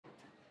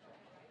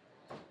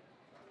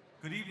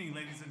Good evening,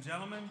 ladies and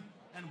gentlemen,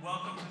 and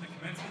welcome to the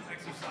commencement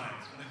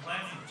exercise for the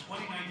class of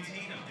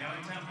 2019 of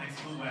Downingtown High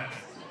School West.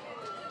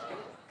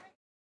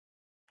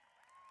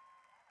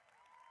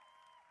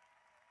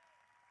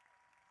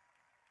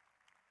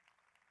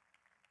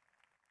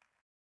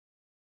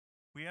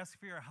 We ask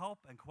for your help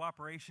and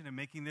cooperation in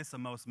making this a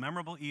most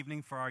memorable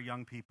evening for our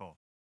young people.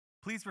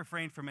 Please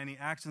refrain from any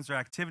actions or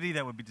activity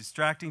that would be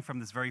distracting from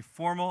this very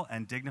formal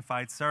and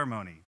dignified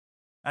ceremony.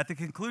 At the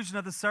conclusion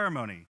of the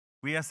ceremony,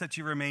 we ask that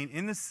you remain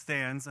in the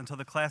stands until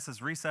the class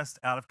is recessed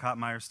out of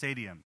Kottmeyer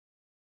Stadium.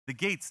 The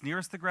gates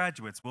nearest the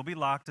graduates will be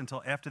locked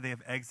until after they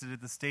have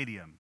exited the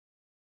stadium.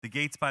 The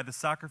gates by the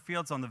soccer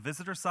fields on the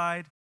visitor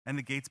side and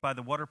the gates by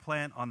the water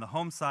plant on the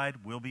home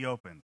side will be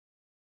open.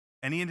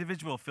 Any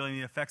individual feeling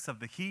the effects of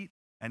the heat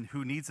and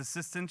who needs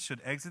assistance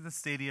should exit the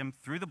stadium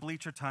through the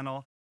bleacher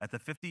tunnel at the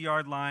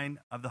 50-yard line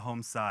of the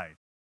home side.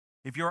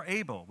 If you are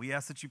able, we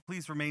ask that you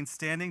please remain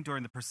standing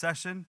during the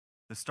procession,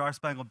 the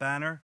Star-Spangled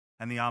Banner,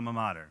 and the Alma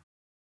Mater.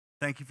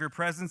 Thank you for your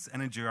presence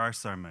and enjoy our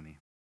ceremony.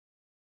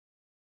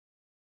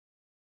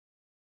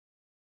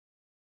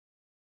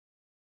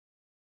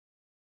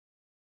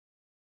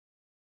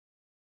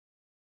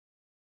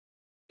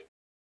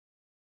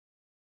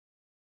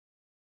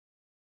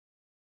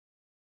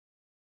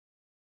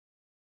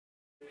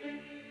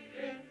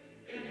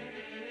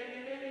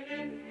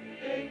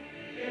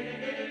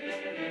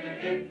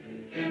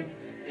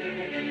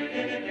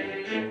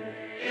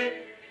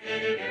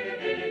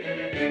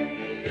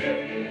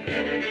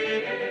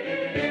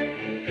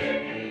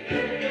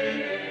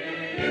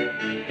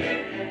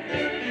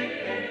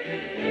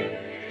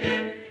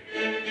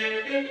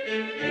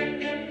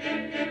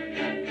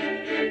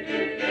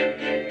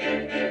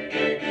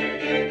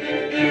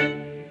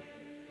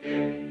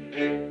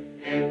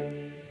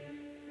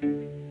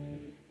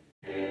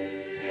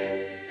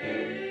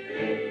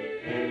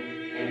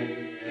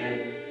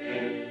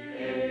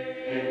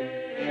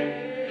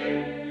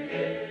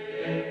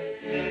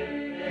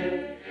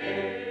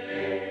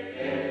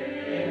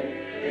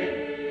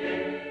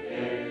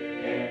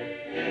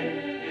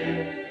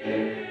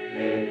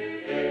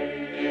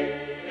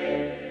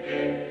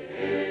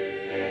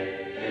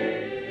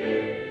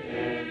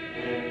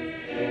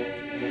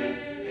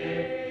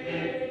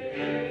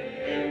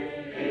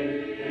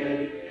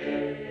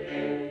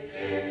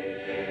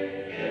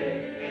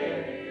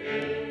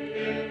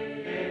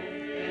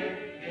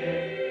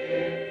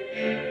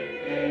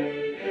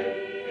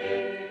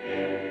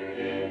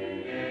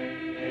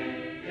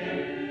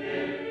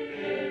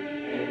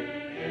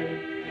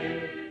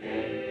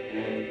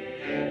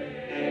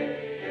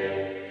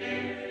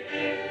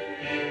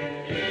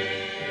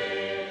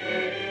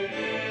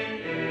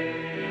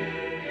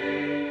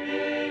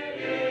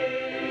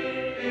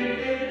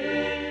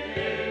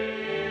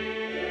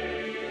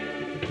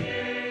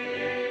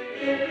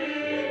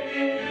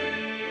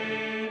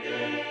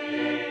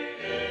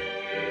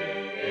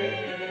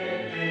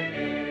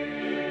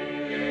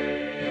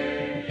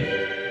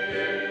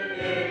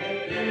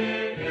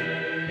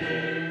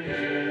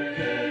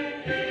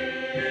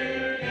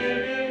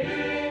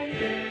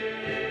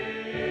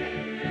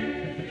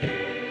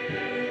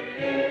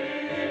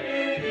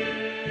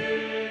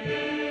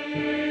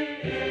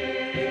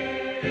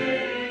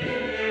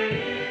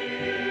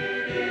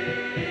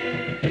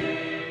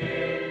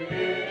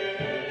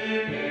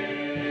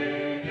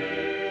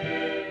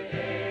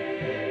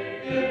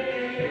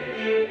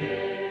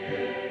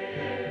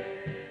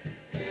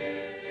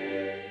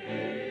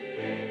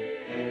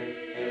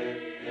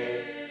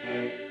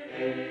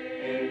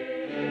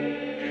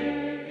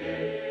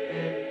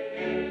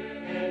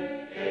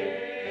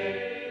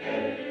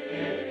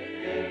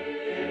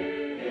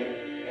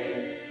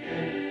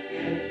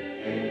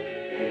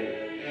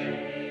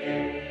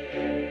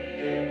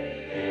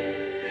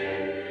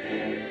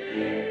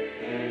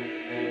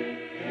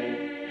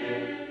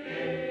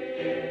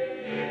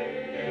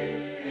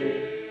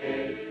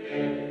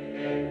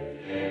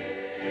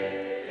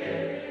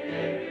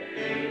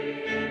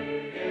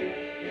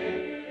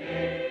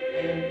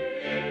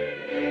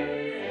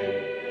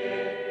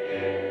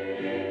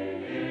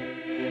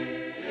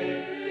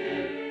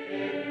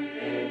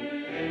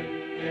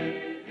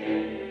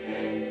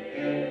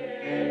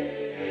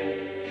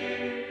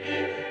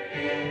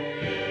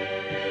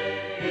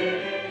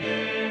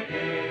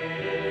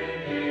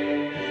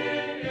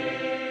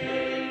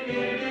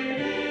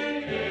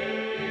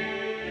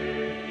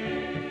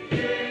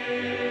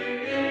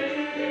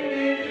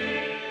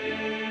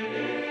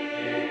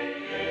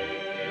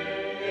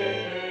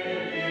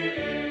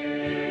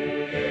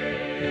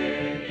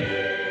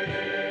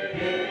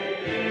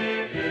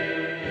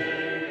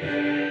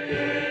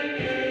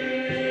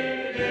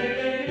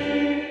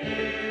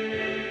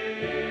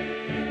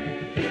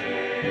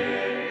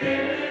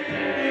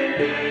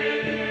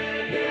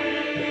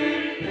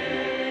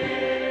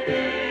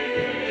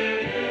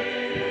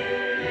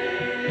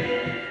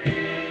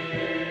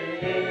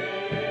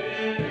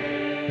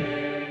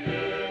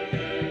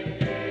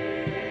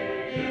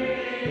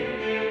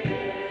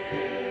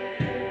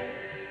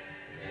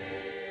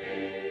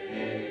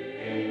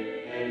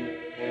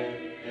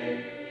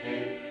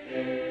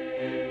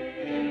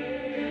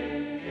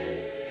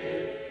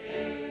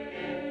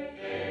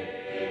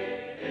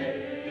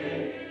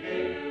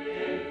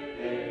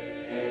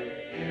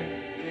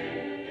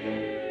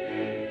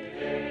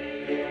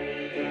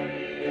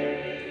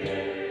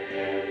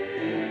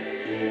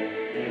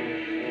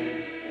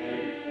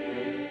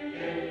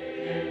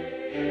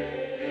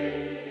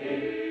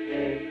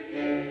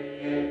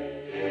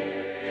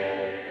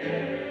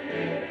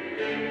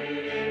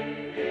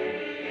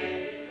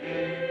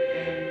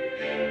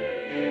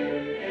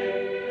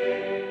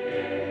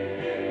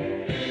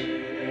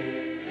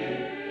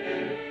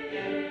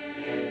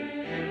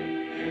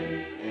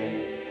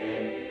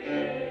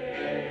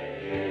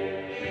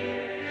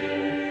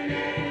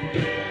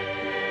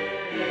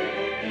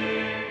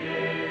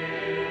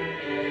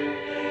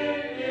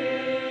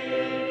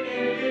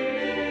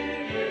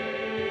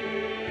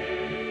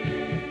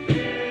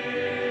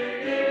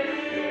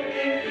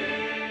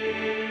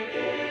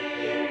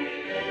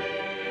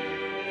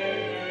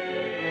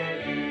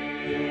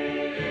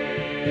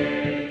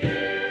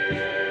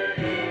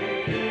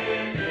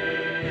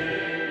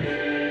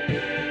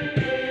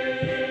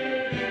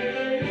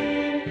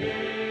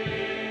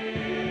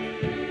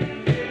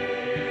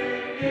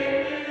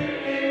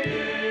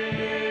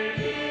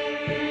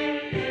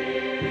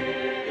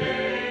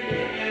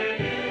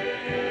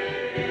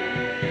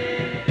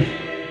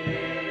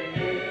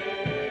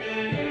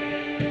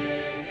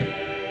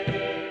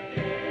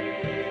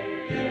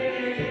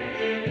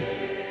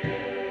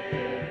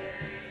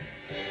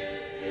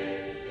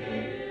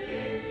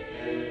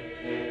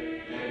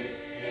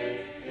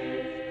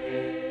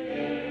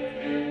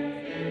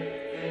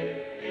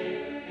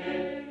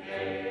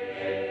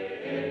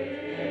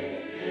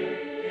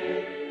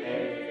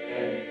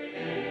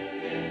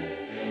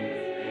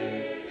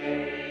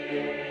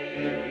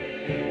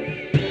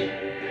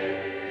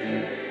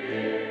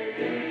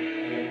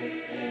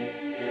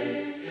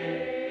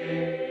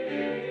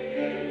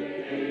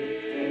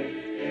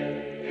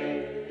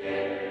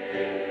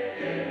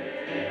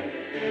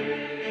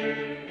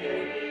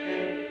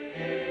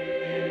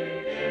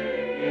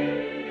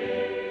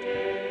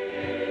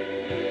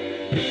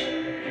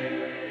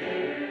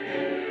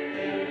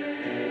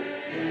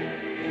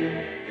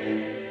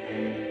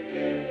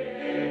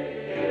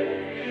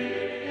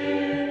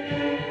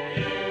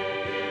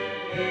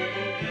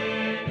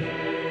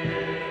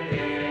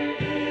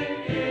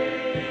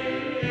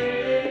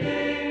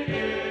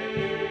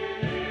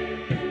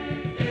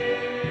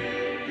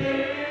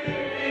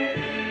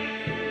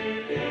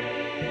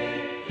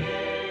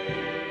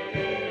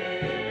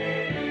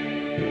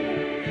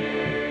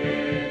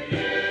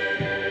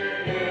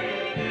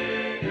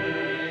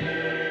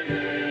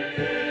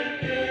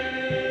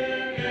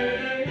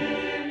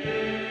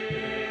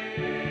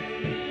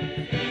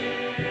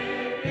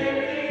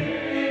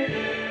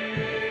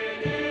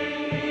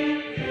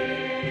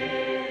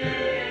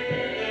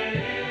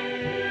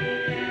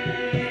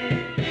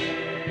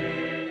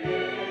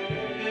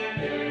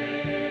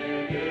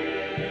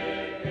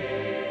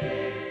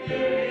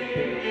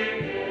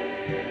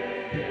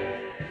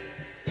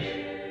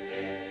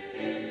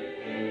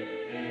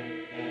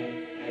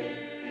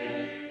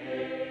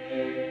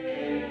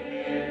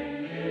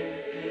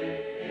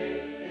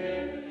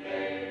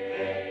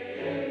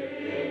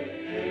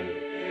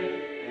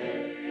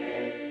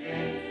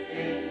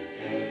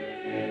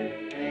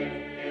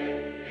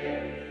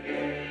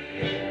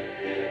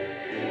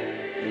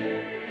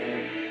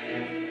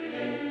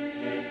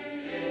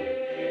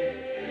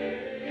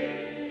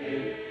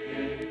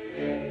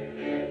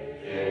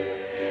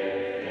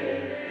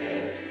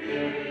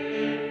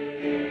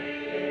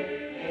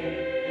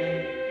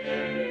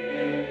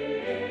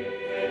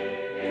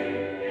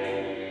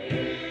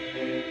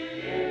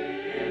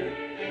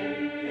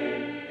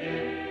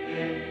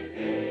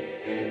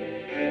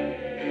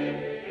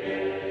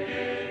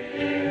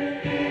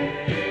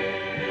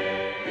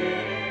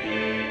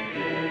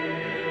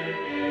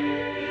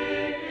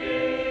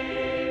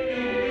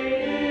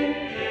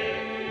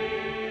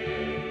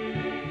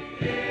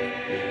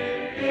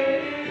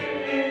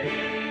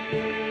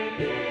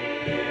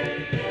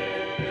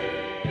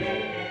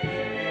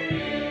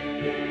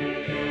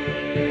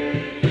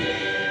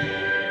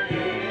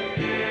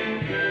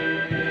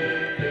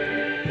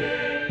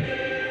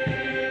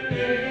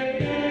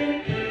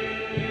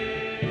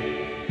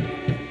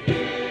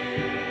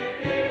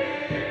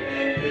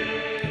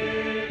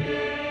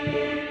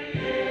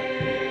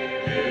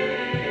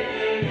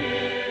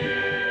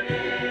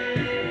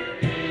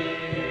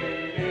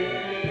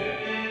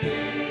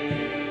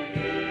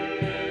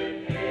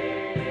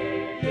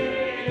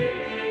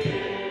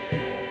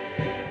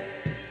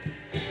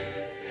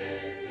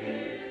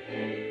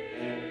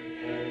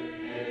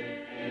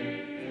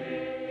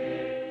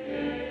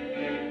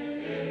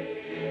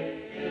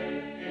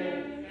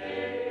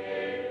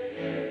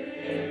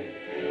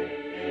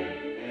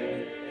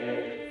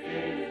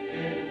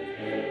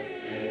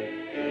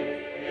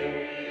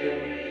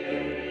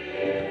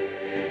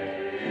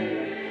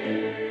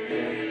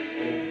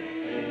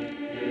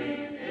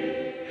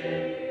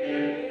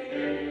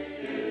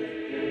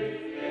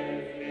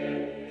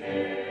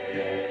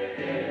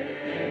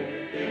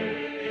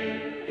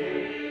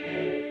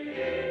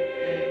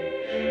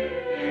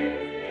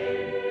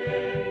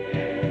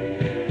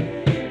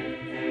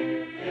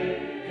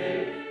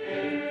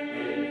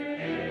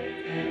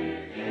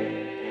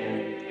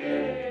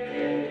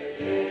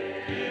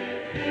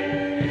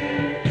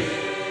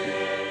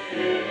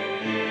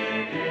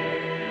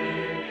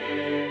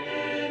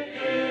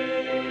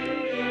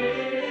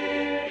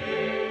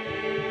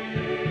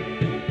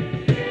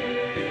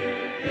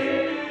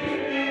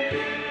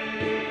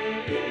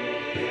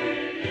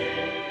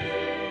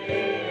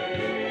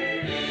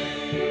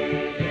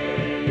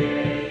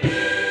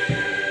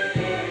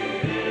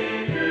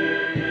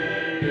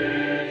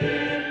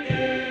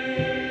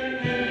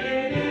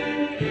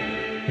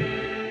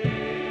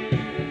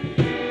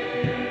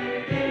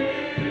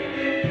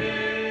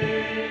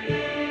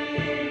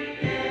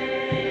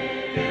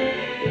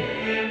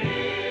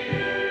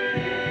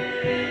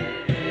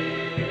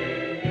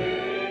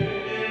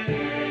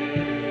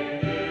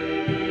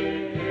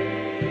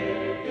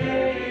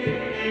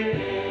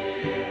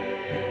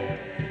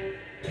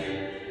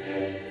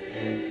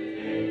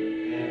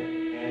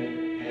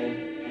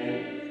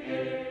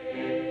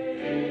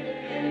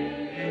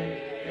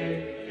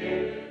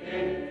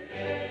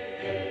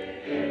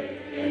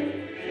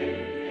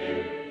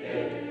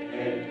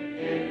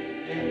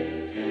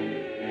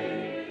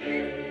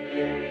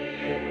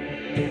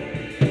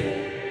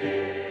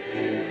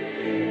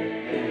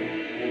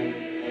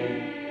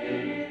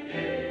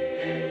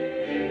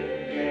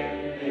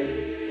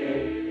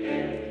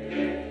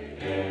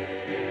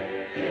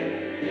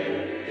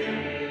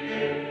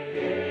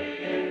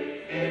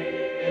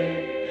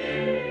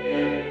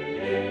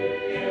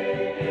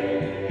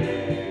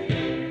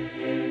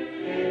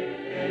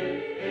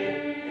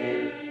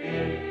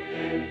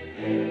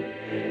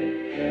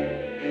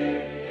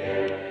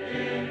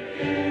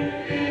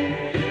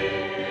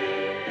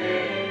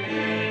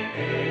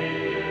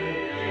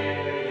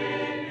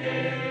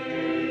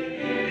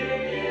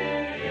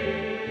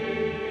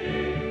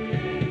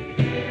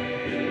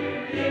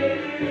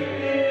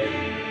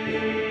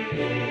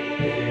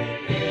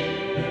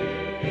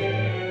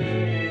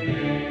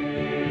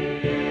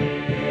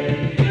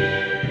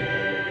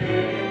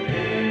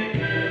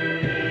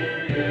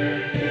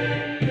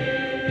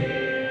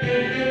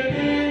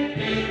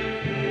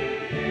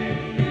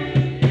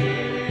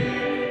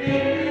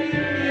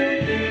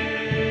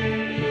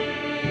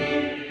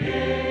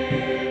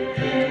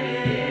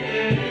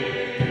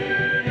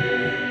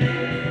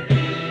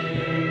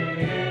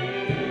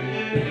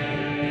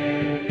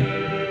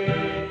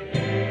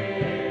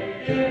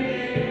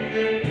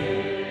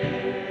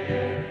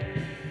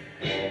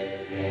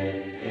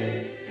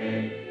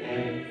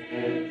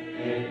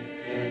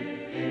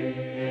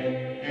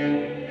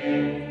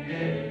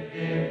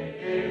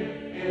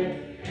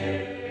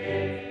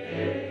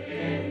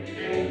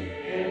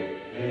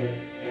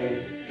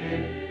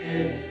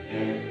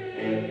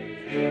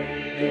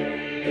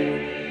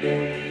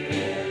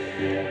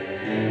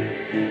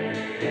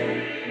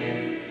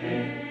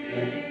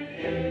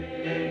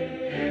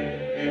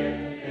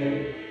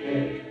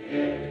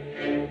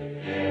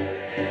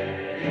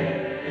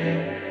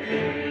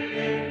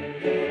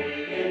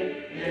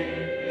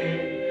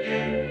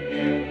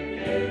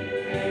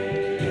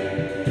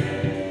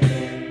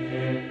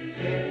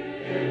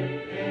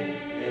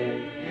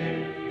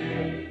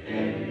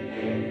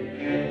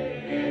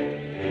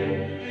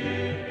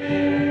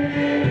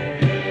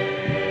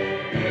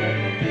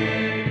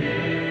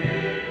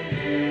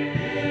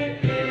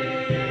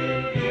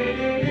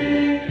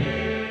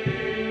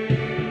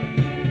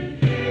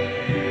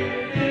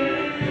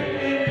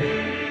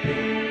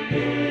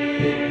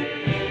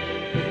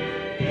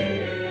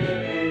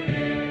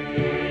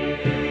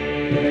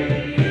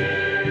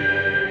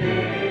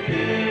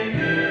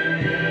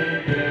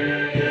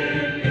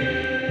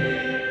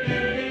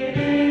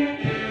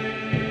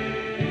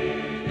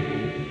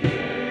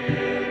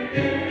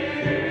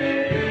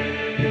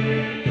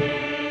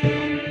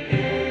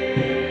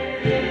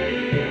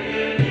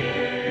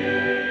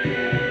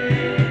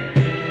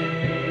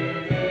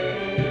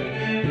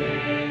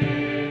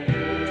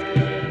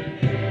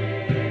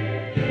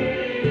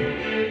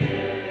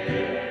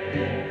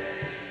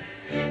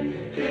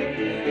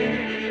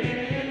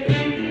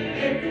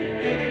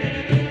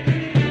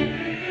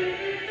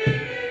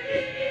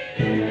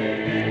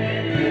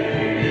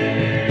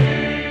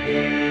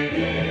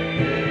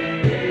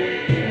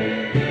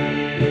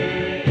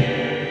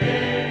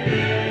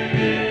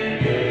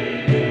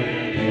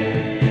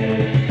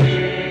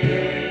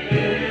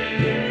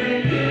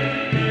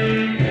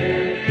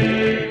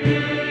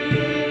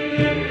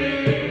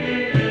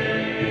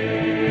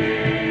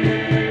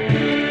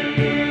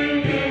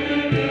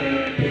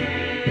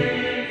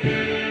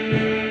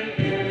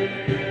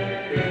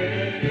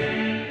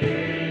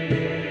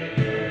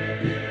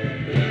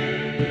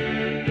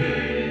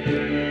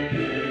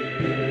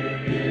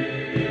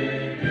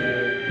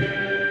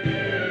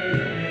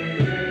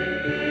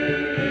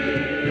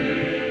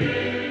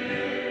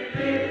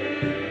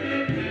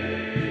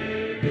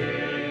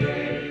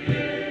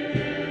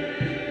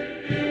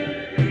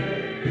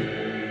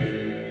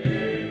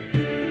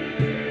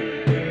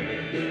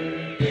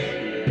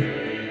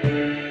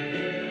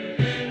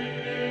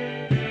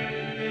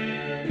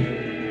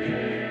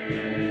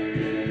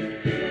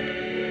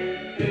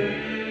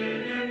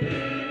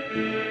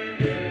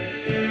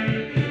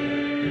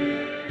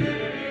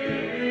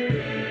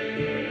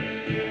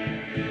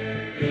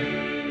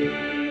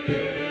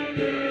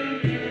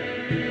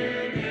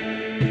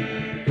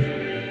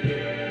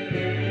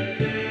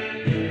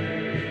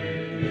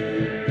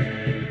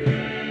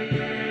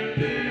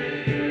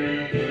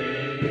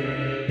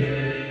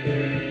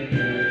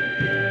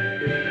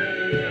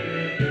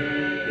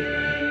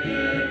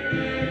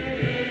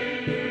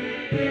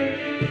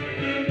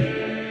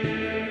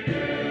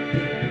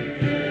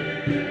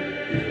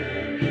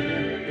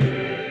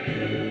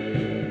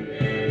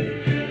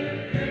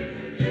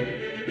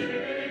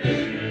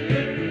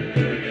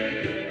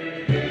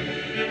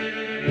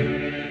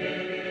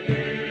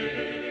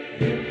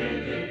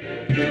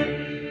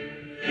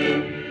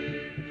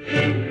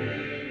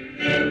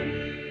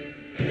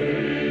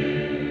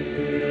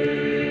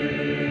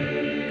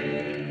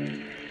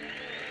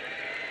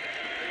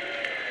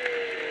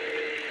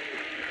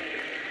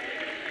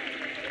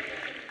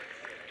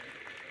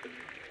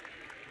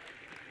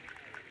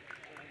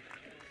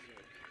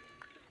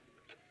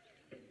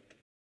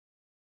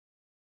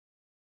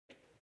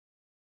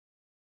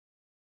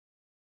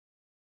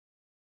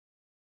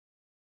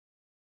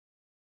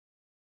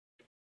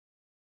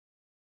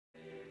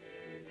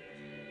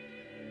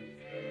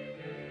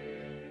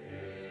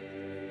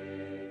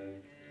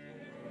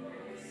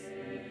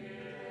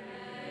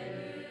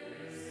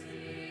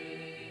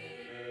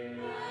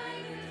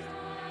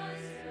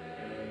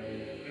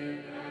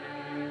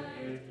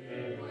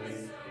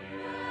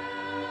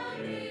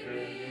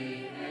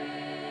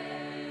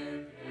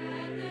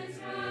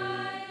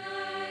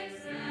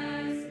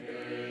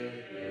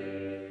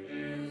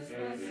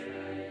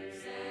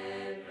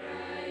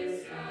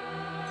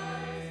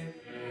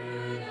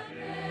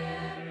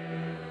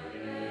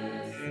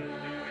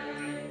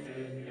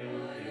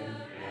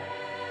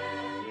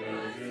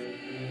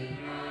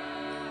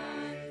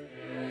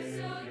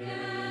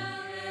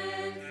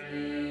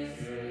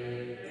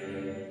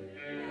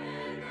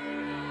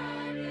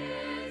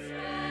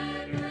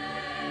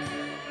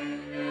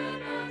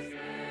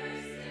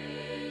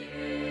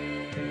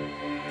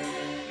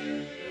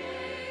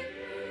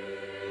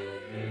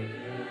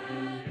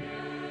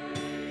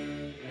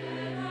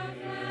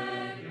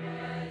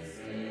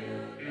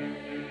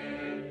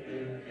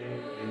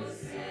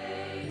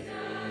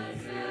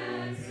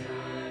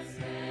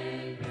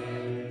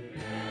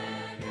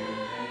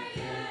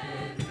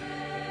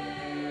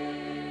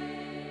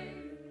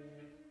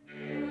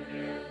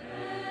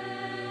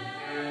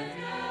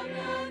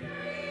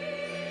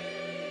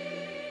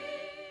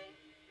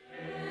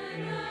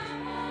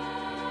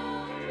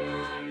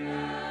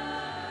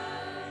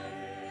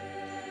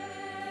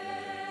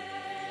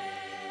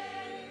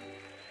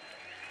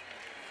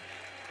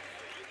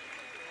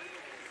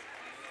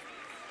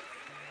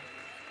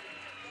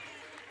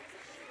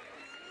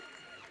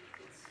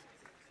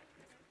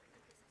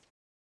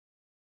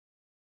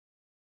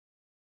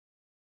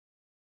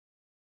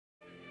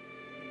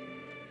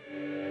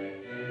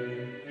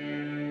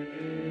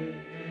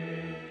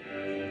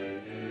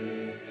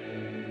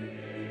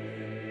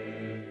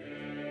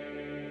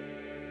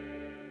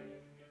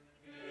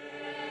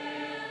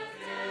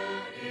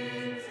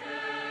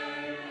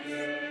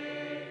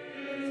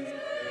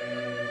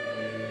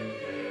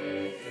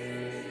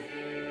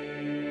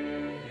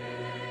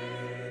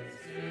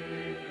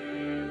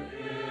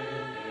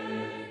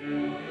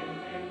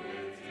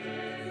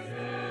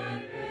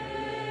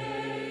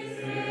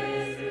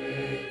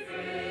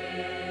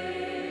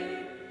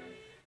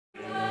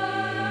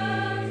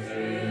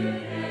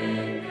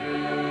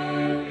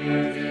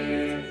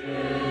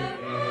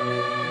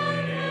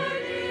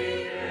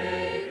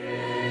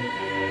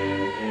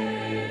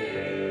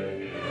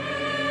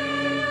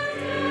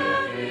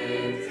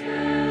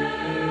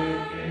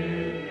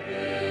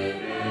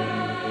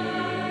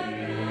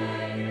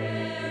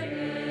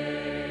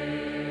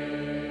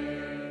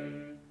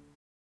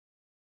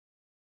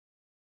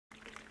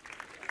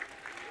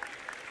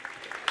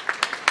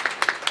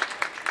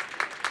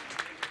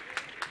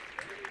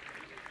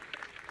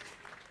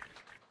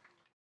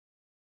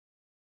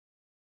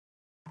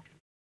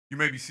 You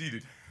may be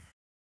seated.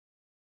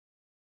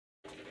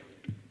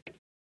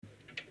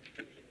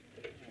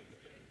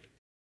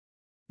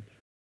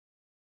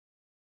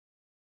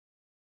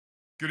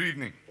 Good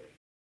evening,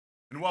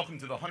 and welcome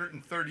to the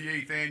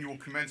 138th Annual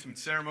Commencement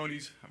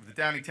Ceremonies of the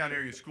Downingtown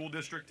Area School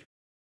District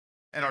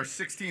and our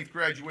 16th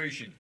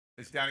graduation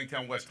as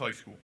Downingtown West High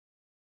School.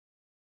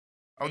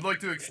 I would like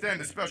to extend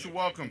a special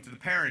welcome to the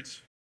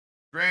parents,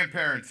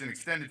 grandparents, and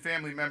extended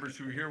family members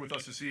who are here with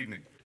us this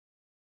evening.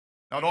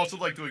 I'd also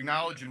like to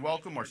acknowledge and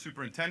welcome our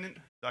superintendent,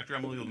 Dr.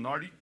 Emily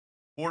Lenardi,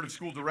 Board of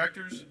School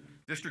Directors,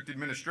 District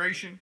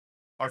Administration,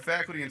 our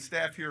faculty and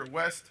staff here at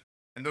West,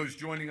 and those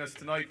joining us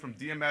tonight from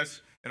DMS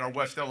and our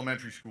West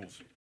Elementary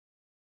Schools.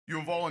 You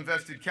have all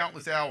invested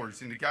countless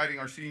hours into guiding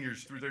our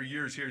seniors through their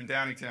years here in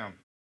Downingtown,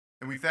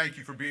 and we thank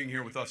you for being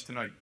here with us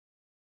tonight.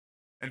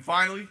 And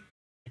finally,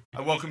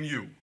 I welcome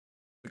you,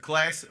 the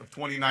class of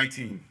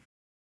 2019.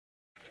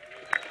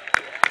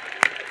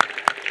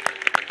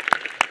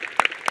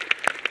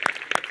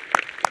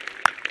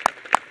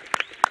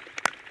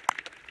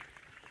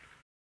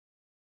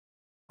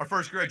 Our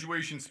first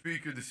graduation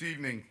speaker this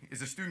evening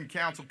is a Student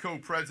Council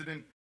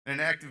co-president and an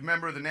active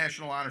member of the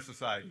National Honor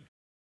Society.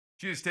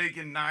 She has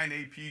taken 9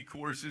 AP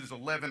courses,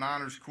 11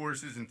 honors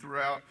courses, and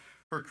throughout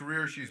her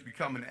career, she has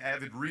become an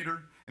avid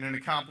reader and an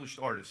accomplished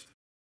artist.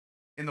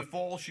 In the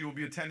fall, she will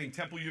be attending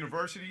Temple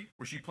University,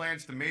 where she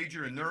plans to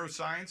major in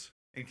neuroscience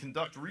and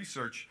conduct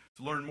research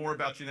to learn more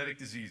about genetic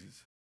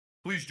diseases.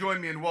 Please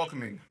join me in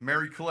welcoming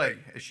Mary Clay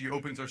as she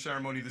opens our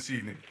ceremony this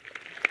evening.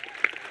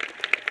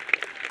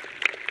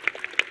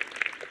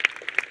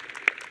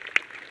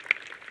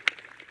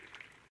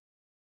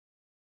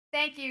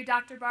 Thank you,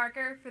 Dr.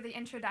 Barker, for the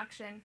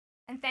introduction,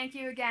 and thank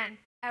you again,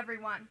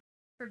 everyone,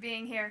 for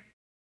being here.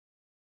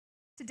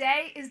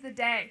 Today is the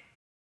day.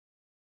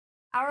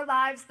 Our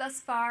lives thus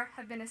far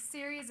have been a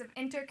series of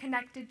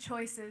interconnected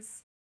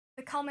choices,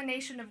 the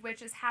culmination of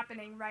which is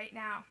happening right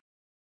now.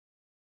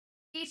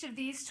 Each of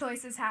these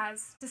choices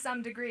has, to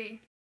some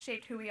degree,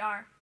 shaped who we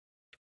are.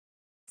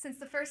 Since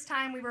the first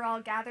time we were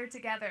all gathered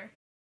together,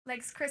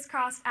 legs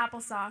crisscrossed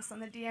applesauce on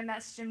the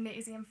DMS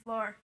gymnasium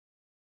floor,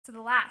 to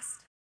the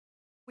last,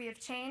 we have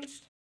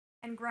changed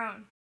and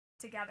grown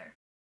together.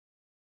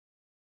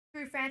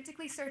 Through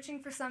frantically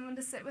searching for someone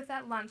to sit with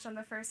at lunch on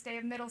the first day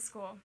of middle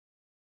school,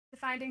 to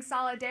finding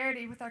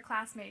solidarity with our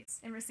classmates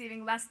in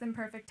receiving less than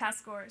perfect test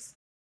scores,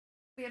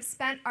 we have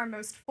spent our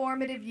most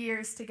formative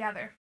years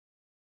together.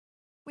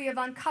 We have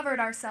uncovered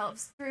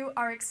ourselves through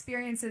our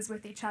experiences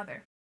with each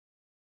other.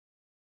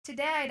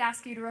 Today, I'd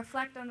ask you to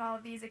reflect on all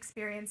of these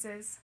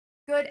experiences,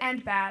 good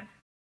and bad,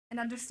 and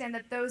understand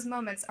that those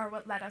moments are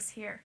what led us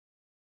here.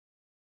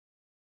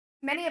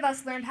 Many of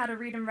us learned how to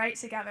read and write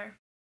together.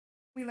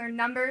 We learned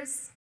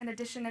numbers and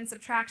addition and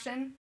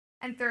subtraction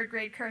and third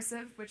grade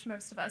cursive, which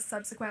most of us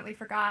subsequently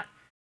forgot.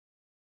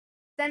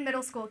 Then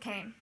middle school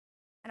came,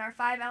 and our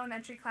 5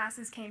 elementary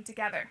classes came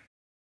together.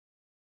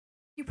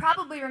 You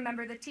probably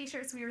remember the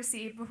t-shirts we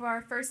received before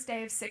our first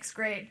day of 6th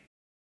grade.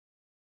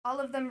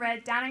 All of them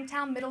read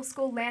Downingtown Middle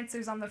School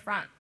Lancers on the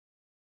front,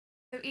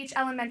 though each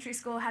elementary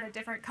school had a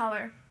different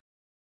color.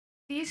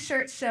 These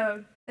shirts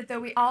showed that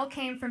though we all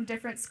came from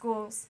different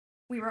schools,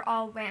 we were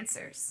all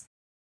Lancers.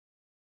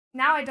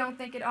 Now I don't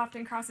think it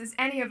often crosses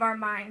any of our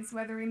minds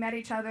whether we met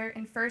each other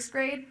in 1st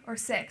grade or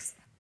 6th.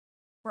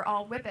 We're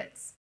all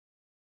Whippets.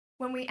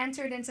 When we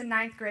entered into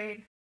 9th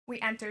grade,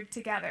 we entered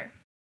together.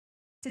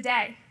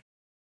 Today,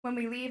 when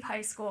we leave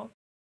high school,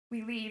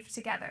 we leave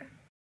together.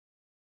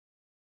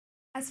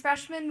 As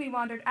freshmen, we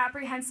wandered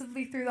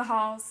apprehensively through the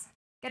halls,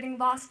 getting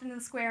lost in the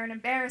square an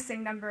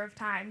embarrassing number of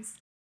times,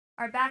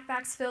 our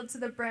backpacks filled to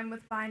the brim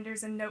with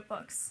binders and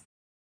notebooks.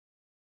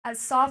 As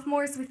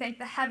sophomores, we thanked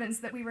the heavens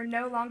that we were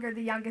no longer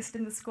the youngest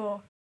in the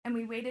school, and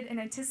we waited in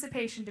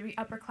anticipation to be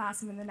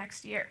upperclassmen the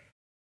next year.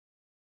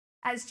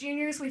 As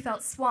juniors, we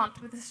felt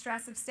swamped with the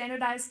stress of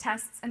standardized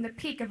tests and the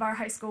peak of our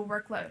high school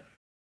workload.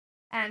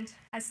 And,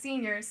 as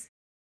seniors,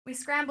 we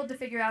scrambled to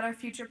figure out our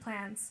future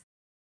plans,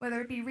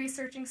 whether it be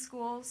researching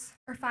schools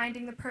or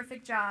finding the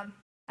perfect job,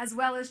 as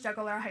well as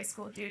juggle our high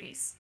school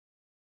duties.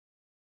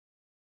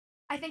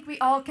 I think we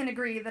all can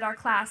agree that our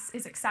class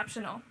is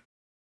exceptional.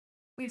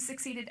 We've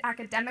succeeded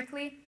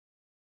academically,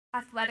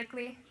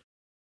 athletically,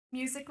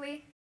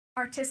 musically,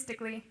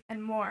 artistically,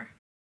 and more.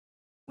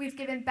 We've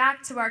given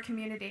back to our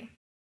community,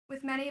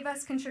 with many of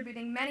us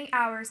contributing many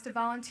hours to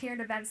volunteer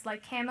in events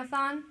like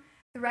Camathon,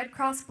 the Red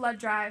Cross Blood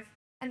Drive,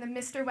 and the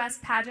Mr.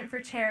 West Pageant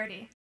for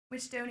Charity,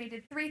 which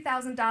donated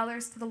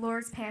 $3,000 to the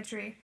Lord's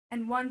Pantry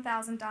and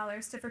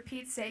 $1,000 to For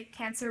Pete's Sake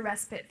Cancer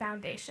Respite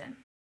Foundation.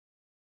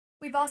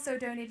 We've also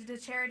donated to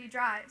charity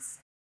drives,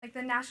 like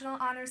the National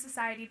Honor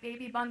Society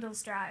Baby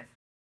Bundles Drive,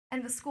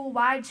 and the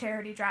school-wide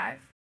charity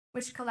drive,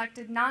 which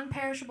collected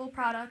non-perishable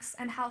products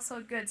and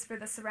household goods for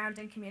the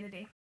surrounding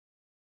community.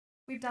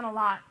 We've done a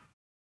lot.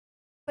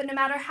 But no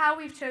matter how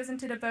we've chosen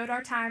to devote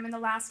our time in the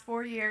last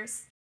 4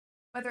 years,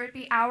 whether it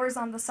be hours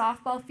on the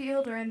softball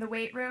field or in the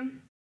weight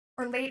room,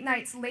 or late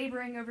nights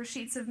laboring over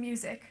sheets of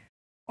music,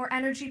 or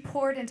energy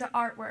poured into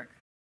artwork,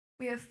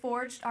 we have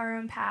forged our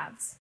own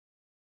paths.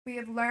 We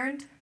have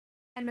learned,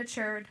 and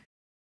matured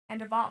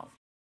and evolved.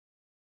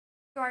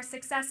 Through our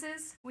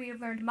successes, we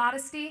have learned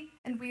modesty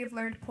and we have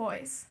learned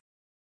poise.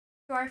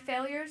 Through our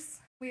failures,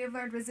 we have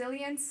learned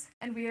resilience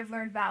and we have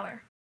learned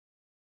valor.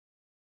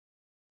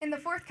 In the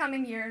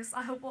forthcoming years,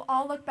 I hope we'll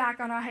all look back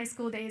on our high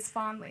school days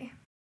fondly.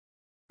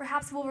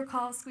 Perhaps we'll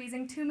recall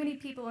squeezing too many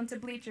people into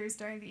bleachers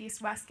during the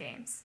East-West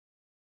games.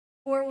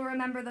 Or we'll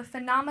remember the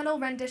phenomenal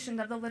rendition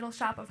of The Little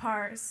Shop of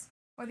Horrors,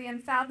 or the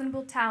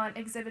unfathomable talent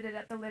exhibited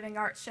at the Living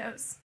Arts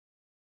shows.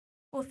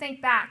 We'll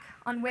think back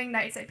on wing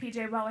nights at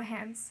P.J.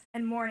 Wellahan's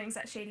and mornings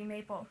at Shady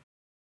Maple.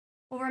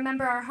 We'll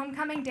remember our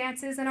homecoming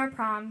dances and our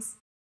proms,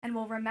 and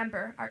we'll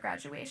remember our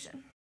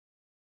graduation.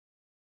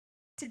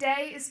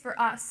 Today is for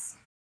us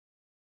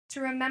to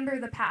remember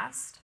the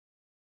past,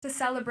 to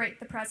celebrate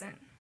the present,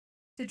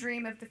 to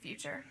dream of the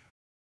future.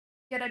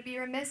 Yet I'd be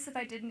remiss if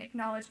I didn't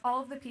acknowledge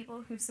all of the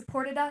people who've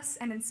supported us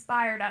and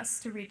inspired us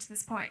to reach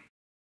this point.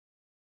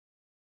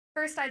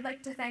 First, I'd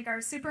like to thank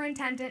our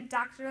superintendent,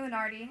 Dr.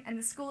 Lenardi, and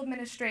the school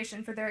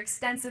administration for their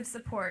extensive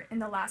support in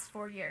the last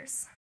 4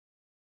 years.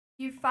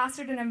 You've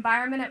fostered an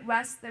environment at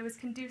West that was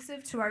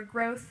conducive to our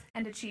growth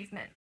and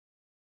achievement.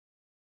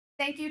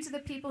 Thank you to the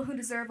people who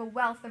deserve a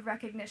wealth of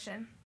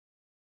recognition: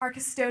 our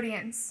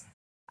custodians,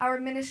 our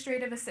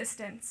administrative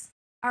assistants,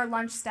 our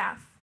lunch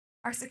staff,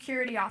 our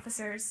security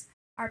officers,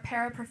 our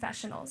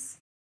paraprofessionals.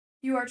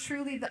 You are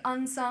truly the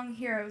unsung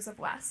heroes of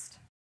West.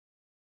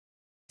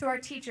 To our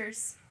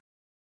teachers,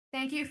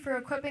 thank you for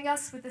equipping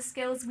us with the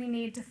skills we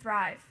need to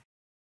thrive.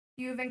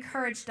 You have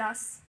encouraged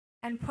us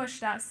and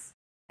pushed us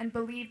and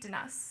believed in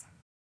us.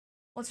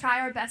 We'll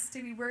try our best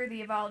to be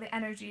worthy of all the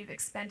energy you've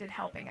expended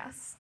helping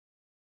us.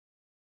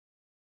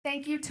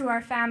 Thank you to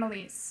our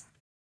families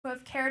who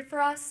have cared for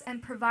us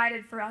and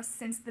provided for us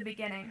since the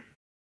beginning.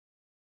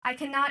 I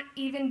cannot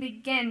even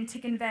begin to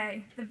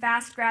convey the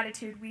vast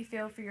gratitude we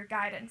feel for your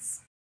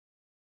guidance.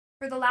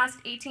 For the last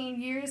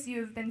 18 years, you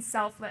have been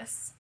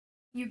selfless.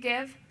 You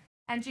give,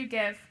 and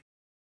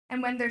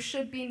when there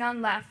should be none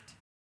left,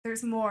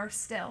 there's more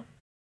still.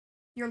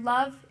 Your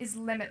love is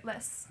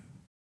limitless.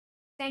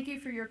 Thank you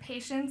for your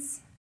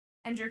patience,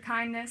 and your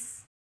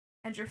kindness,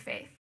 and your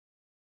faith.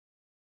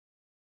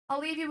 I'll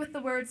leave you with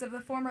the words of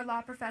the former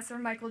law professor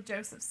Michael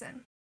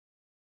Josephson.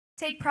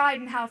 Take pride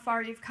in how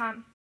far you've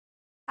come.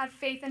 Have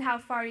faith in how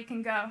far you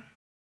can go,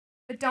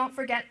 but don't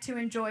forget to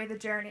enjoy the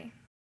journey.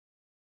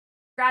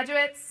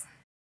 Graduates,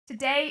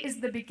 today is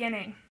the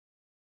beginning.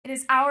 It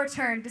is our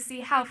turn to see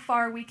how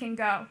far we can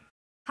go,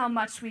 how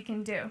much we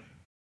can do.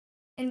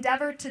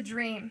 Endeavor to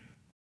dream,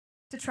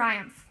 to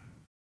triumph.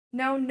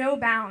 Know no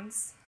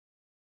bounds.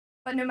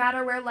 But no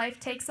matter where life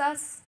takes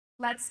us,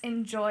 let's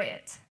enjoy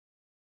it.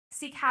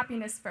 Seek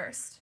happiness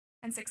first,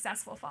 and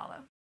success will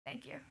follow.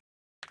 Thank you.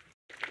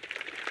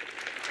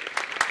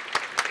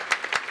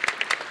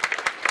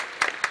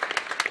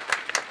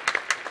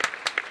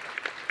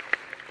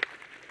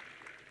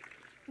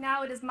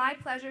 Now it is my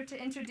pleasure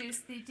to introduce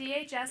the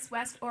DHS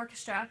West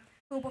Orchestra,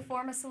 who will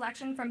perform a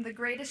selection from The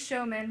Greatest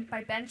Showman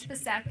by Ben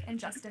Chapasek and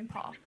Justin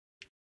Paul.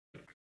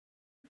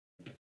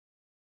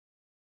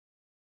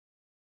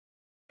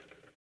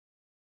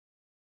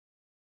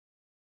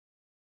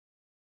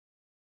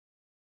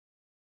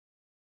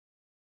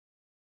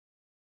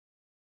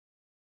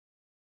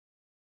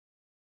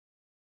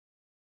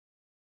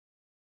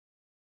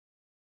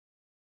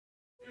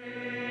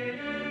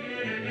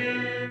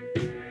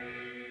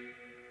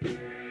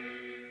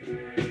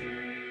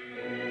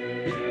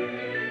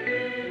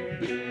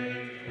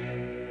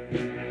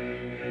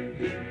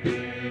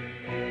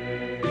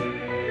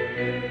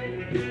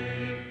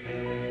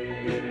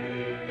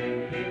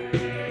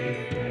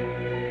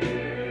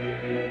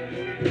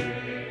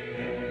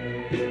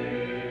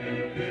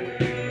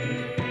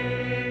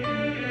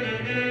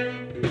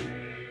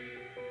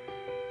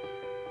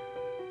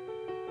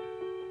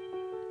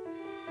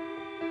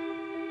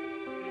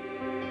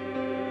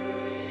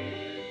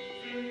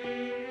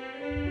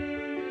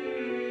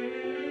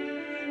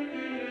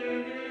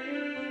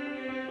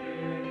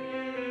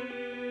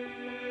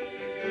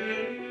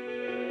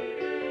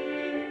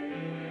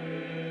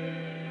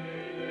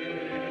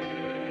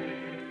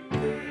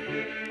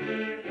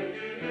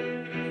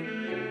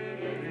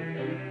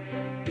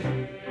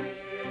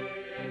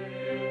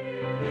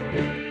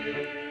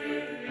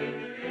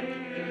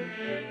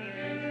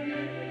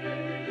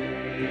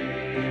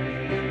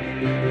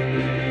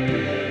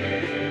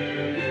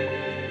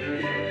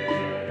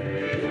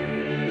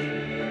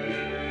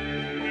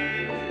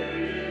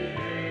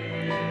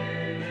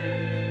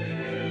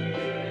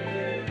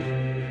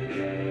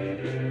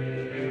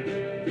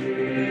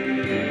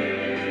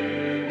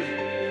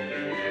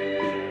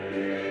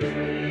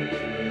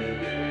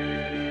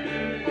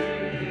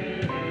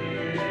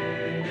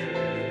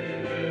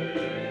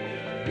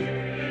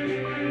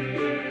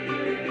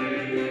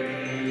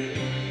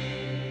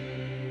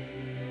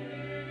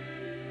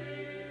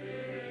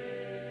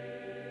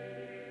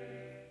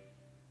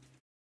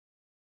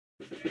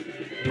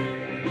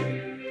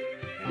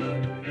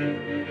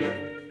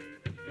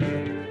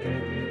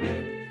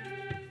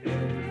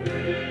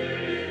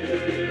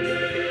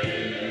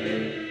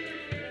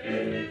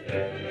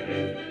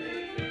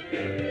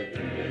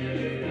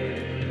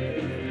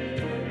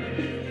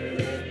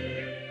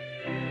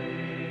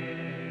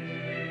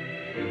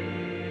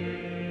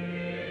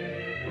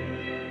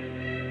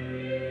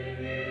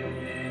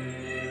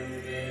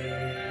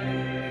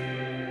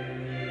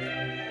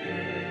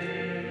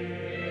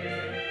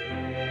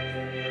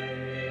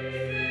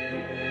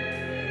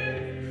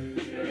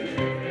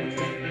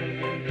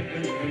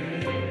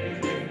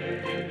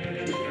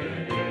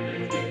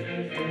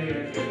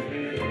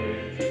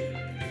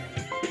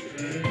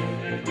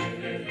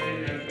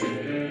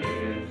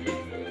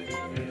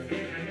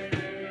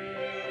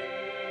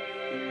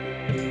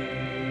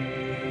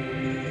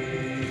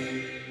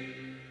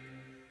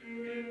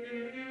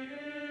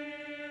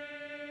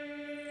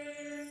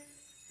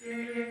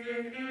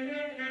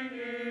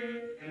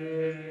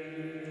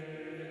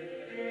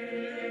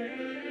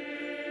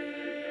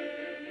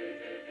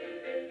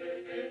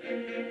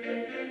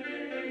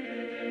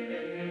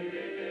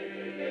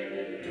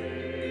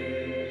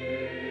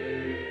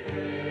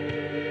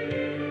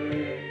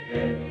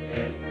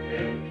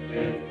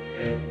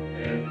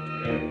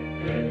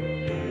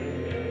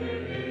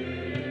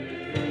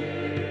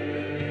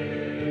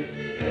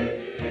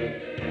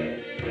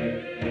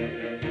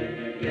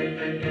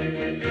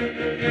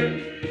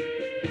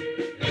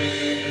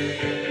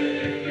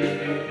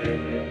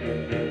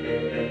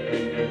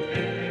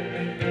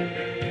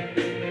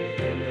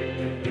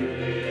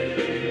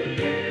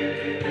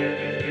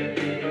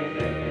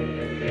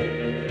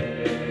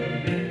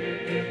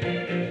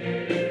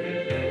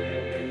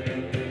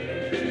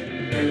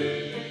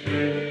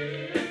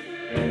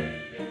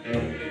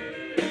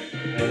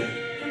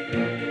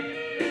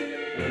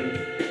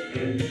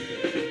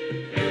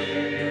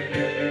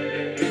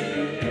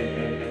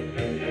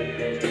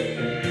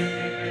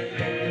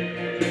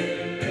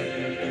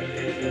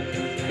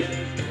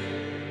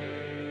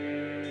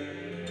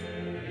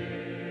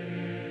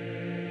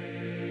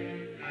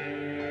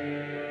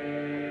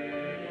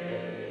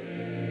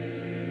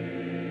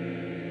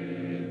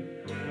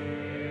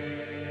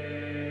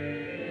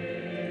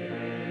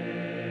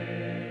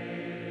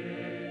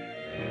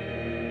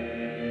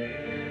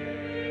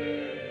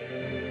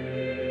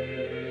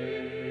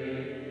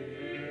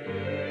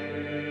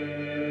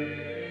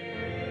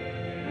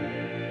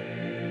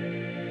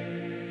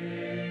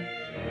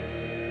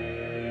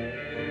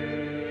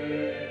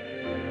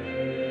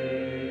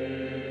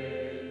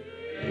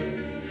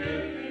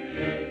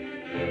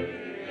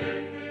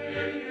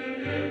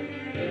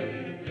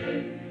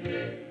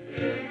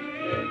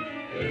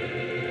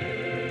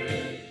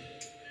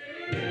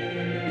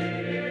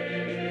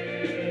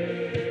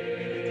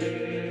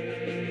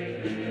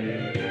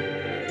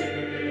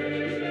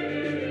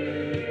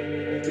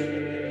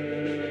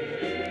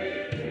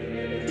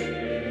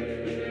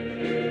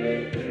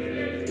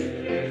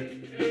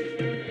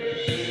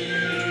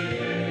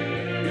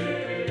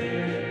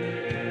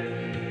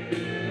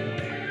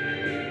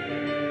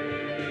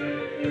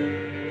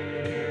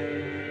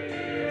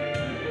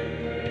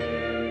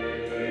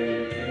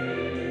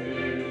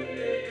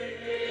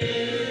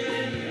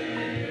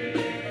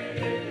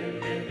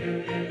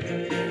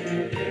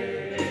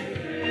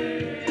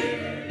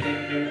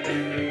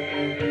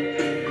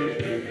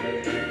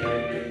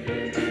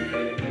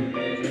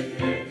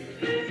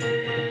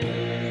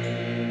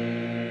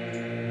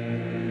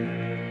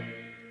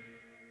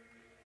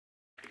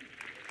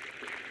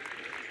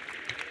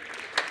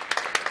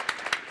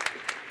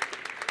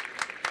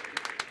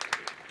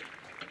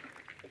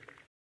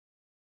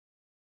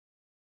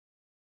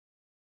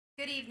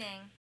 Good evening.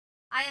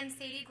 I am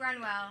Sadie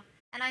Grunwell,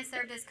 and I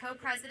served as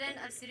Co-President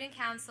of Student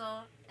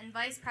Council and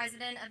Vice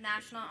President of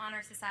National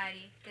Honor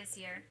Society this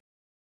year.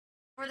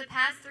 For the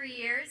past 3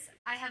 years,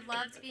 I have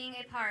loved being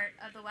a part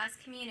of the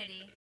West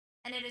community,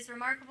 and it is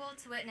remarkable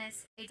to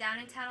witness a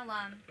Downingtown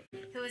alum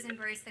who has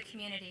embraced the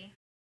community.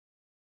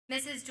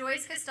 Mrs.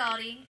 Joyce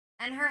Castaldi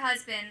and her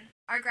husband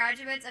are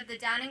graduates of the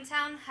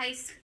Downingtown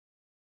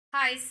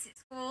High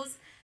School's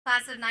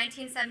class of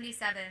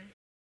 1977.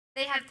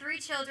 They have 3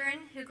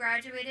 children who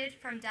graduated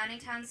from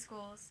Downingtown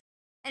schools,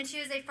 and she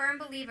is a firm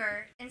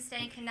believer in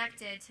staying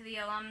connected to the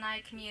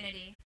alumni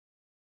community.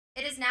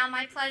 It is now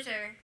my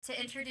pleasure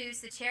to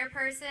introduce the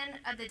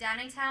chairperson of the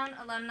Downingtown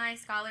Alumni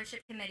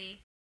Scholarship Committee,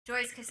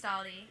 Joyce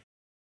Castaldi.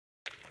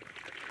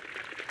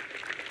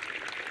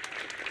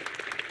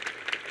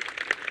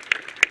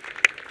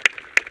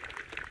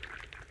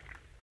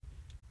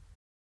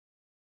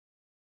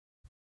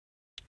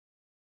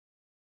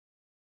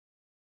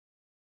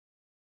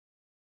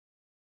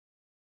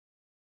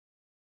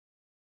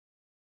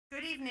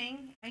 Good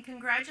evening, and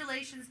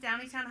congratulations,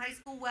 Downingtown High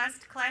School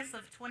West Class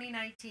of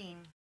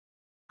 2019.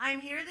 I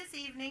am here this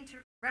evening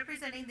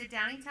representing the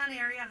Downingtown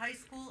Area High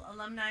School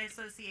Alumni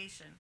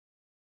Association.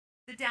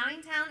 The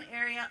Downingtown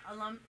Area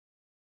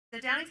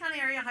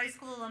High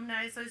School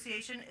Alumni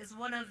Association is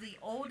one of the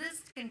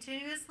oldest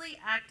continuously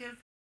active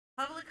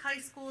public high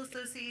school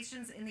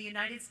associations in the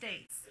United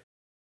States.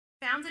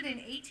 Founded in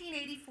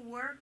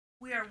 1884,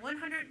 we are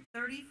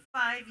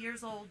 135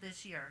 years old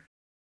this year.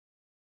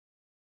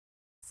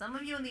 Some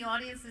of you in the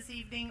audience this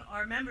evening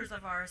are members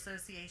of our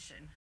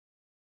association.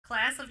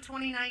 Class of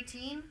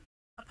 2019,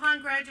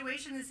 upon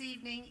graduation this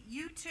evening,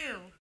 you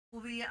too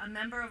will be a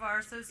member of our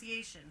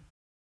association.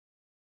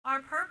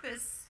 Our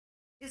purpose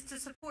is to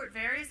support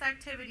various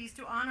activities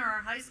to honor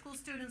our high school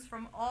students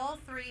from all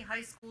 3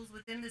 high schools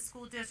within the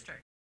school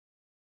district.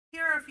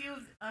 Here are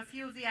a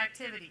few of the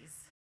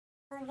activities.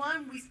 For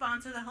one, we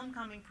sponsor the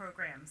homecoming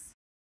programs.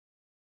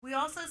 We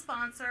also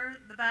sponsor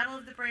the Battle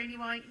of the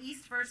Brandywine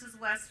East versus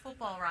West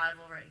football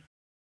rivalry.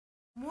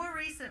 More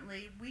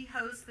recently, we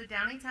host the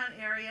Downingtown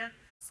Area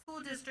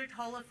School District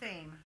Hall of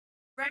Fame,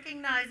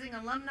 recognizing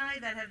alumni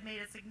that have made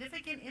a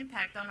significant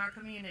impact on our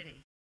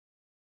community.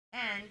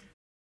 And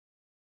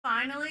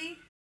finally,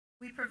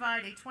 we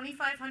provide a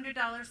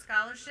 $2,500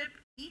 scholarship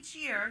each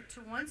year to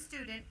one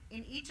student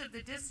in each of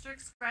the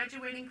district's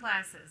graduating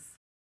classes.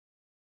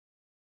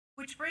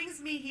 Which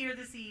brings me here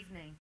this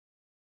evening.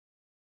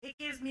 It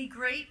gives me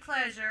great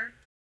pleasure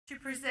to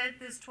present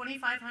this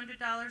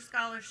 $2,500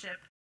 scholarship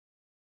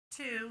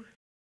to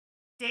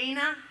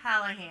Dana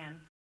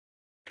Hallahan.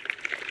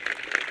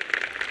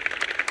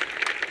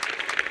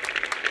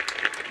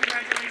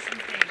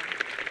 Congratulations, Dana.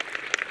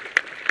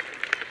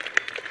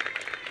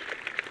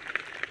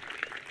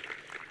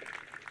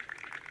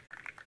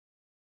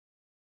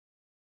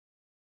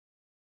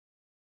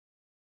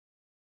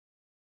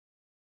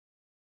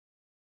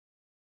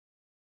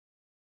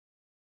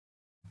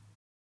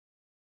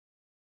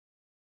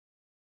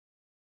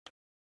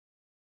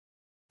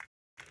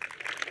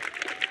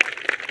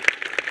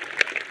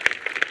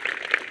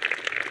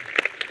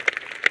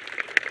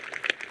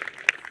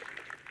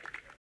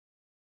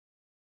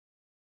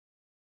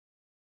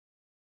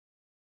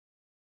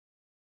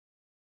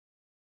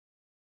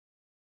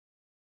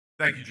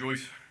 Thank you,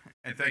 Joyce,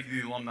 and thank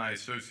you to the Alumni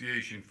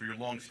Association for your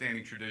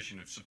long-standing tradition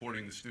of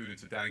supporting the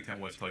students at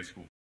Downingtown West High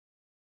School.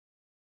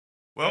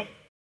 Well,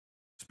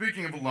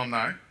 speaking of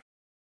alumni,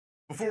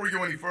 before we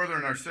go any further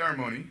in our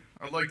ceremony,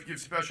 I'd like to give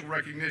special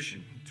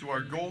recognition to our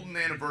golden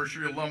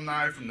anniversary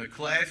alumni from the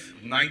class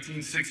of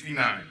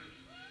 1969.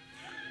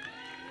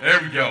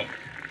 There we go.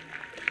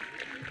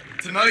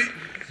 Tonight,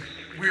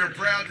 we are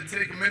proud to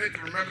take a minute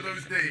to remember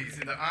those days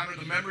and to honor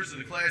the members of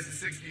the class of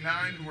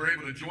 69 who were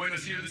able to join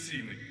us here this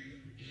evening.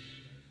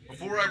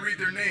 Before I read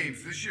their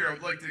names, this year I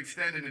would like to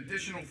extend an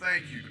additional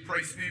thank you to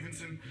Price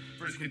Stevenson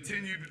for his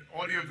continued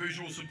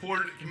audiovisual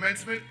support at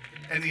Commencement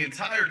and the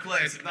entire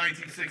class of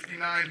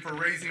 1969 for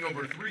raising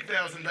over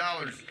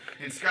 $3,000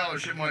 in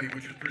scholarship money,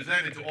 which was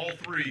presented to all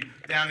three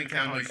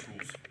Downingtown high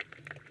schools.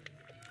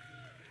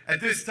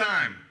 At this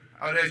time,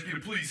 I would ask you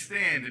to please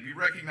stand and be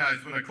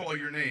recognized when I call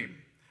your name.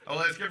 I'll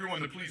ask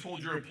everyone to please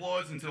hold your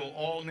applause until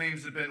all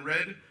names have been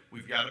read.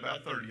 We've got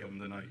about 30 of them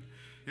tonight.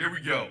 Here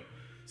we go.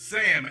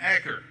 Sam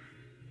Acker.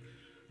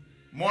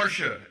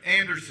 Marcia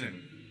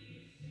Anderson,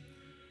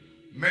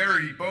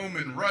 Mary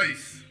Bowman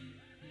Rice,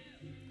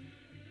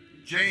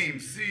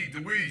 James C.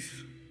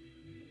 DeWeese,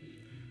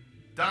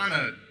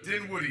 Donna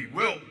Dinwoody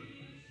Wilt,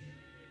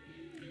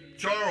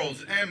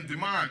 Charles M.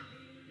 Dumont,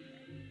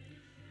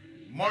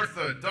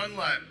 Martha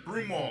Dunlap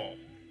Broomall,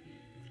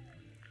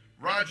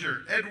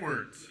 Roger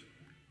Edwards,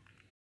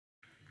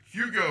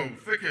 Hugo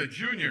Ficca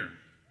Jr.,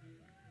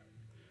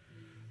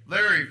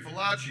 Larry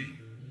Falacci,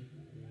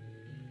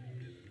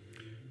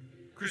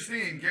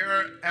 Christine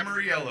Guerra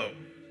Amariello,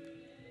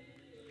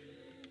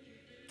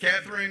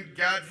 Catherine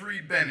Godfrey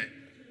Bennett,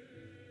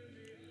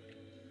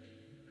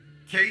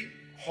 Kate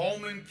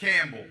Hallman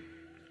Campbell,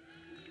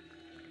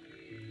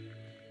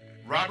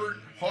 Robert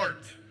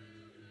Hart,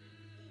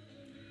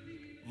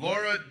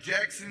 Laura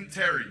Jackson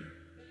Terry,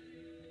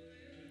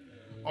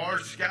 R.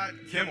 Scott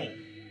Kimmel,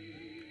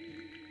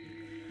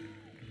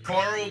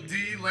 Carl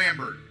D.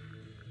 Lambert,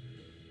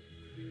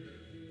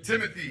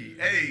 Timothy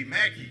A.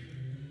 Mackey,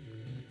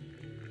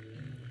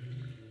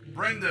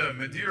 Brenda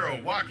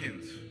Madeira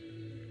Watkins,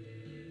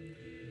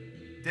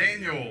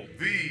 Daniel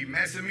V.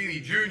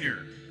 Massimini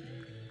Jr.,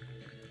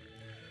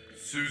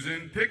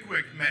 Susan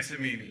Pickwick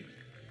Massimini,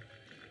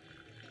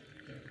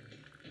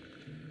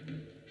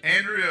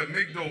 Andrea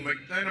Migdal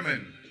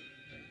McDenaman,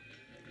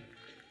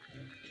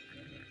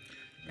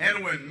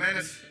 Anwin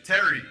Menace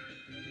Terry,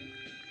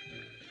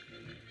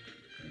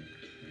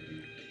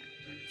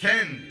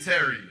 Ken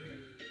Terry,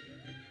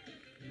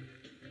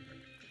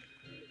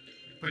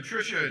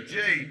 Patricia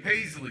J.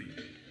 Paisley,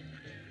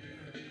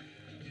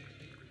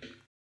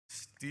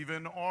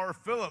 Stephen R.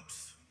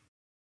 Phillips,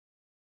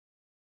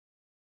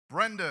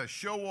 Brenda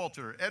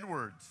Showalter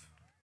Edwards,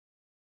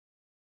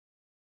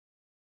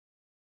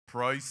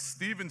 Price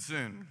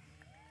Stevenson,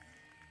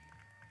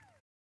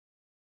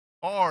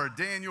 R.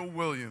 Daniel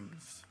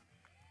Williams,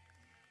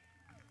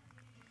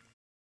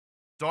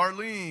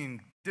 Darlene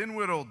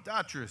Dinwiddle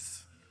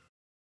Datris,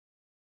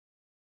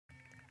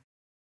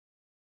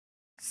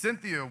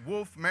 Cynthia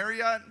Wolf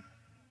Marriott,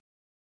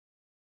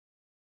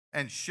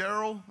 and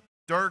Cheryl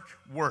Dirk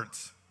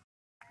Wirtz.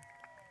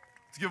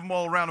 Let's give them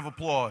all a round of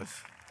applause.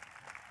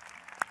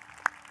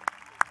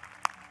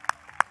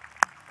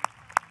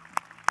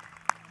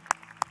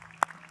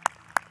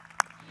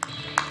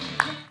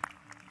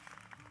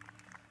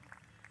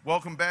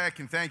 Welcome back,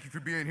 and thank you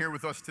for being here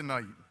with us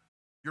tonight.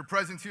 Your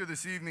presence here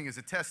this evening is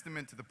a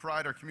testament to the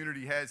pride our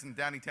community has in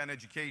Downingtown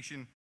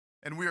education,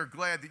 and we are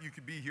glad that you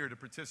could be here to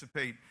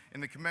participate in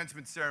the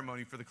commencement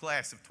ceremony for the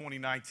class of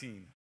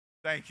 2019.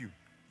 Thank you.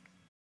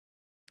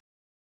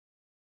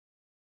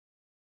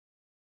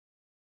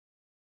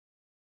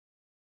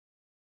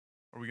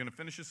 Are we going to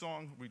finish a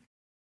song?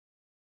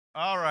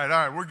 All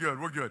right, we're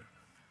good.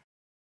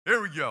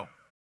 Here we go.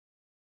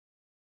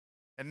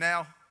 And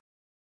now,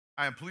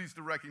 I am pleased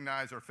to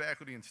recognize our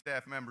faculty and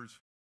staff members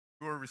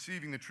who are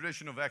receiving the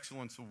Tradition of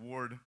Excellence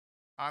Award,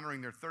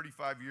 honoring their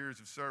 35 years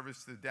of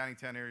service to the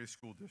Downingtown Area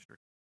School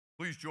District.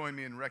 Please join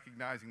me in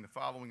recognizing the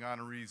following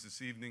honorees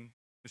this evening,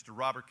 Mr.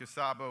 Robert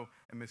Casabo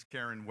and Ms.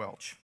 Karen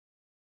Welch.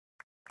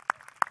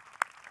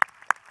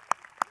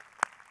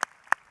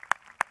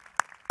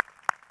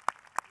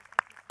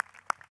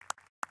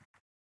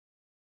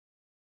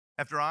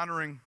 After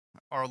honoring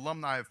our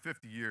alumni of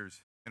 50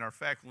 years and our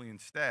faculty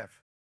and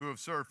staff who have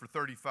served for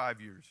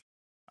 35 years,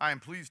 I am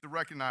pleased to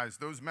recognize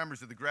those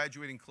members of the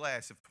graduating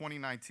class of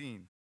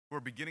 2019 who are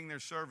beginning their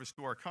service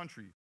to our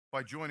country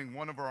by joining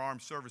one of our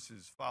armed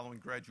services following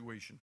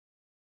graduation.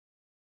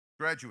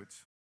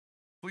 Graduates,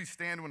 please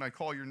stand when I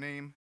call your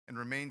name and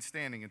remain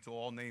standing until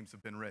all names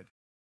have been read.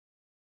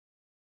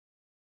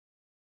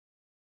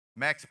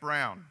 Max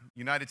Brown,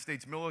 United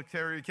States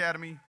Military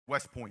Academy,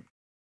 West Point.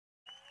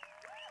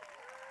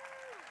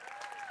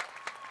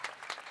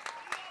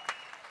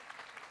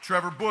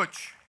 Trevor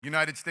Butch,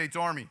 United States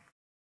Army.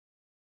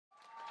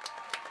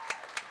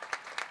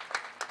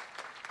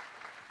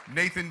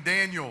 Nathan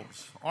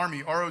Daniels,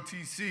 Army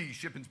ROTC,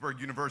 Shippensburg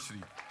University.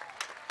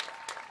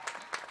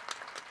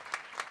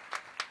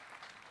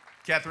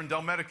 Catherine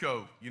Del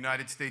Medico,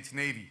 United States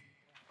Navy.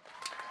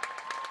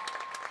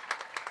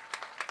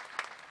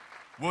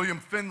 William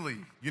Finley,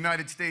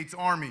 United States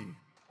Army,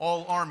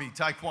 All Army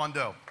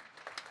Taekwondo.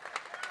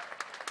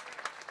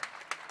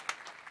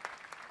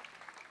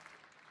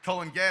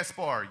 Cullen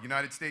Gaspar,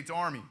 United States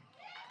Army.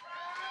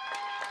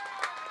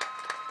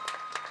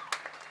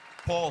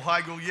 Paul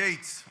Heigl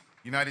Yates,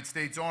 United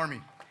States Army.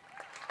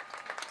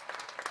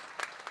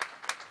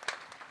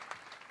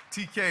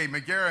 TK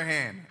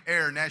McGarahan,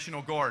 Air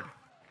National Guard.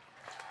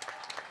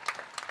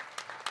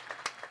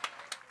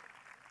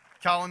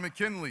 Colin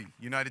McKinley,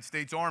 United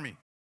States Army.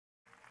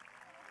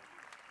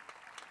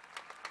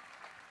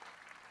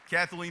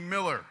 Kathleen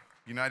Miller,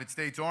 United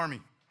States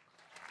Army.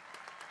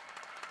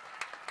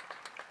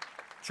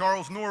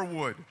 Charles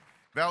Norwood,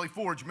 Valley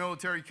Forge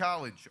Military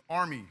College,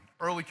 Army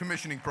Early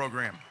Commissioning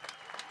Program.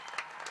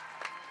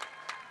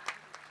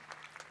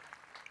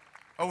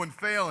 Owen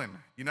Phelan,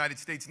 United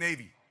States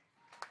Navy.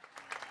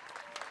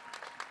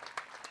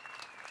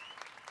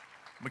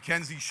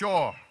 Mackenzie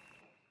Shaw,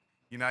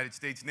 United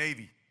States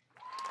Navy.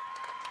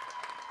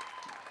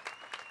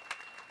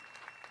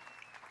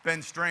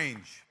 Ben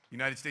Strange,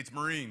 United States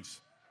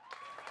Marines.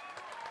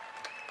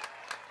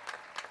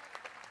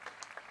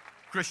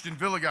 Christian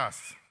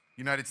Villegas,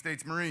 United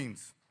States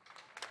Marines.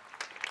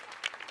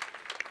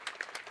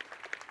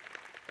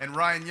 And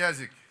Ryan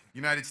Yezik,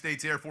 United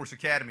States Air Force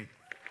Academy.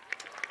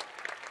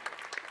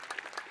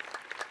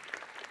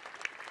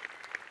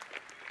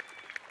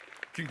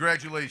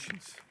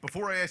 Congratulations.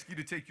 Before I ask you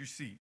to take your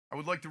seat, I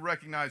would like to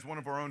recognize one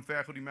of our own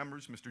faculty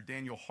members, Mr.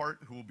 Daniel Hart,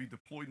 who will be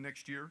deployed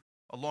next year,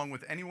 along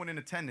with anyone in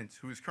attendance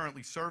who is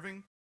currently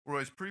serving or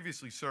has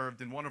previously served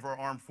in one of our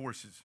armed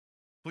forces.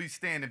 Please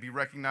stand and be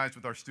recognized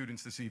with our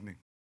students this evening.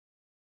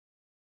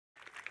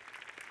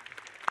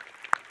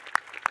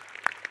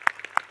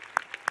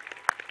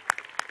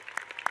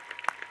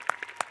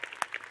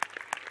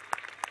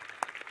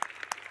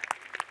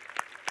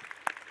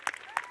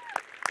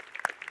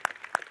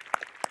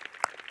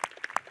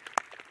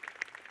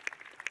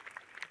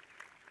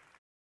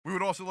 We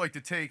would also like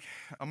to take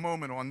a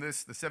moment on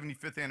this, the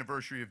 75th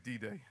anniversary of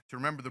D-Day, to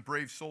remember the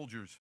brave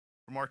soldiers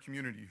from our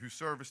community whose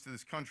service to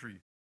this country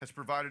has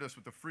provided us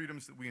with the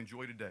freedoms that we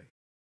enjoy today.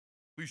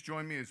 Please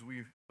join me as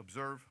we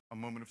observe a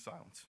moment of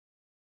silence.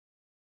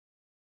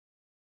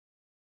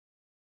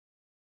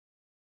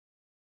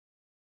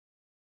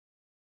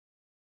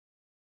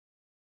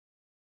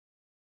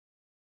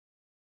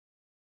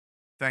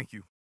 Thank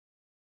you.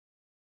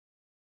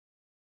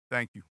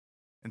 Thank you.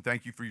 And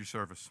thank you for your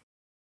service.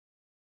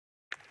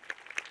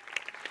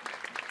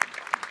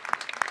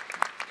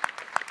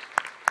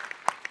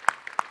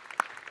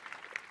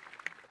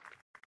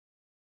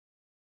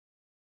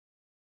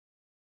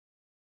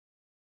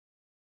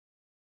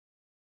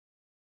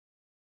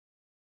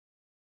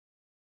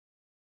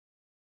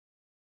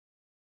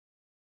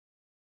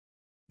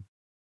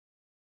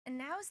 And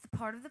now is the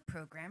part of the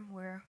program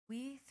where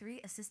we three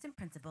assistant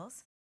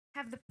principals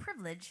have the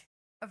privilege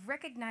of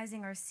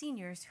recognizing our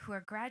seniors who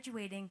are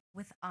graduating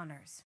with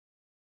honors.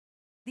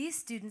 These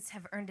students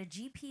have earned a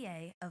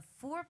GPA of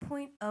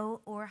 4.0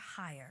 or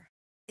higher,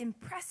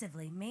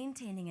 impressively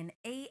maintaining an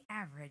A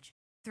average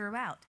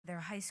throughout their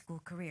high school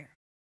career.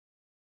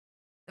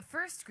 The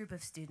first group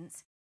of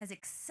students has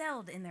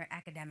excelled in their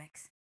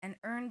academics and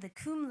earned the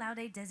cum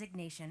laude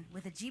designation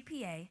with a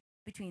GPA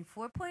between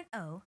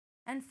 4.0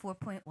 and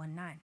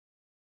 4.19.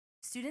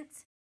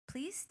 Students,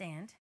 please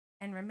stand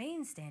and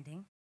remain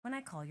standing when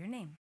I call your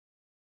name.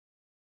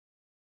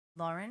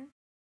 Lauren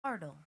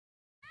Ardle.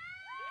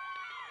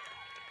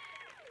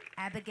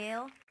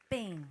 Abigail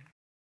Bain.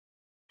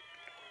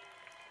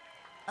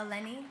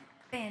 Eleni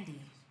Bandy.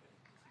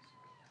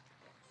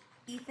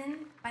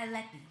 Ethan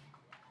Bilecki.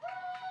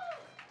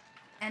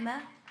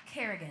 Emma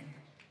Kerrigan.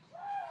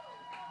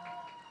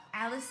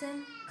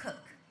 Allison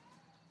Cook.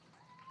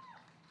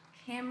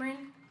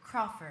 Cameron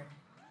Crawford.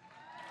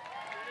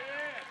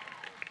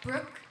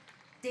 Brooke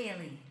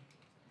Daly.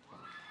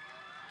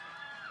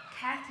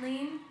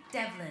 Kathleen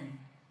Devlin.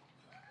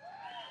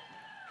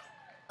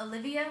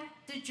 Olivia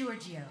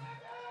DeGiorgio.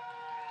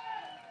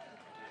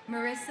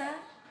 Marissa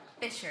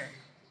Fisher.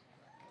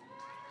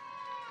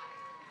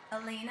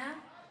 Elena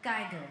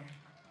Geiger.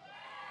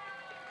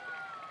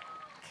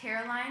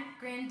 Caroline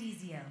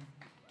Grandizio.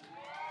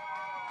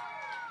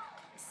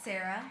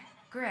 Sarah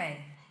Gray,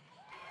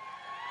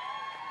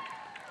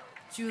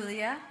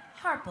 Julia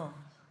Harple,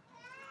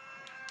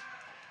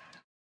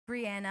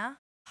 Brianna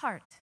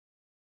Hart,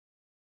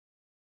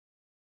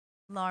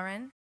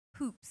 Lauren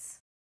Hoops,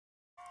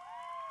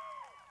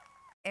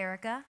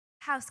 Erica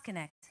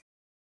Houseconnect,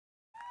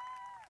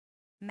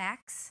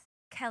 Max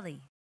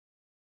Kelly,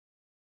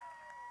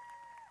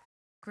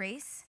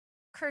 Grace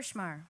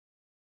Kirschmar,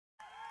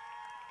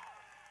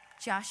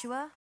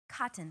 Joshua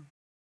Cotton,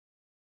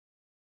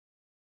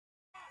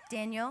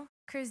 Daniel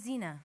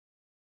Kurzina,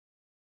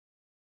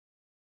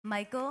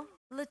 Michael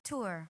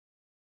Latour,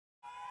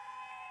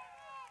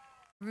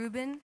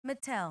 Ruben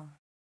Mattel,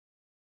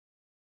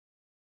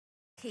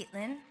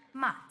 Caitlin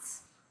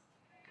Motz,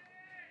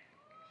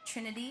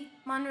 Trinity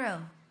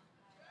Monroe,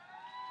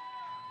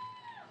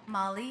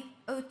 Molly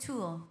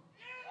O'Toole,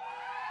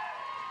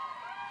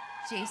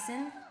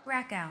 Jason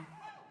Rackow,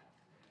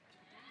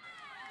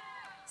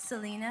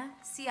 Selena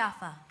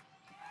Siafa,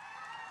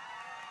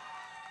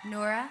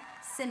 Nora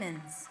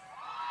Simmons,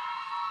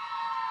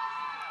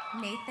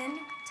 Nathan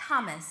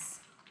Thomas,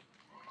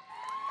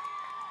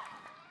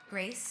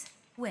 Grace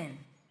Wynn.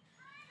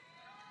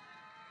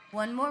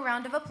 One more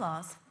round of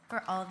applause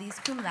for all these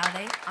cum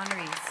laude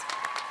honorees.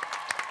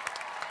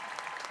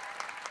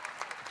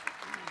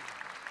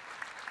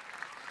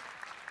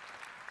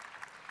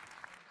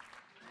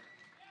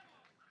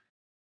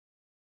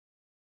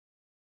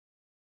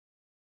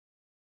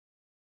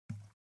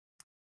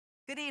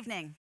 Good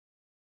evening.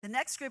 The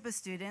next group of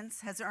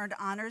students has earned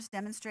honors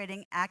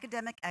demonstrating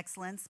academic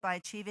excellence by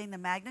achieving the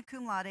magna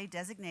cum laude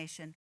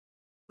designation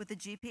with a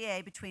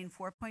GPA between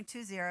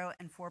 4.20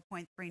 and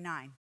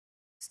 4.39.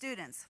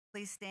 Students,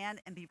 please stand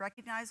and be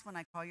recognized when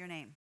I call your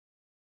name.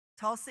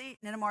 Tulsi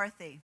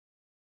Ninamarthi,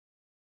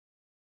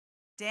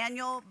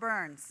 Daniel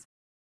Burns,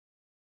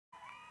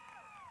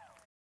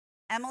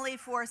 Emily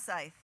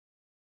Forsyth,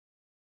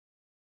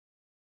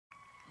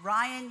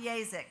 Ryan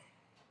Yazik,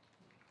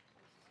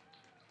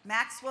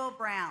 Maxwell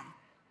Brown,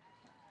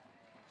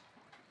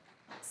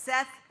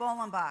 Seth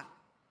Bolenbach,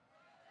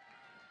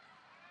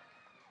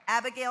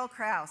 Abigail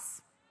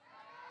Kraus,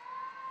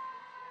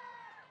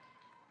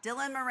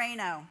 Dylan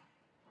Moreno,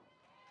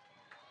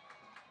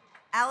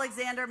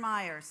 Alexander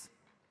Myers,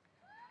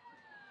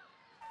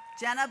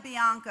 Jenna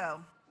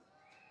Bianco,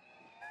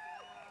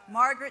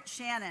 Margaret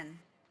Shannon,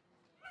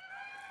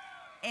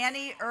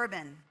 Annie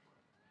Urban,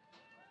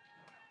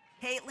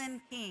 Caitlin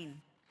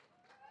Keene,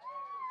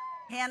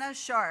 Hannah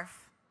Scharf,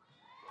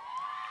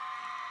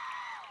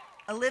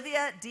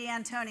 Olivia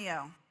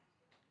D'Antonio,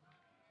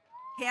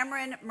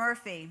 Cameron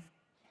Murphy,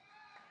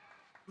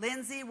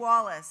 Lindsay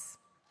Wallace,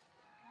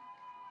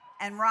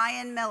 and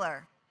Ryan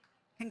Miller.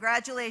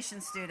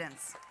 Congratulations,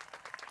 students.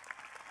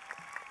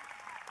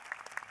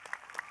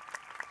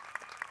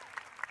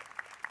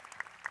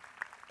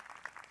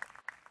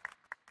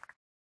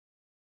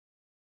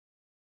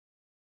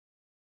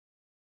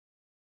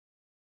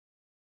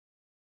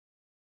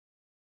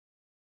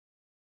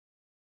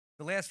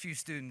 The last few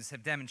students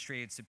have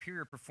demonstrated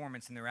superior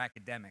performance in their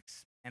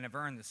academics and have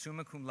earned the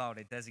summa cum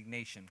laude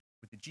designation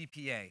with a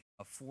GPA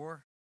of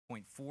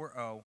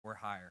 4.40 or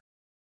higher.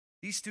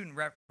 These students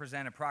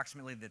represent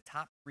approximately the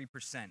top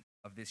 3%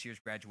 of this year's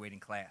graduating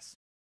class.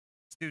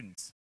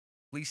 Students,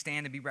 please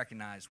stand and be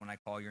recognized when I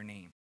call your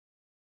name.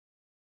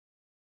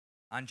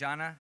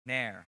 Anjana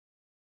Nair,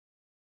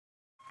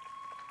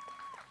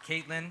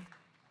 Caitlin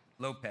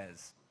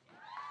Lopez,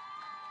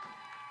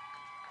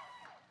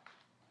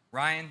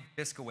 Ryan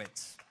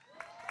Biskowitz,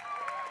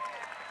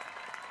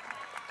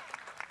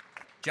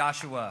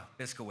 Joshua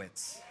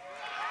Biskowitz,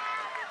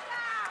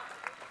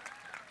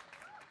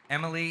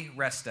 Emily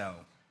Resto,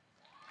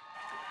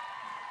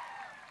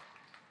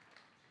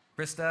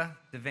 Krista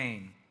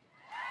Devane,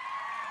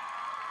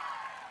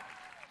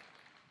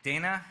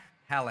 Dana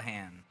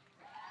Hallahan,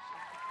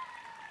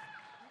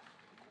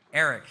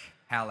 Eric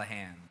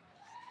Hallahan,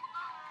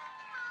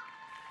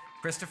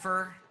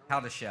 Christopher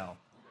Haldeshell,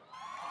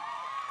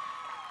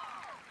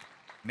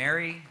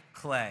 Mary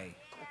Clay,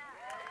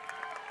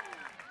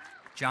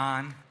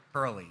 John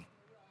Hurley.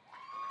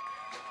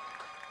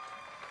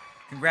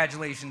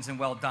 Congratulations and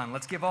well done.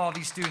 Let's give all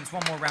these students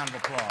one more round of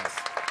applause.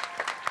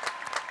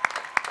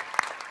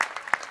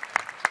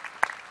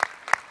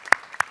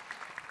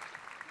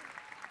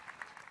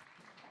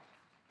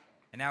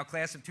 And now,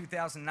 class of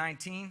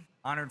 2019,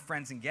 honored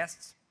friends and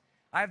guests,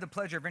 I have the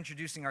pleasure of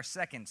introducing our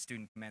second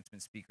student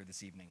commencement speaker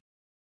this evening.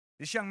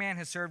 This young man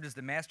has served as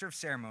the Master of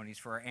Ceremonies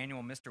for our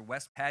annual Mr.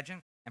 West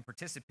pageant and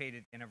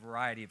participated in a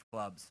variety of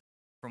clubs,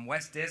 from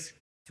West Disc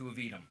to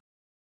Avidum.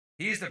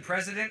 He is the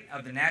president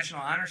of the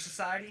National Honor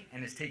Society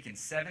and has taken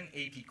 7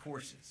 AP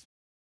courses.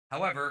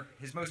 However,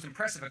 his most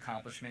impressive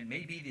accomplishment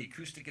may be the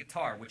acoustic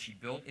guitar, which he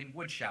built in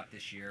woodshop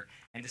this year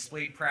and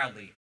displayed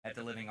proudly at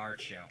the Living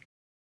Arts Show.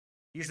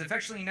 He is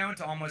affectionately known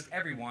to almost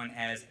everyone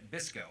as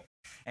Bisco,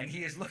 and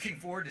he is looking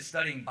forward to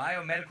studying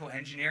biomedical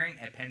engineering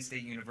at Penn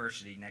State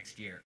University next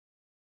year.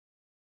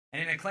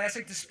 And in a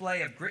classic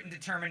display of grit and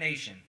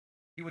determination,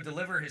 he will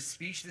deliver his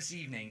speech this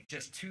evening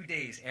just 2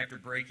 days after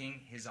breaking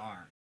his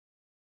arm.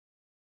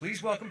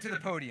 Please welcome to the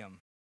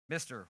podium,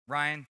 Mr.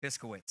 Ryan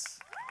Biskowitz.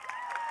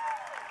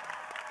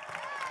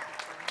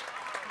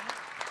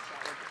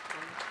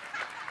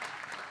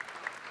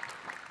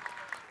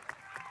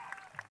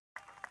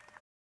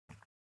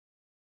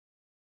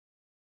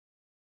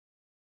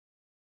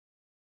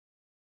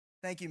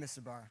 Thank you,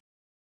 Mr. Barr.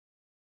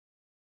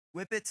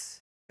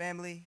 Whippets,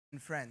 family,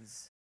 and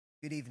friends,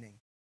 good evening.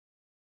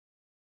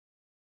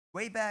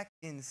 Way back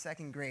in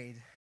second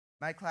grade,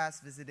 my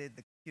class visited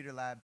the computer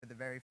lab for the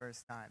very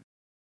first time.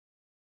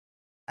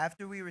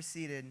 After we were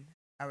seated,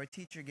 our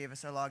teacher gave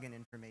us our login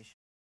information.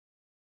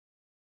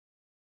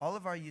 All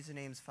of our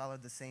usernames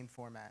followed the same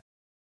format: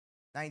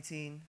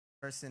 19,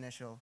 first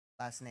initial,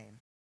 last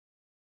name.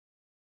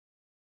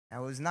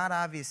 Now, it was not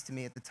obvious to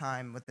me at the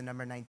time what the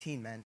number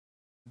 19 meant,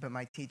 but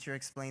my teacher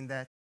explained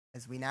that,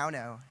 as we now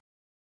know,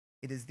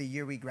 it is the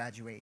year we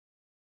graduate.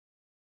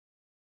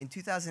 In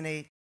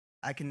 2008,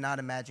 I could not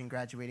imagine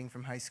graduating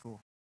from high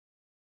school.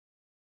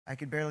 I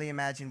could barely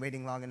imagine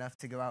waiting long enough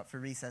to go out for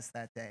recess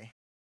that day.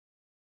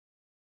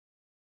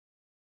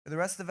 For the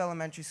rest of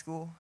elementary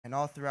school and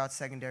all throughout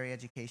secondary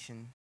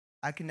education,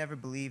 I could never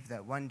believe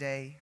that one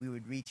day we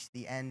would reach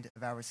the end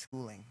of our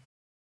schooling.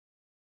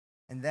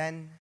 And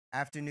then,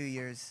 after New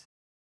Year's,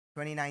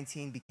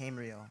 2019 became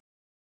real,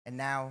 and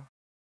now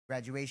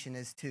graduation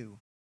is too.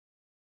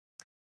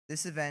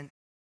 This event,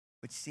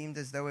 which seemed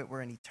as though it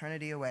were an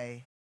eternity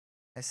away,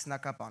 has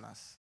snuck up on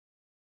us.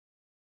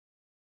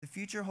 The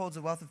future holds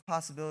a wealth of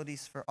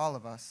possibilities for all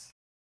of us,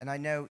 and I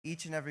know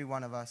each and every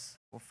one of us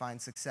will find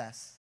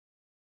success.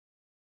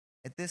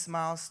 At this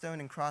milestone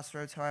and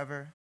crossroads,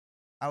 however,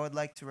 I would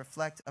like to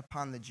reflect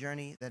upon the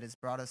journey that has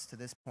brought us to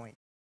this point.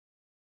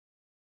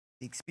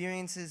 The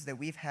experiences that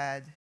we've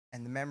had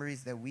and the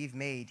memories that we've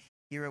made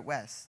here at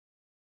West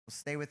will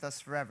stay with us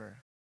forever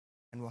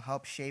and will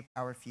help shape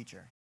our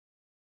future.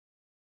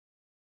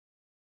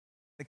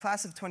 The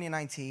class of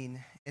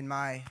 2019, in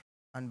my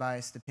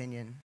unbiased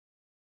opinion,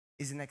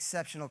 is an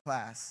exceptional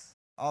class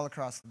all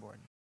across the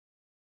board.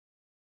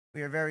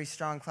 We are a very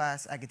strong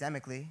class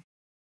academically.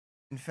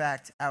 In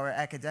fact, our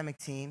academic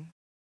team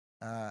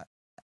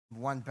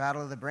won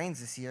Battle of the Brains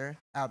this year,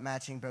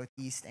 outmatching both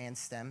East and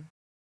STEM.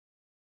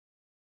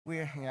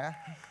 We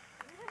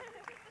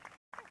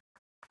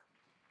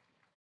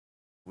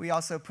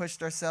also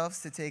pushed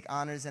ourselves to take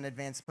honors and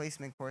advanced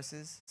placement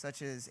courses,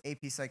 such as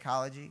AP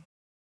Psychology,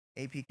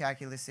 AP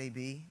Calculus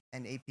AB,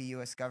 and AP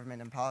US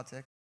Government and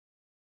Politics.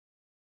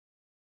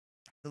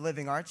 The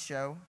Living Arts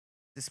Show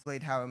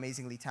displayed how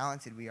amazingly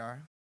talented we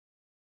are.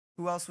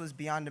 Who else was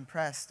beyond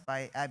impressed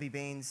by Abby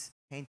Bain's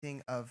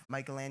painting of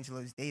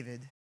Michelangelo's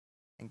David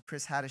and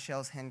Chris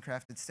Haddishell's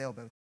handcrafted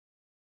sailboat?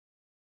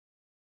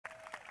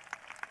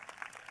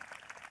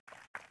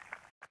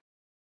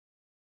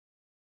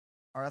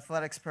 Our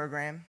athletics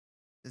program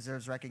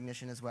deserves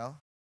recognition as well.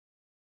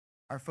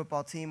 Our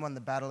football team won the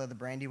Battle of the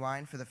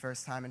Brandywine for the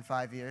first time in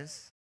 5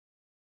 years.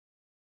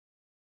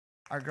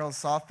 Our girls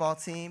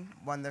softball team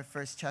won their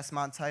first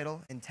Chessmont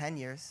title in 10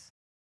 years.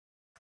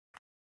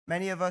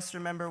 Many of us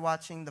remember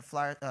watching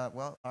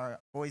our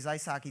boys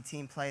ice hockey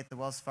team play at the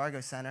Wells Fargo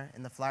Center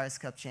in the Flyers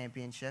Cup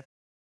Championship.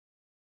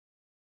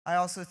 I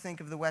also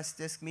think of the West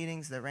Disc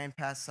meetings that ran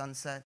past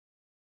sunset.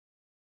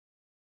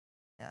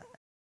 And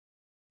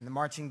the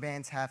marching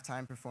band's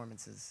halftime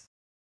performances.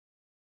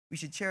 We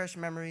should cherish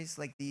memories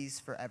like these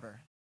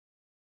forever.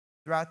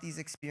 Throughout these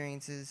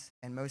experiences,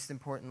 and most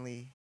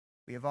importantly,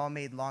 we have all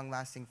made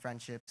long-lasting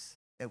friendships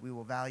that we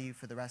will value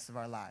for the rest of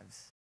our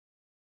lives.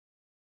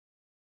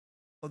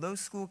 Although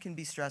school can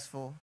be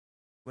stressful,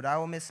 what I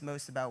will miss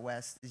most about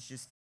West is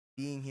just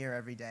being here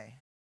every day.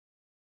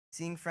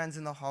 Seeing friends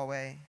in the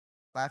hallway,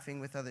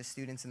 laughing with other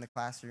students in the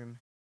classroom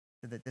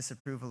to the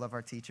disapproval of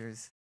our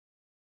teachers,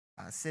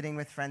 sitting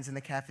with friends in the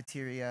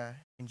cafeteria,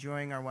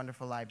 enjoying our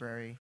wonderful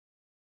library.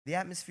 The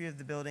atmosphere of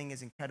the building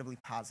is incredibly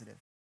positive.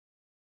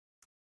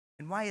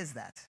 And why is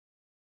that?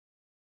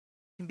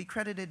 It can be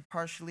credited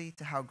partially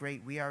to how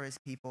great we are as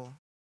people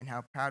and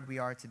how proud we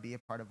are to be a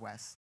part of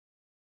West.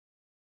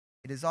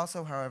 It is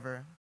also,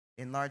 however,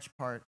 in large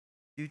part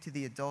due to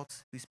the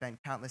adults who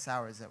spend countless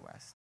hours at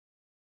West.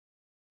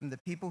 From the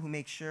people who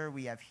make sure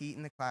we have heat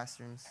in the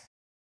classrooms,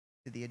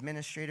 to the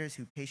administrators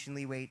who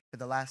patiently wait for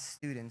the last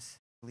students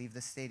to leave the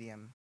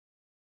stadium,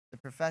 the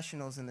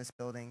professionals in this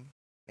building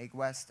make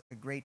West a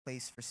great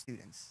place for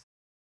students.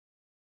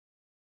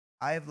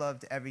 I have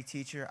loved every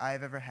teacher I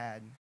have ever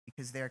had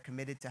because they are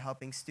committed to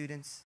helping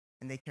students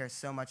and they care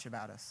so much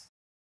about us.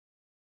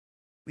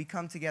 We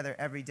come together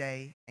every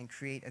day and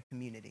create a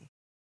community.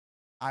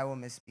 I will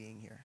miss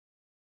being here.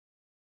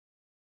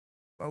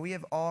 While we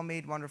have all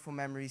made wonderful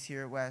memories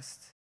here at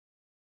West,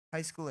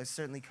 high school has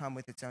certainly come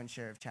with its own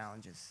share of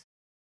challenges.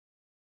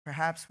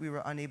 Perhaps we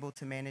were unable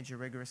to manage a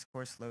rigorous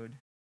course load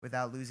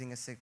without losing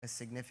a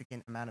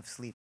significant amount of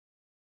sleep.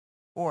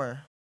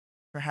 Or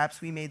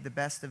perhaps we made the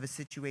best of a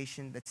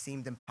situation that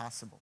seemed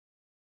impossible.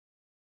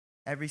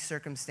 Every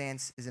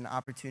circumstance is an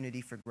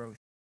opportunity for growth.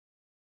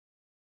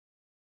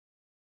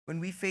 When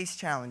we face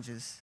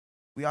challenges,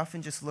 we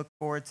often just look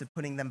forward to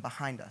putting them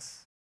behind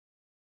us.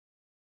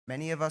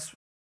 Many of us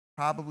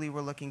probably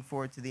were looking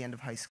forward to the end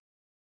of high school.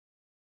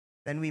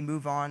 Then we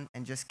move on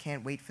and just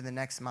can't wait for the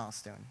next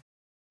milestone,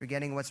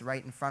 forgetting what's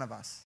right in front of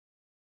us.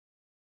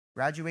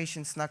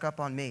 Graduation snuck up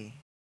on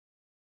me.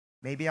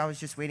 Maybe I was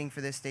just waiting for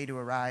this day to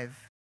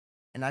arrive,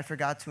 and I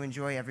forgot to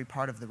enjoy every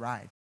part of the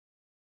ride.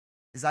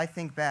 As I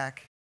think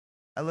back,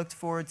 I looked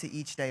forward to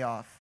each day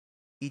off,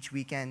 each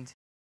weekend,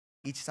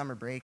 each summer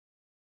break,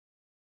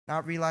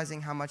 not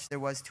realizing how much there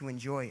was to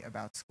enjoy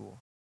about school.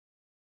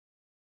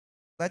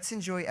 Let's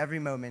enjoy every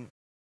moment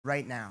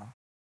right now,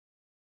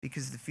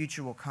 because the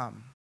future will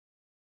come.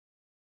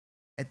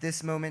 At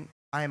this moment,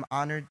 I am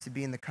honored to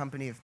be in the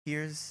company of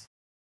peers,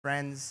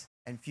 friends,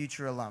 and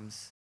future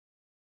alums,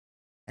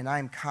 and I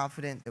am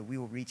confident that we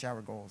will reach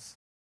our goals.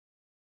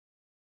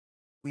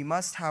 We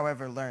must,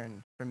 however,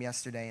 learn from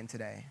yesterday and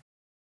today.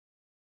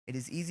 It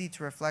is easy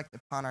to reflect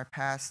upon our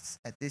pasts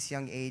at this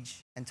young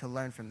age and to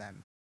learn from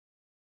them.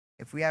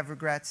 If we have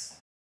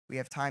regrets, we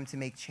have time to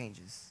make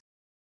changes.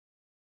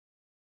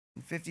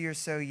 In 50 or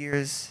so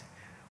years,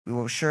 we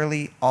will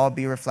surely all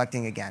be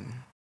reflecting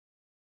again.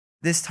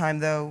 This time,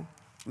 though,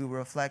 we will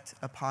reflect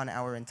upon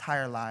our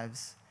entire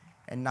lives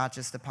and not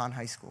just upon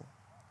high school.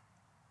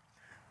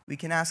 We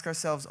can ask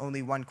ourselves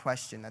only one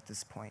question at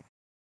this point.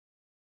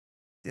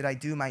 Did I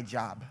do my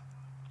job?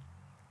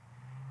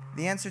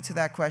 The answer to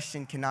that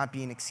question cannot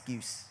be an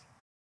excuse.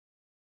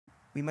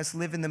 We must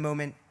live in the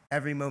moment,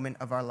 every moment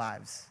of our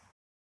lives.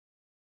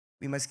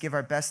 We must give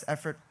our best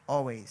effort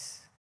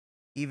always,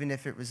 even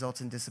if it results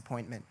in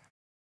disappointment.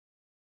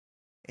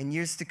 In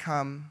years to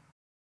come,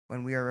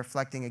 when we are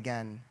reflecting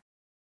again,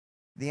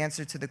 the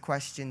answer to the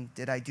question,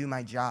 did I do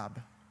my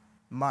job,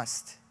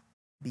 must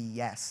be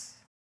yes.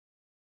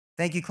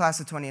 Thank you,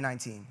 class of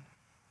 2019.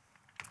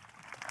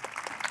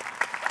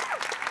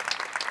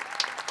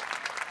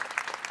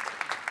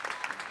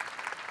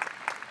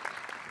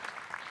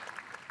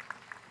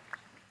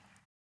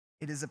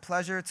 It is a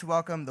pleasure to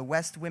welcome the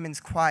West Women's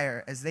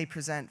Choir as they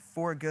present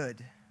For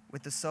Good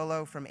with the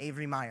solo from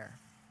Avery Meyer.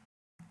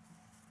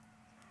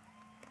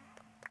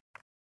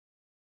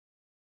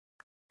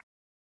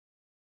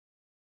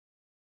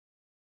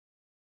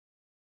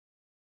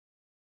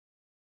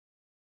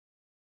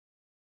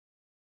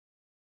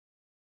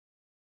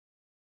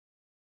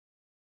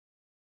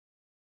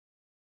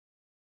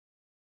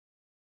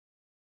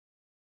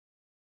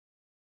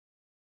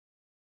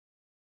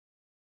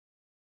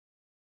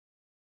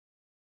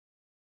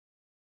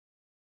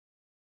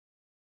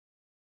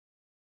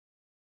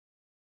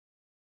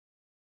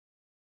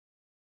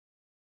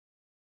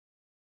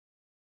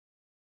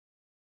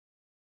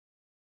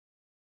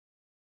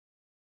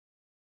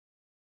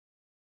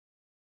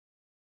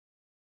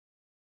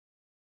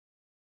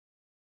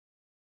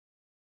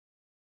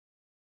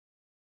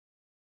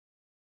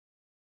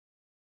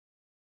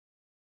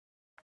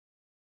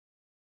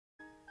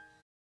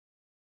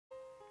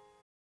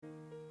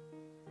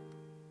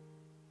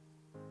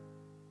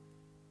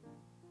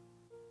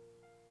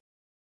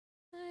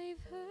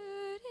 I've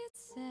heard it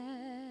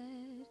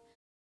said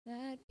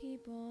that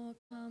people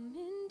come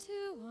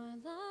into our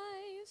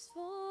lives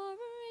for a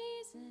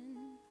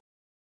reason,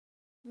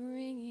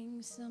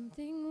 bringing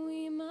something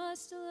we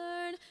must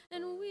learn,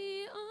 and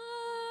we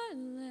are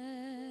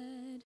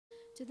led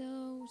to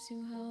those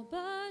who help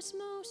us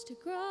most to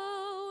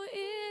grow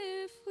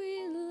if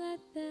we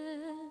let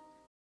them,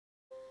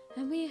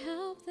 and we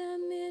help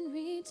them in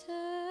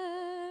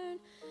return.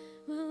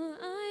 Well,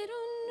 I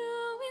don't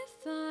know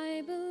if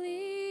I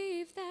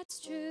believe that's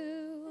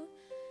true,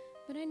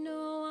 but I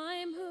know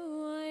I'm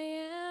who I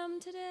am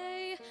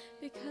today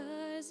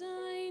because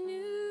I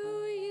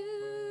knew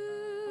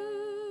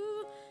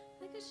you.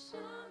 Like a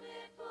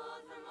shaman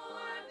pulled from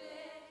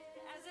orbit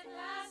as it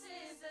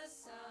passes the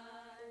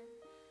sun,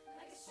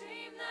 like a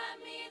stream that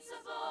meets a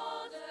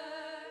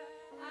boulder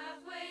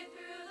halfway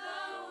through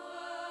the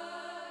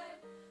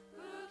wood.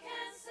 Who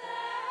can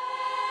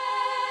say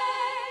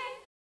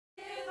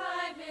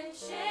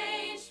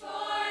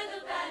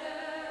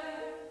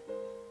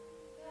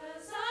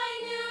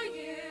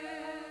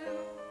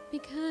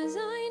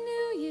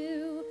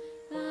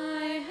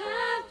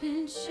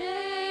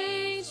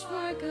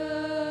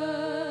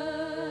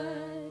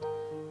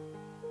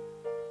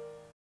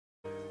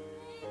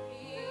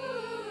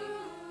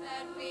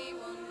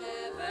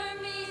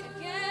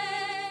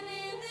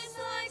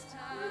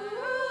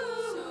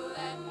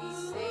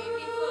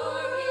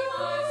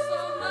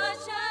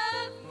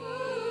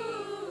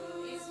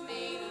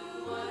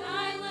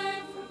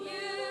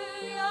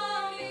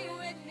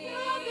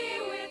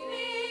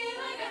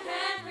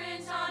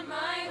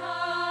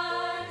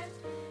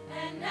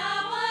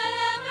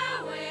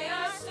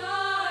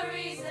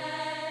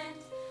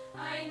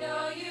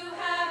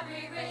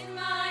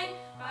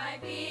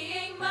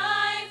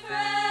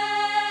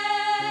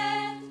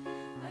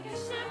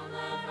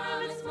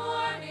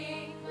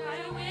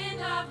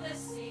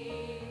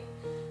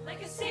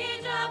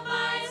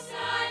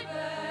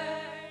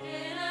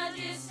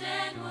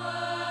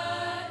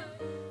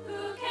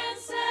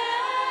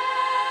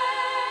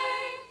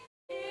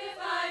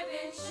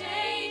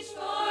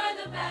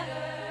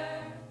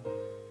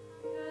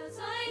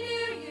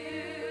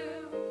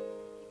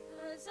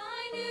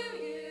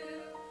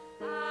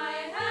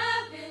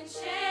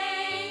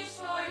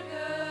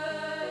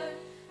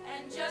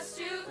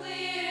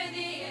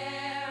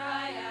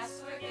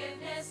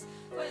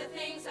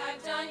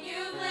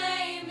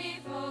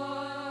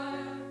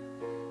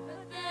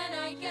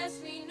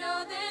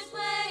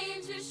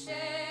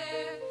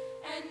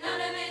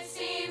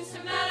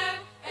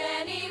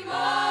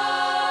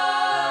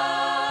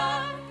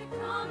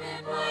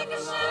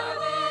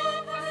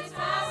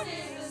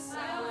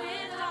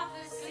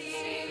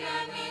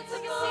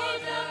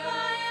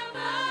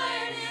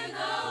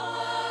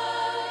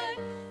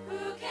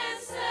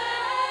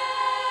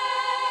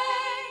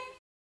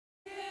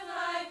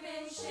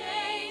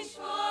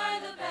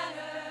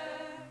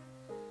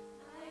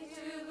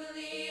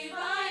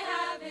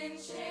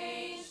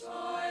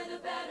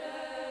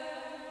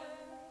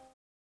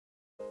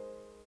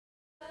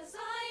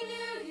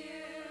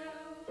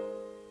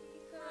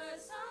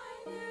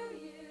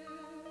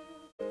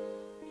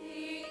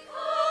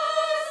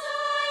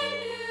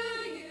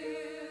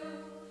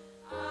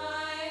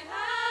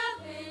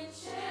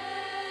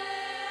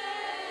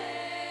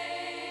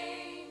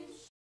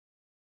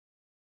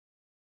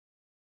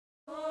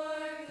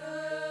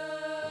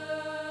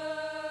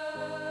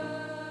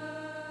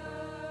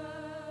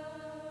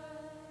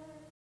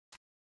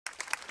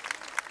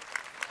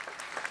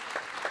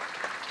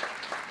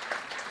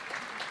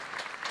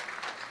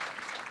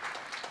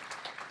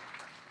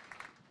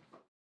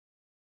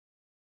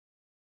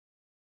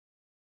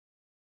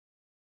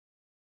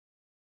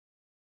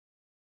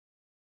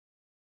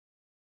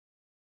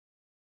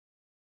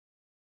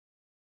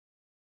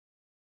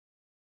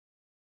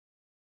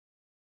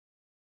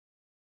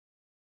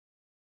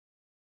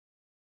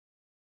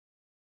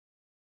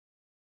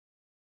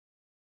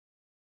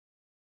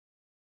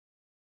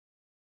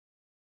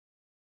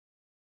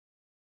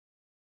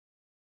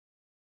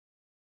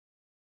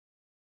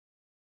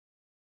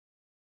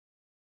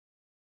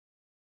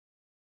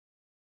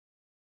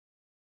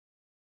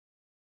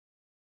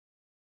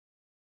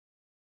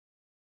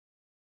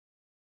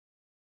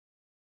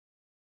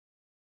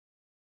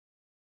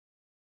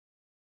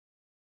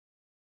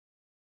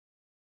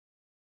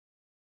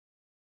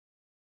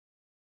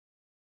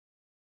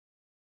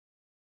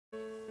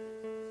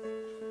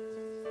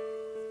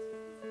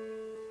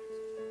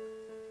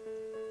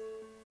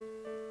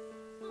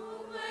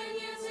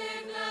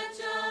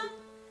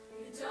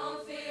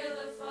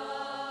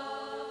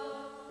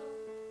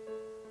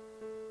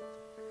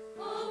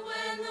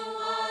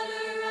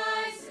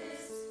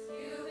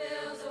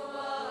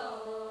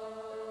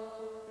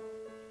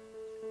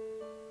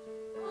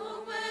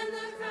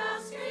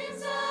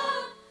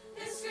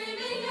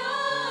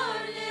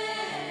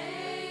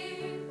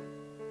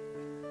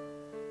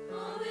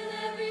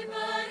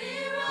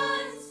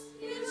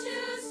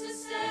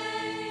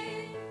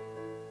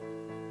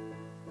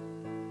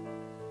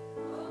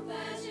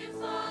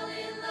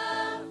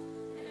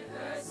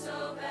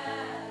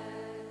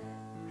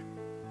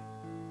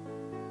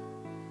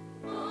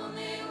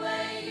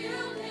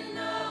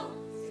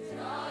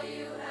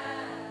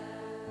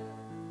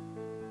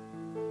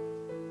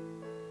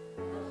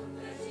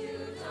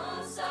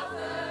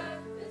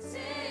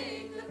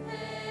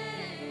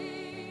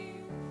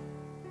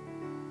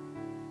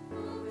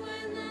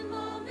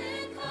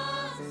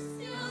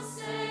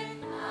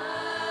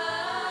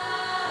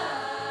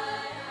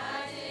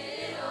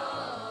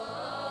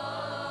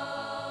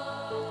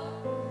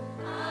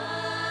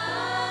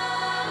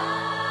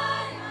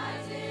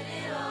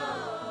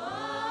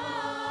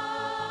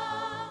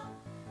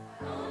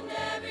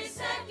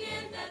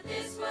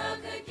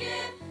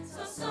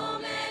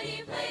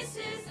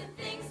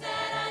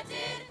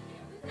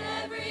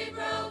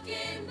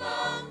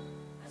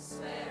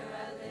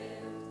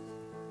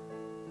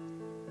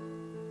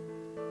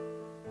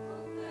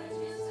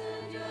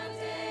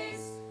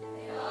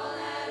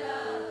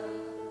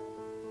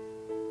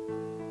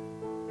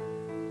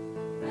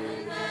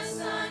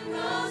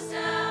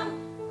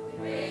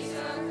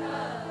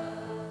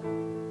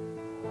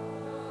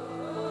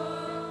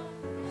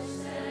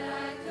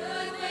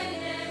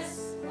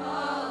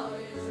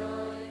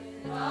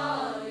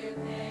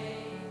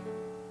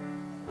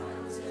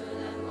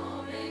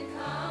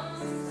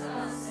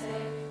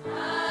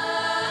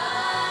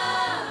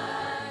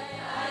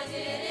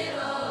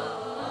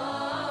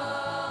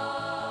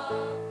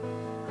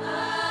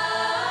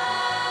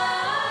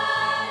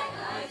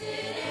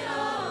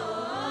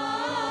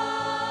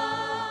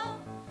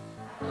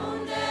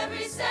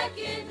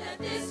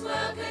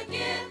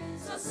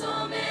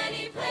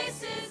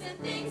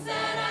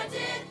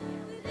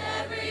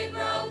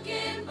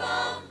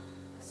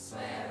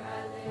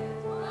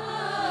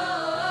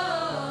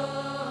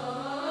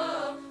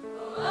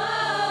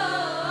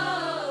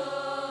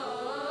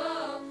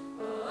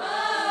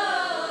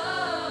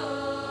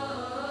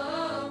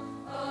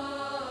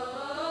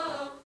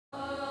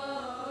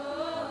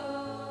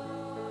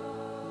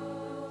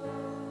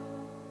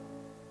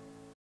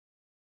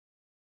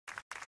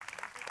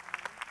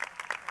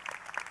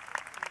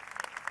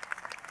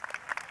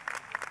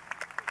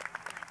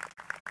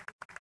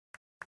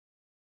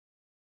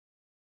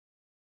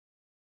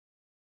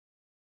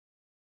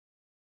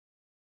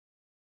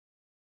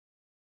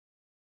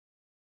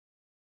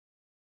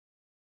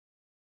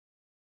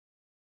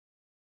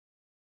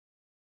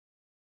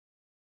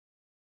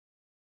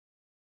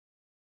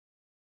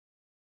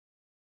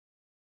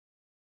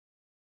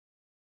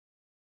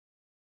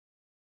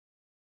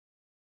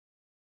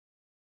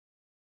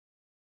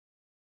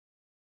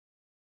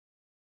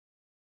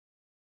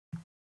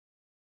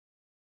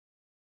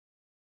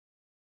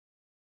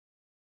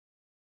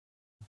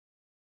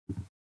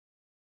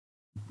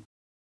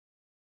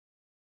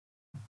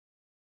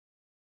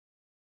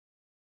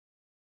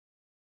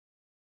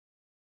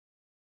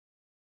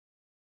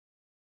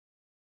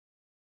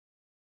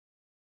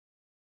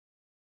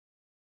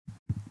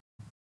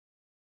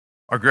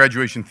Our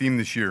graduation theme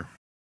this year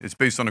is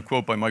based on a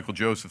quote by Michael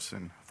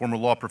Josephson, former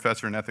law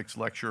professor and ethics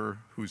lecturer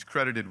who is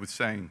credited with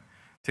saying,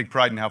 "Take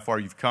pride in how far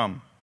you've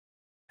come,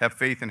 have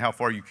faith in how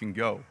far you can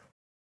go,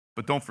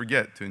 but don't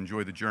forget to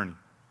enjoy the journey."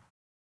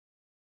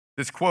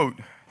 This quote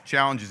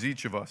challenges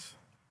each of us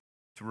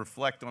to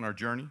reflect on our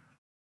journey,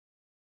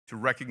 to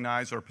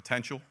recognize our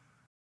potential,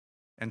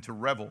 and to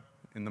revel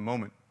in the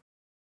moment.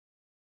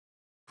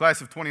 Class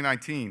of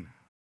 2019,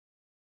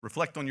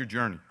 reflect on your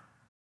journey.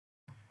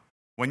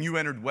 When you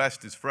entered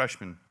West as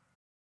freshmen,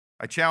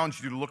 I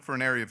challenged you to look for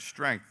an area of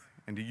strength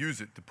and to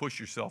use it to push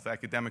yourself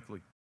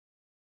academically.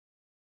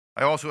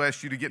 I also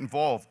asked you to get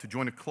involved, to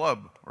join a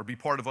club, or be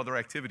part of other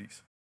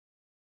activities.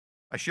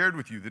 I shared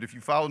with you that if you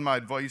followed my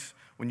advice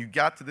when you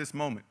got to this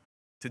moment,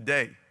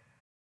 today,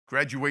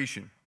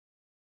 graduation,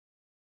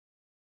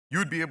 you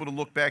would be able to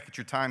look back at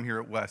your time here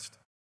at West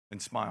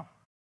and smile.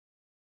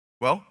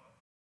 Well,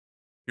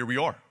 here we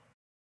are.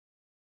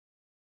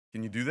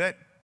 Can you do that?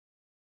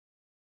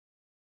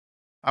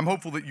 I'm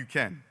hopeful that you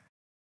can.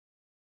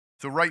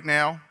 So right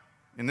now,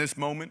 in this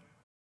moment,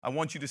 I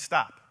want you to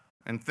stop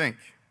and think.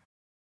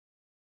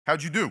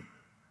 How'd you do?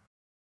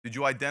 Did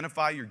you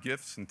identify your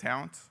gifts and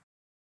talents?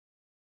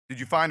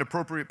 Did you find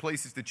appropriate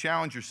places to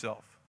challenge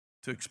yourself,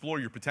 to explore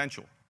your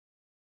potential?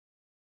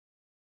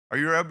 Are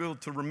you able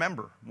to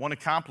remember one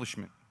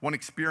accomplishment, one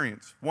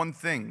experience, one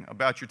thing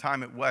about your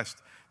time at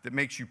West that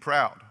makes you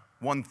proud,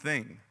 one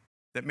thing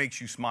that makes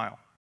you smile?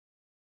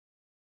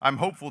 I'm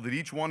hopeful that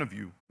each one of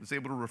you is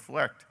able to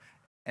reflect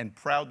and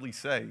proudly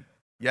say,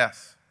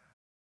 yes.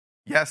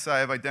 Yes, I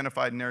have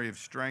identified an area of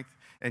strength,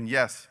 and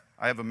yes,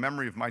 I have a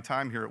memory of my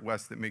time here at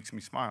West that makes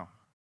me smile.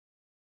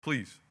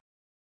 Please,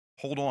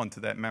 hold on to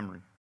that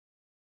memory.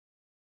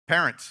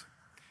 Parents,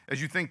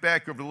 as you think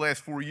back over the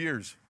last 4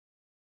 years,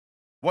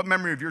 what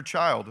memory of your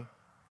child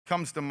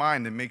comes to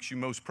mind that makes you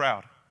most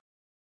proud?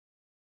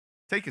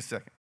 Take a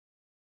second.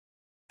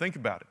 Think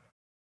about it.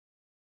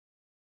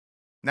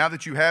 Now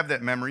that you have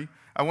that memory,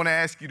 I want to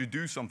ask you to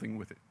do something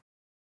with it.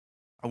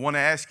 I want to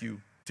ask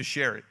you to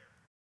share it.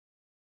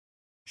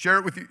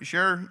 Share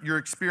your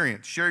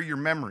experience, share your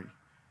memory,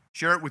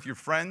 share it with your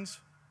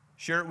friends,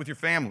 share it with your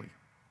family.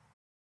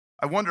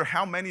 I wonder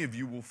how many of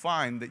you will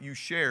find that you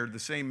shared the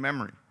same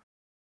memory.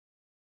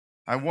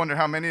 I wonder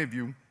how many of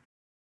you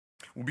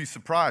will be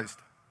surprised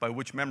by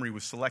which memory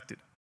was selected.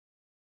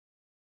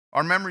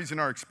 Our memories and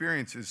our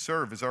experiences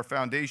serve as our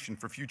foundation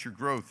for future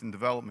growth and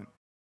development.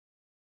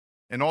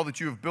 And all that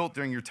you have built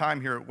during your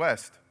time here at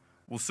West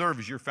will serve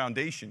as your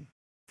foundation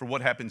for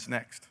what happens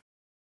next.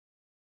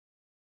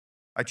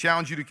 I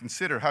challenge you to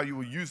consider how you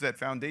will use that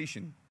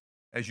foundation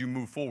as you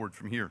move forward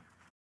from here.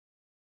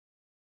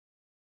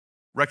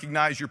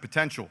 Recognize your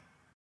potential.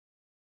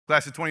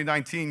 Class of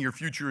 2019, your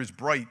future is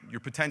bright,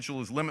 your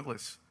potential is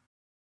limitless.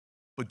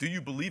 But do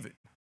you believe it?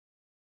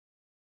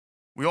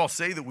 We all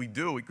say that we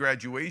do at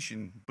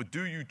graduation, but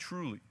do you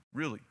truly,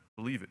 really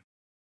believe it?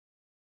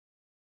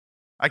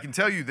 I can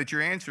tell you that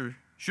your answer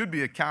should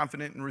be a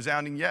confident and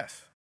resounding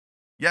yes.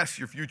 Yes,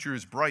 your future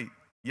is bright.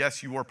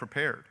 Yes, you are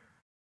prepared.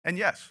 And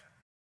yes,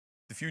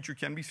 the future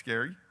can be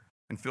scary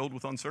and filled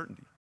with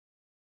uncertainty.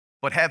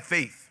 But have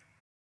faith.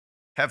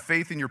 Have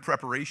faith in your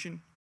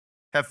preparation.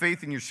 Have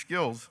faith in your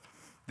skills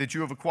that you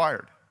have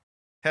acquired.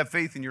 Have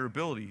faith in your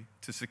ability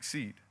to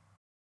succeed.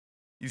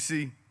 You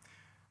see,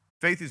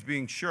 faith is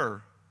being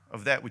sure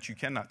of that which you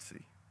cannot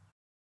see.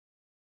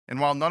 And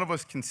while none of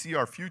us can see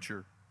our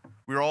future,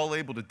 we are all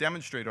able to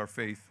demonstrate our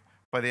faith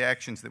by the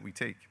actions that we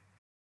take.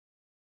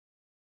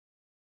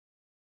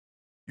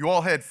 You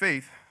all had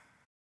faith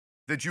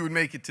that you would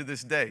make it to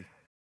this day.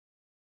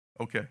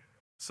 Okay,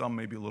 some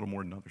maybe a little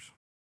more than others.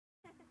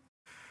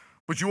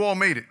 But you all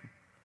made it.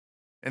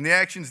 And the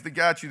actions that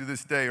got you to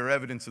this day are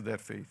evidence of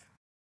that faith.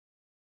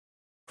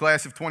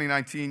 Class of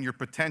 2019, your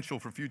potential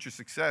for future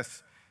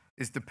success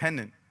is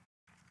dependent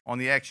on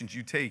the actions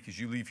you take as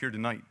you leave here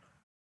tonight.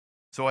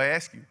 So I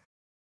ask you,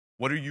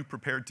 what are you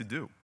prepared to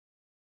do?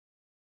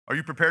 Are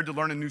you prepared to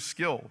learn a new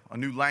skill, a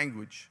new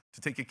language,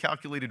 to take a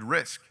calculated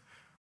risk,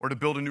 or to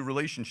build a new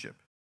relationship?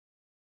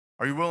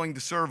 Are you willing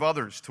to serve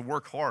others, to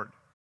work hard,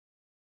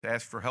 to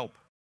ask for help?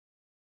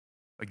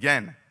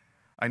 Again,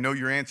 I know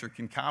your answer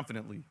can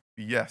confidently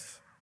be yes.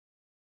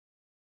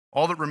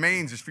 All that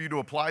remains is for you to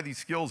apply these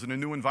skills in a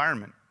new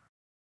environment.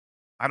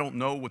 I don't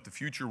know what the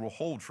future will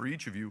hold for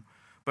each of you,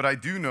 but I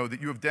do know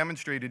that you have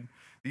demonstrated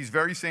these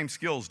very same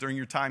skills during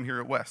your time here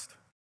at West.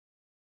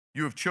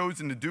 You have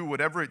chosen to do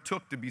whatever it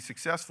took to be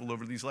successful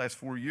over these last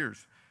 4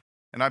 years,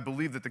 and I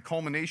believe that the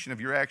culmination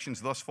of your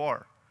actions thus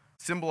far,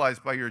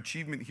 symbolized by your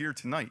achievement here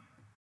tonight,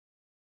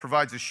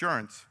 provides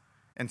assurance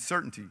and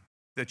certainty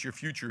that your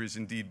future is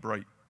indeed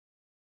bright.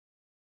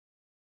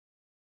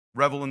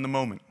 Revel in the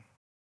moment.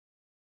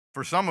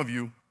 For some of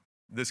you,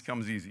 this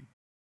comes easy.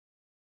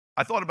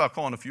 I thought about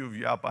calling a few of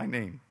you out by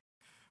name,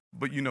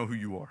 but you know who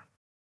you are.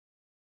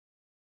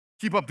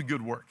 Keep up the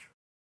good work.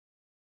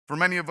 For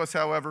many of us,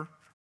 however,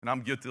 and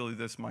I'm guilty of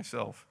this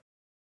myself,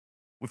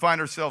 we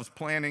find ourselves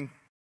planning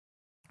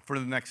for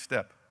the next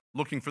step,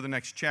 looking for the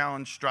next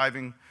challenge,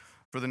 striving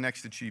for the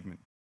next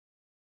achievement.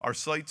 Our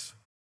sights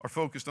are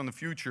focused on the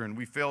future and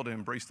we fail to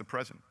embrace the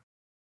present.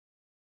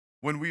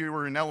 When we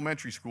were in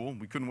elementary school,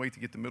 we couldn't wait to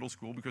get to middle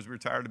school because we were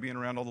tired of being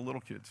around all the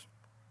little kids.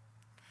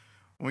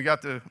 When we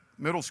got to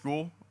middle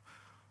school,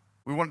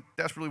 we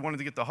desperately wanted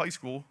to get to high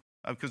school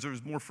because there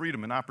was more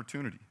freedom and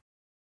opportunity.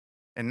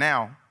 And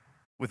now,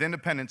 with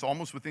independence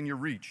almost within your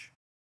reach,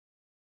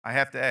 I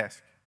have to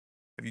ask,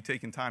 have you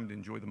taken time to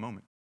enjoy the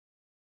moment?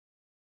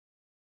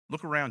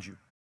 Look around you.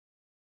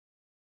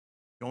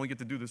 You only get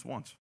to do this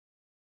once.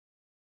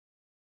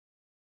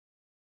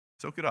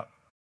 Soak it up.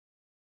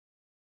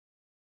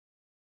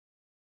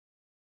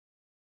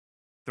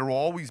 There will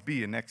always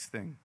be a next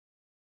thing.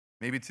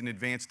 Maybe it's an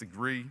advanced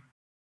degree.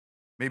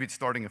 Maybe it's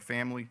starting a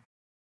family.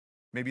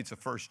 Maybe it's a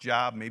first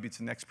job. Maybe it's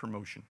the next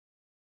promotion.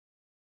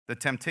 The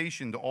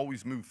temptation to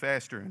always move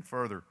faster and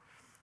further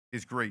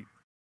is great,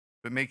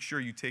 but make sure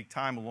you take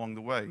time along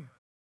the way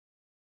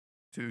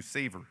to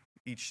savor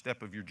each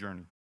step of your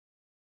journey.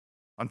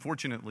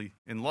 Unfortunately,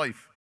 in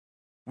life,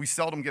 we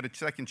seldom get a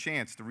second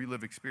chance to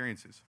relive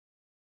experiences.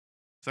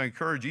 So I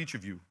encourage each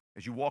of you,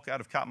 as you walk out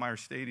of Kottmeyer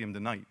Stadium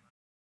tonight,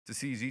 to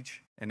seize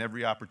each and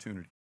every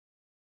opportunity.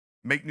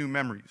 Make new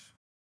memories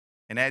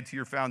and add to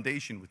your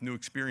foundation with new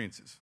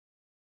experiences.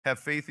 Have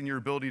faith in your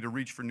ability to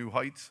reach for new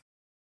heights,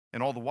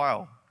 and all the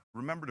while,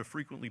 remember to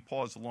frequently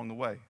pause along the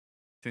way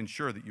to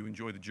ensure that you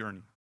enjoy the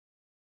journey.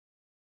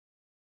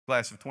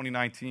 Class of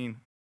 2019,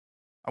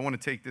 I want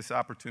to take this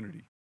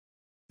opportunity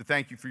to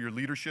thank you for your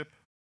leadership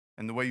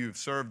and the way you have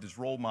served as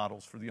role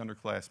models for the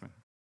underclassmen.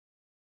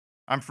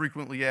 I'm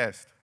frequently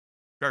asked,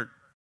 Kurt,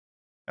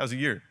 how's the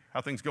year?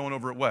 How things going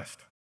over at West?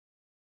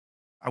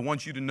 I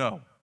want you to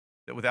know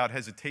that without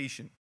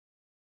hesitation,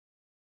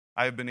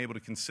 I have been able to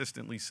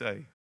consistently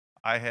say,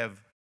 I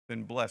have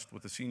been blessed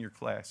with a senior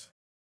class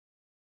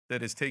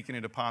that has taken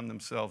it upon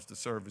themselves to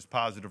serve as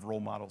positive role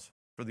models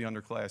for the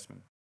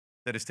underclassmen,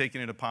 that has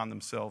taken it upon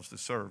themselves to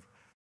serve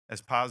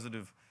as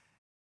positive,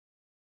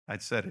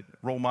 I'd said it,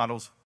 role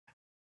models,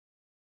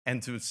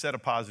 and to set a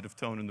positive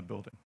tone in the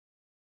building.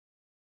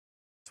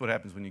 That's what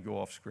happens when you go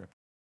off script.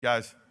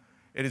 Guys,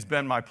 it has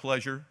been my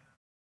pleasure,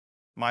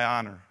 my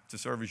honor to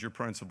serve as your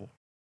principal.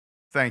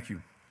 Thank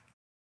you.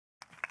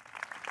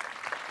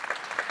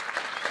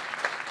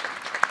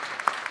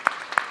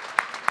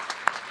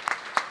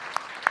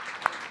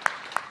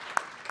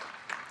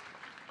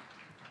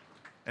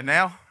 And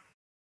now,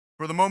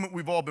 for the moment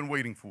we've all been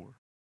waiting for.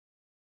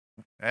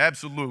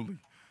 Absolutely.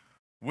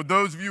 Would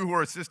those of you who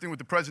are assisting with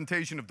the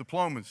presentation of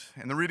diplomas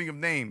and the reading of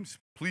names,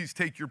 please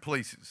take your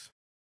places.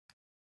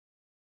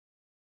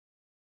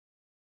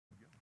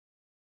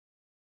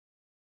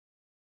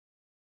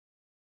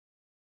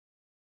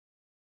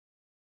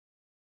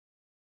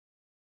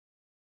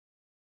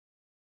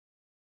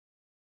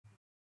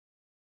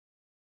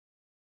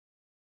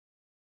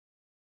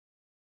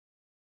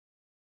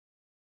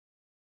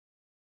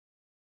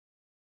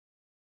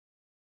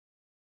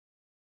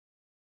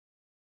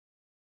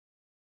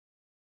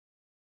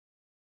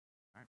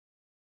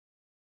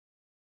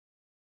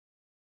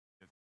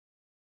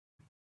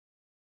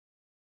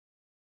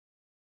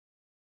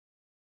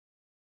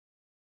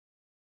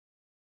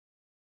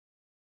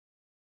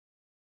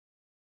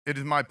 It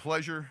is my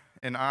pleasure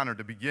and honor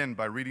to begin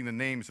by reading the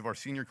names of our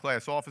senior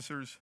class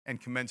officers and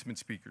commencement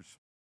speakers.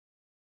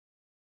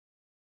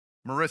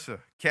 Marissa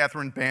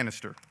Catherine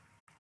Bannister.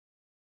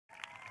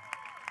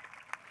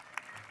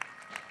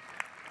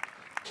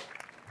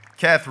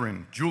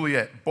 Catherine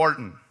Juliet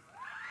Barton.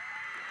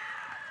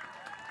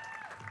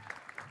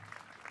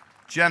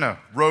 Jenna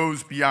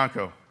Rose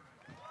Bianco.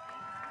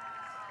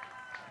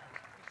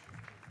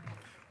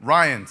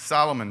 Ryan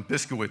Solomon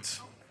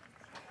Biskowitz.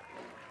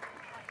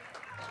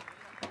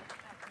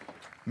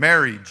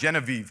 Mary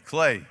Genevieve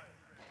Clay.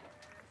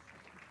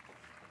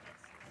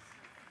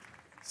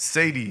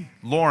 Sadie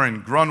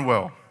Lauren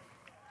Grunwell.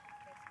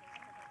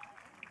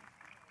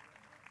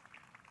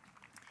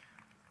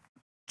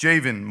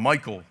 Javen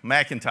Michael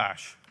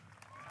McIntosh.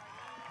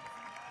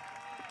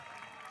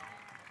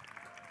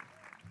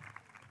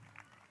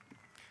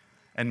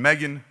 And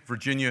Megan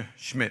Virginia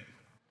Schmidt.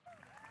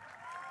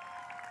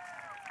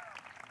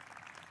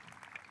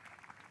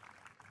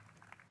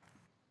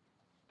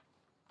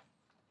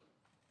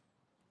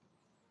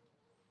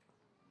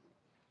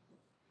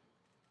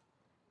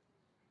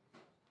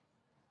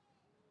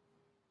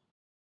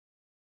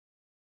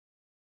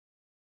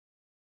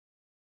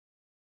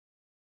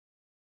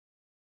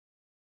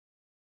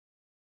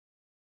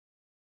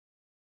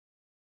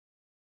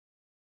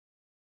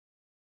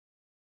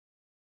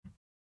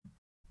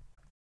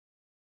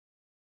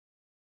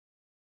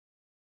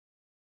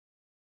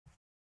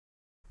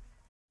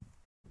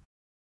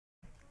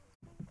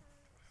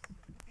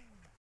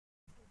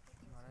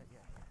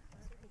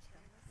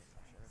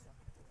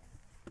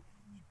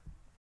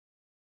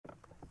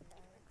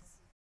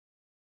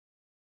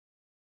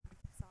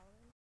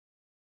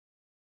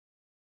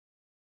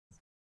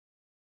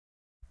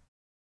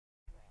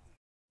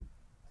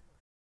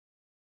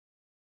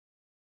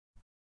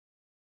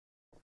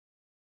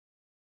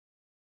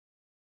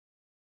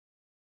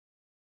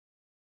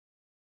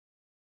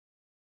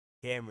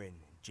 Cameron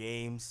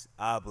James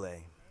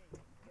Ablay.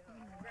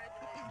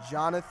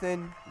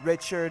 Jonathan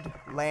Richard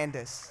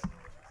Landis.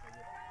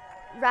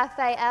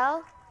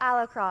 Raphael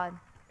Alacron.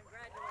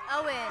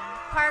 Owen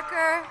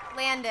Parker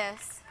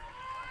Landis.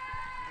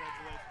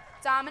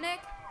 Dominic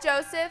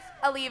Joseph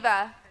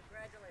Oliva.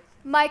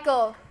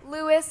 Michael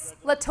Louis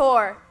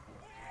Latour.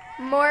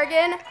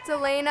 Morgan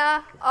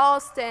Delana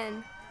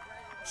Alston.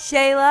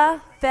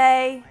 Shayla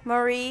Faye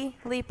Marie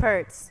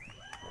Leepertz.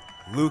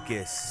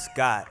 Lucas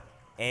Scott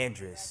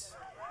Andrus.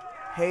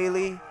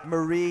 Haley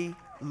Marie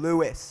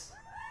Lewis.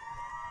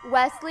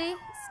 Wesley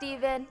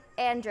Stephen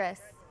Andrus.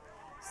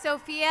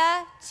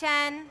 Sophia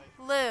Chen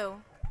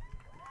Liu.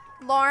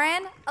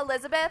 Lauren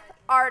Elizabeth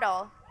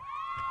Ardle.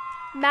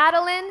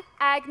 Madeline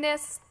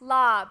Agnes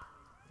Lobb.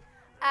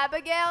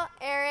 Abigail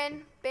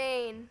Erin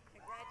Bain.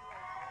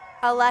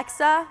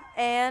 Alexa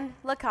Ann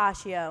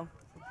Lacascio.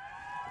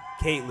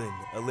 Caitlin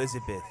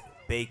Elizabeth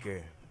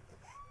Baker.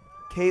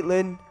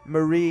 Caitlin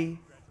Marie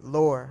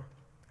Lohr.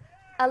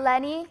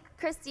 Eleni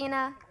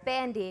Christina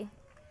Bandy.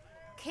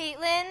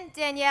 Caitlin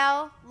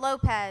Danielle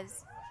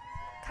Lopez.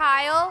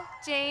 Kyle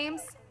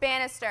James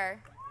Bannister.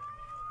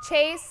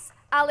 Chase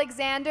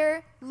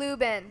Alexander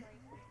Lubin.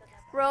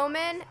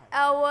 Roman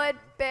Elwood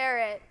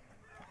Barrett.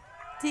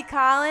 T.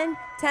 Colin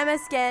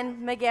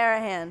Temesgen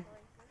McGarahan.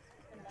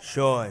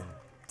 Sean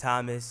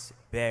Thomas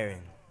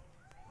Barron.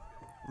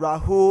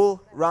 Rahul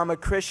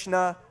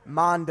Ramakrishna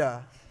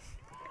Manda.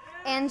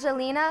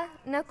 Angelina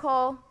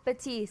Nicole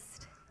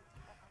Batiste.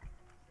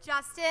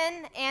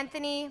 Justin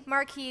Anthony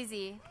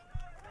Marchese.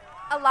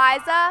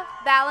 Eliza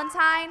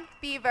Valentine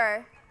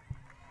Beaver.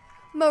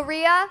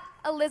 Maria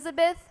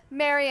Elizabeth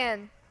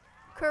Marion.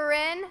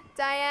 Corinne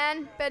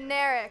Diane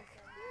Benerick.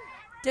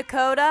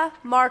 Dakota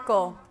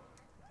Markle.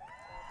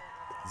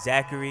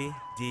 Zachary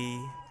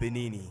D.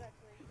 Benini.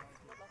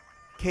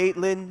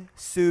 Caitlin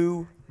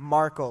Sue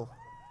Markle.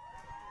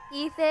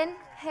 Ethan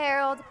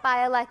Harold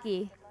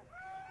Bielecki.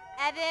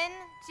 Evan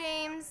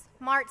James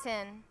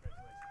Martin.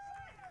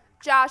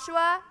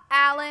 Joshua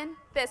Allen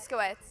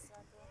Biskowitz.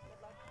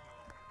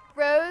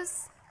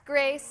 Rose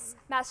Grace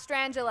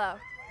Mastrangelo.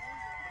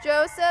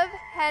 Joseph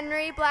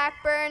Henry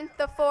Blackburn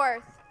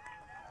IV.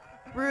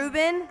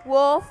 Reuben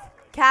Wolf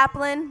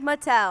Kaplan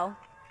Mattel.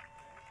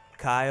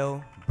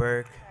 Kyle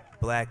Burke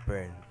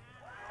Blackburn.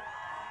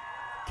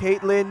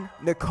 Caitlin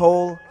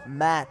Nicole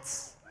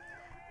Matz.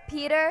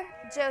 Peter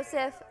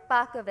Joseph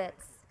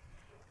Bakovitz.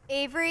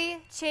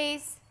 Avery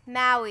Chase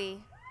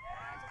Maui.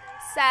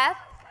 Seth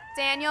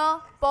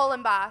Daniel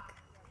Bolenbach.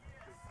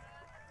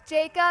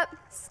 Jacob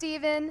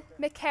Stephen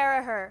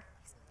McCaraher.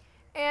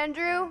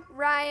 Andrew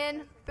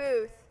Ryan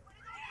Booth.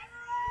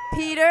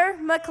 Peter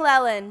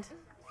McClelland.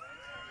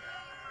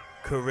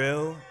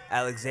 Kirill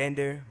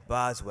Alexander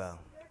Boswell.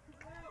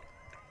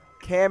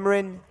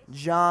 Cameron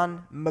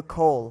John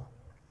McCole.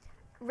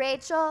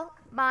 Rachel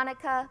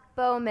Monica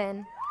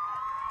Bowman.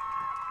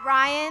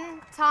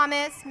 Ryan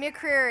Thomas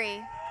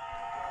McCreary.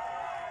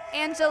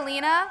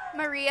 Angelina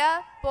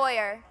Maria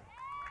Boyer.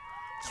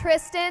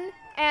 Tristan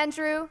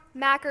Andrew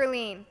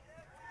Mackerleen.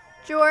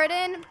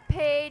 Jordan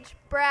Paige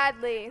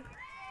Bradley.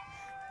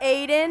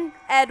 Aiden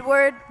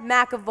Edward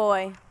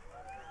McAvoy.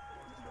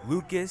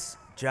 Lucas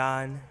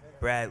John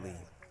Bradley.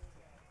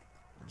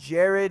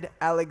 Jared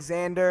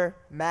Alexander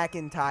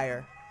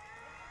McIntyre.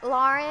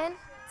 Lauren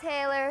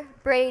Taylor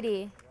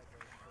Brady.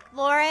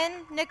 Lauren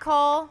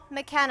Nicole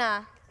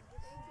McKenna.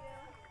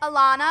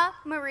 Alana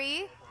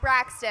Marie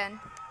Braxton.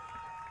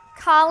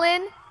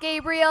 Colin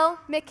Gabriel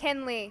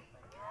McKinley.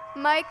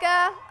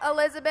 Micah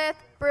Elizabeth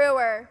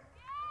Brewer.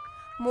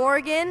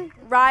 Morgan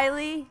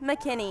Riley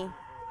McKinney.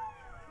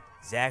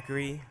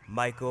 Zachary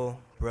Michael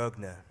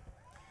Brogna.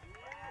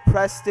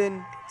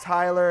 Preston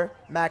Tyler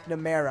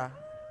McNamara.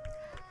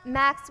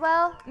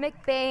 Maxwell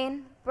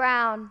McBain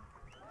Brown.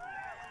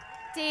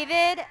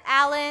 David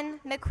Allen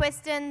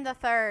McQuiston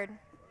III.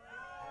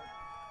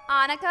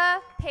 Annika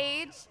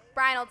Paige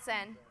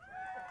Brynaldson.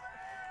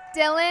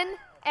 Dylan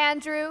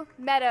Andrew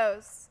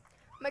Meadows.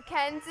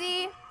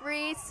 Mackenzie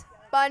Reese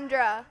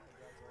Bundra.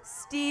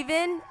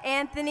 Stephen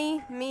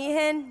Anthony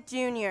Meehan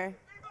Jr.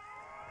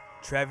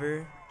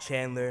 Trevor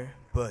Chandler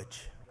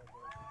Butch.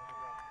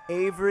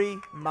 Avery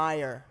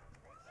Meyer.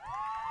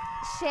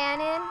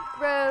 Shannon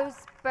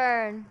Rose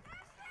Byrne.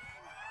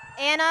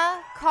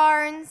 Anna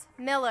Carnes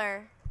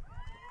Miller.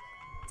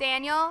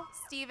 Daniel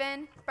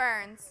Stephen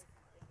Burns.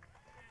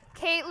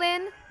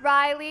 Caitlin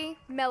Riley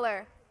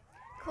Miller.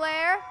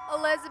 Claire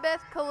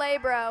Elizabeth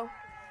Calabro.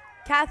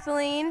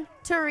 Kathleen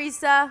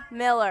Teresa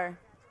Miller.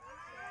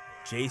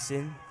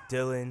 Jason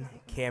Dylan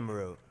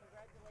Camerote.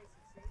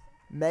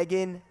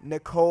 Megan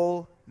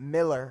Nicole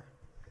Miller.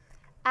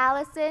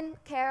 Allison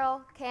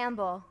Carol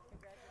Campbell.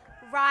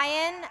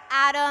 Ryan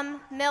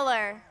Adam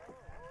Miller.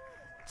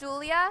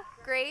 Julia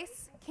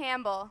Grace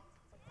Campbell.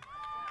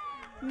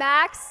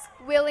 Max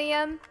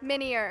William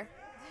Minier.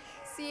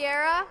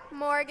 Sierra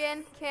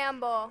Morgan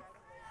Campbell.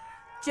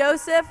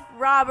 Joseph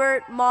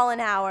Robert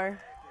Mollenhauer.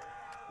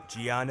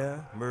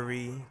 Gianna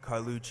Marie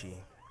Carlucci.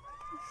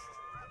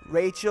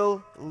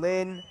 Rachel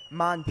Lynn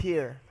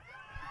Monpier.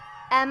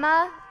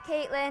 Emma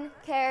Caitlin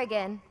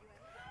Kerrigan.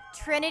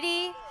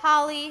 Trinity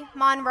Holly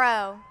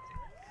Monroe.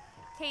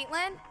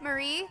 Caitlin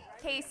Marie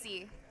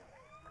Casey.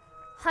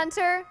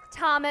 Hunter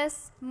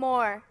Thomas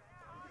Moore.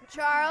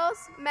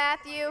 Charles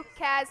Matthew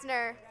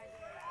Kasner.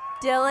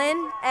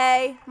 Dylan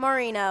A.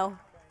 Marino.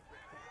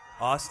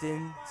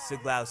 Austin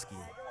Siglowski.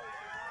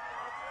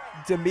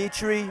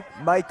 Dimitri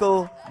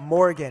Michael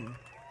Morgan.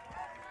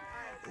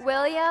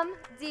 William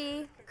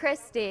D.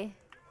 Christie.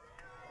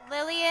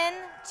 Lillian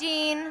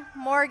Jean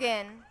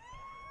Morgan.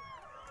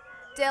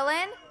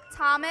 Dylan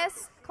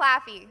Thomas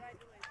Claffey.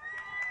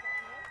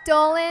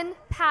 Dolan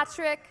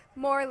Patrick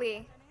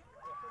Morley.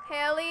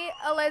 Haley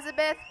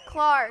Elizabeth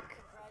Clark.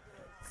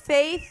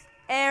 Faith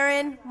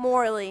Aaron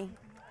Morley.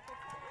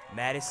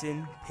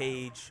 Madison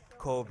Paige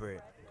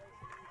Colbert.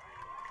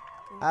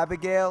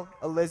 Abigail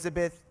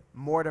Elizabeth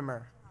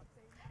Mortimer.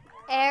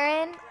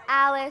 Erin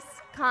Alice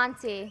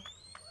Conti.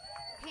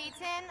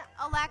 Peyton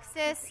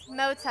Alexis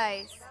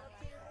Motice.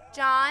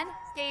 John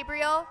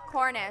Gabriel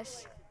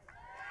Cornish.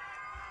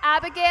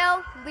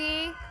 Abigail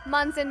Lee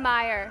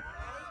Munzenmeyer.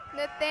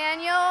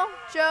 Nathaniel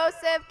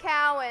Joseph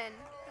Cowan.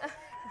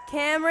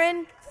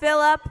 Cameron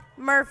Phillip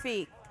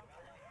Murphy.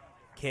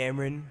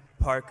 Cameron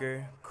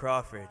Parker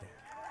Crawford.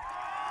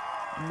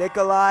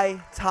 Nikolai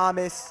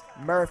Thomas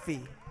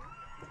Murphy.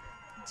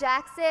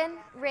 Jackson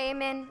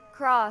Raymond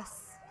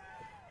Cross.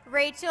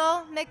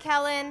 Rachel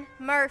McKellen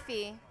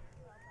Murphy.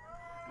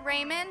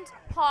 Raymond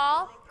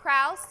Paul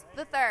Kraus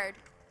III.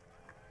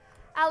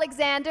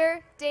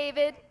 Alexander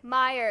David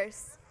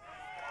Myers.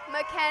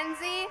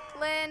 Mackenzie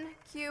Lynn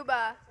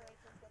Cuba.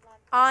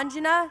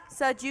 Anjana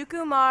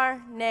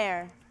Sajukumar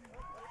Nair.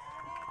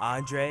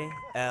 Andre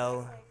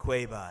L.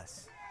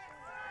 Cuevas.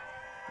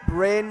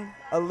 Bryn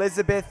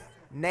Elizabeth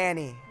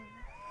Nanny.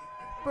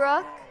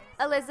 Brooke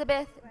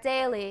Elizabeth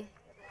Daly.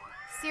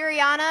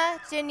 Siriana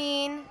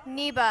Janine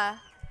Neba.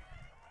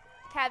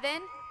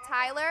 Kevin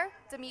Tyler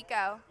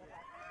D'Amico.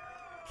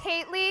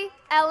 Kately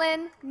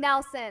Ellen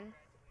Nelson.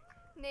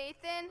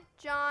 Nathan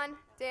John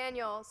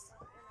Daniels.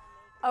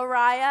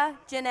 Araya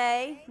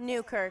Janae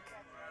Newkirk.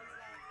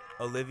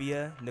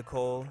 Olivia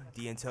Nicole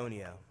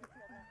D'Antonio.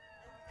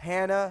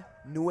 Hannah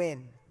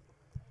Nguyen.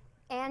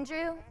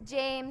 Andrew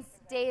James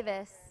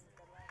Davis.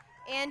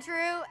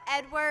 Andrew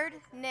Edward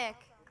Nick.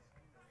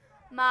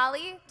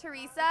 Molly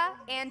Teresa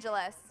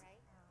Angeles.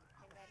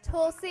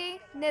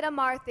 Tulsi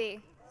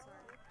Nidamarthi.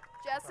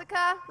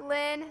 Jessica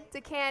Lynn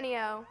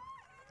DeCanio.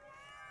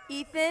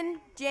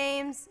 Ethan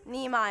James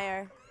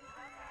Niemeyer.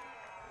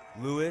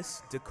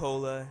 Louis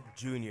DeCola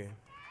Jr.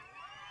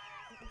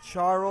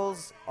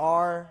 Charles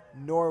R.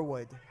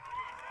 Norwood.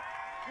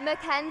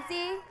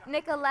 Mackenzie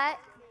Nicolette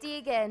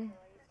Deegan.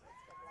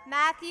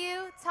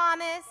 Matthew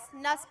Thomas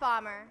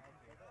Nussbaumer.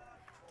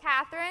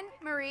 Catherine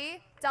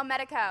Marie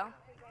Delmedico.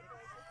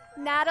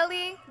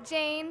 Natalie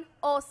Jane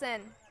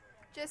Olson.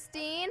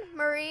 Justine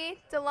Marie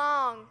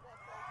DeLong.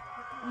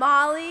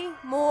 Molly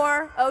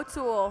Moore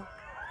O'Toole.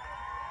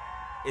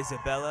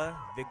 Isabella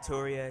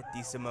Victoria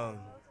DeSimone.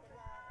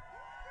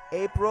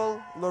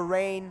 April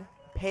Lorraine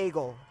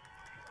Pagel.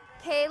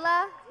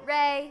 Kayla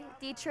Ray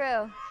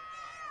DeTrue.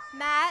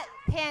 Matt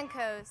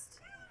Pancoast.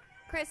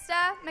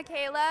 Krista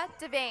Michaela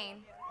Devane.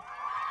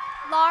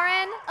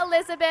 Lauren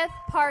Elizabeth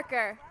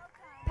Parker.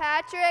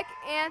 Patrick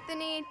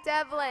Anthony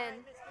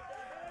Devlin.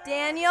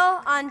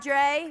 Daniel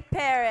Andre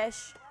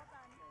Parrish.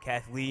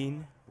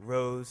 Kathleen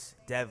Rose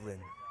Devlin.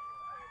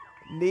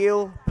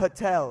 Neil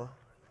Patel.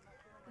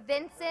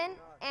 Vincent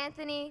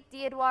Anthony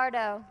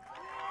DeEduardo.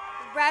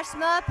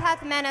 Reshma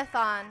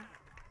Pathmanathan.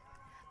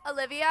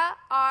 Olivia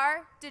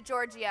R.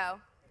 DeGiorgio.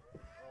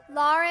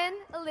 Lauren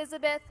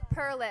Elizabeth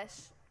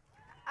Perlish.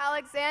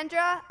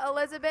 Alexandra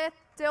Elizabeth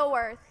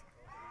Dilworth.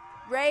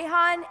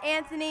 Rayhan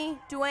Anthony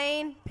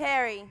Dwayne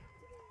Perry.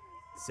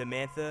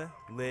 Samantha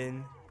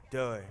Lynn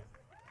Durr.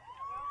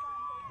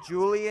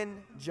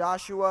 Julian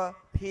Joshua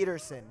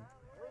Peterson.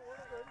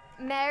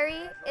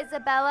 Mary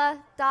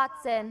Isabella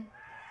Dotson.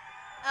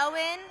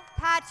 Owen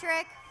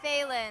Patrick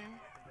Phelan.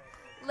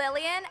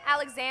 Lillian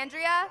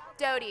Alexandria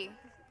Doty.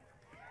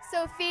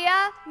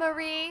 Sophia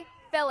Marie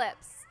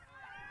Phillips.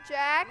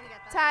 Jack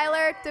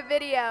Tyler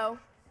DeVideo.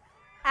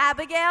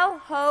 Abigail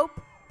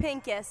Hope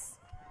Pincus.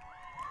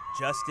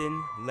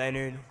 Justin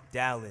Leonard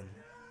Dowling.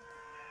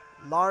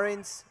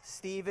 Lawrence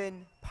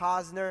Stephen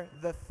Posner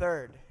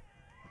III.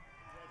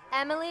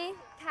 Emily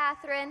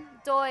Catherine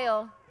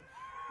Doyle.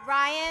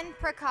 Ryan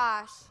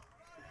Prakash.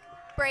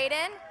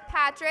 Braden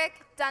Patrick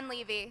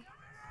Dunleavy.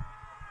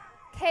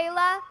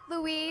 Kayla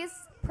Louise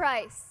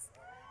Price.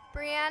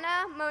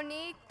 Brianna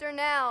Monique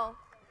Durnell.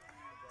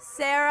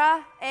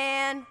 Sarah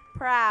Ann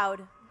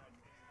Proud.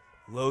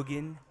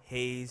 Logan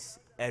Hayes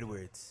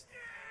Edwards.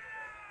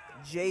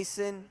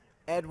 Jason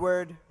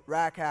Edward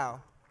Rackow.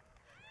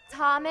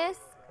 Thomas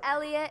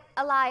Elliott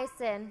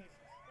Eliason.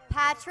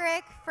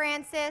 Patrick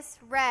Francis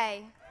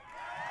Ray.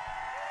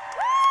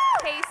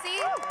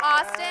 Casey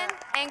Austin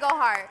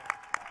Engelhart.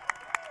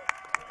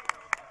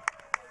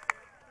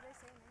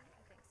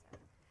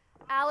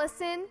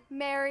 Allison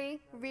Mary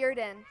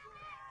Reardon.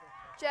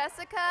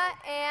 Jessica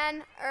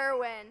Ann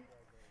Irwin.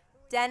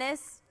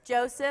 Dennis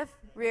Joseph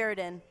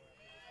Reardon.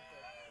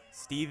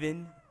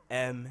 Stephen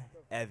M.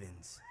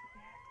 Evans.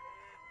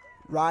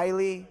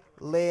 Riley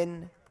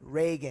Lynn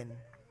Reagan.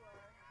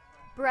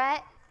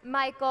 Brett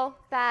Michael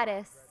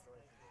Faddis.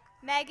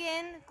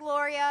 Megan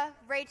Gloria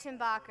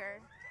Reichenbacher.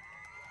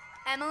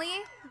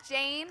 Emily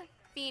Jane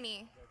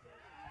Feeney.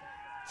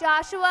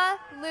 Joshua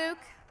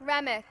Luke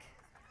Remick.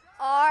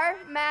 R.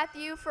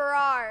 Matthew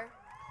Farrar.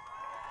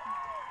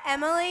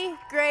 Emily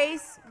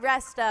Grace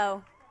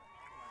Resto.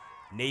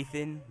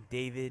 Nathan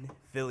David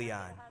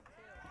Filion.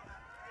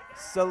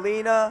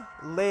 Selena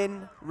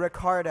Lynn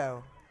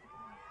Ricardo.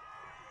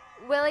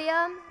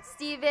 William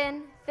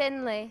Stephen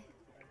Finley.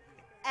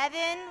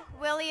 Evan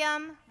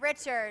William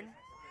Richard.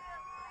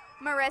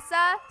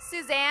 Marissa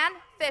Suzanne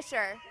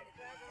Fisher.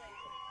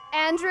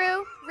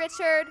 Andrew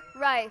Richard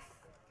Rife.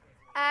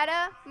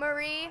 Ada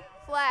Marie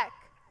Fleck.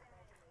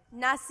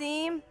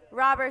 Nasim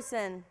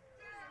Robertson.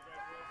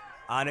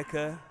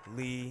 Annika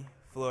Lee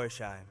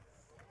Florsheim.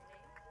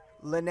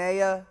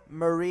 Linnea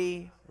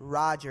Marie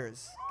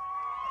Rogers.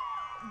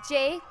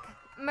 Jake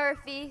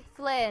Murphy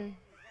Flynn.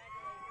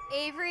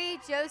 Avery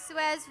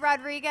Josuez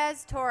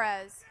Rodriguez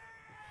Torres.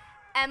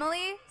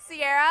 Emily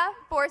Sierra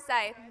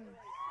Forsyth.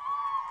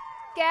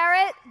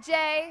 Garrett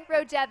J.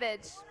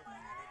 Rojevich.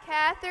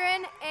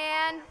 Catherine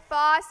Ann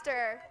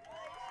Foster.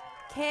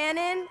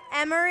 Cannon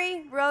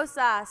Emery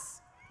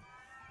Rosas.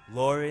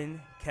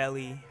 Lauren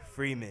Kelly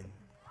Freeman.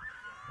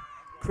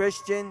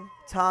 Christian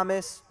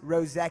Thomas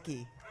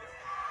Rozecki.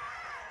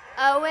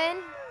 Owen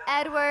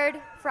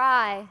Edward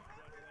Fry.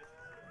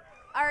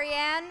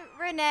 Ariane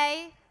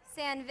Renee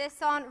San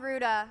Vicent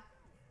Ruda.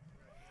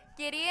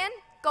 Gideon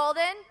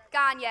Golden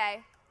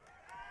Gagne.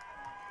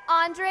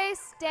 Andres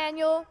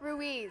Daniel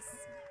Ruiz.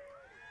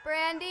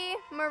 Brandy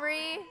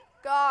Marie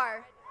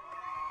Gar.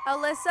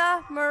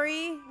 Alyssa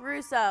Marie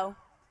Russo.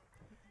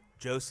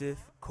 Joseph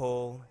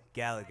Cole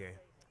Gallagher.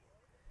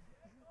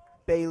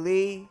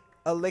 Bailey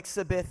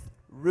Elizabeth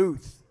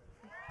Ruth.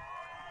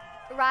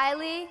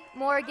 Riley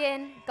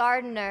Morgan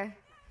Gardner.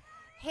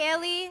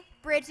 Haley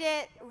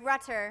Bridget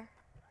Rutter.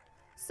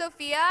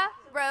 Sophia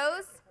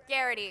Rose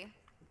Garrity.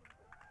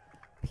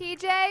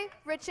 PJ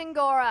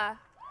Richingora.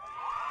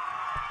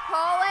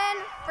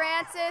 Colin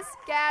Francis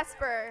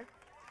Gasper.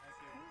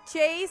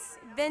 Chase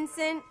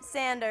Vincent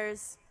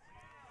Sanders.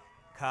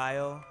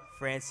 Kyle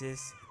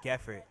Francis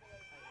Geffert.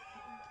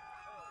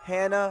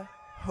 Hannah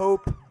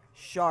Hope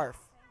Scharf.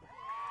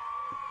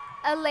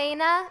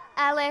 Elena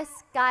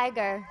Ellis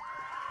Geiger.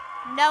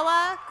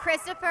 Noah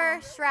Christopher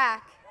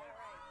Schrack.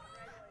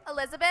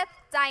 Elizabeth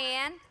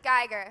Diane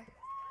Geiger.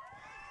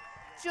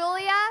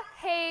 Julia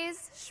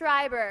Hayes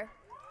Schreiber.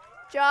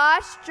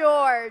 Josh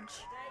George.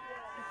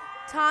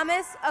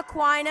 Thomas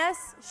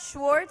Aquinas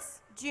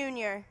Schwartz,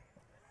 Jr.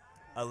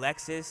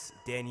 Alexis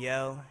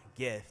Danielle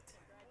Gift.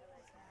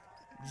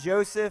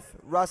 Joseph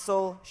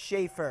Russell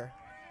Schaefer.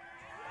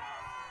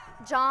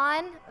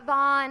 John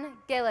Vaughn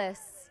Gillis.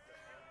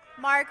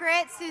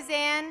 Margaret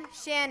Suzanne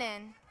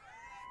Shannon.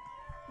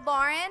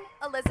 Lauren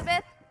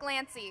Elizabeth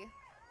Glancy.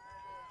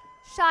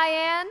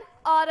 Cheyenne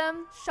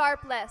Autumn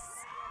Sharpless.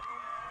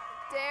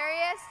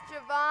 Darius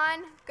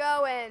Javon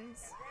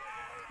Goins.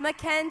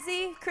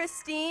 Mackenzie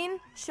Christine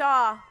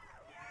Shaw.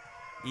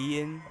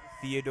 Ian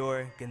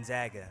Theodore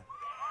Gonzaga.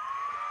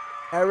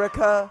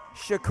 Erica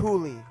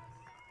Shakuli.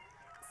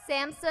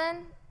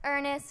 Samson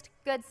Ernest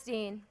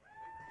Goodstein.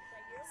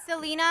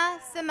 Selena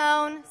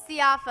Simone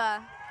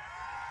Siafa.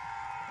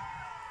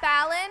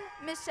 Fallon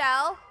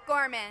Michelle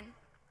Gorman.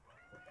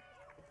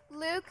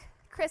 Luke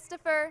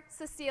Christopher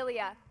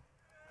Cecilia.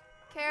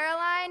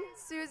 Caroline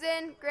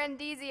Susan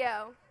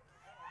Grandizio.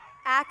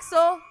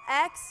 Axel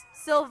X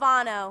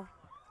Silvano.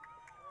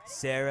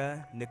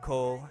 Sarah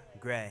Nicole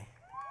Gray.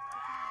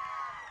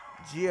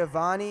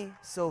 Giovanni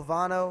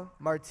Silvano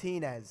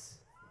Martinez.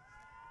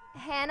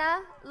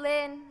 Hannah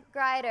Lynn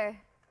Greider.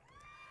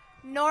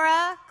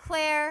 Nora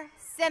Claire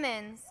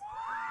Simmons.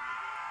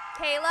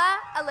 Kayla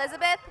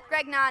Elizabeth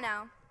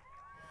Gregnano.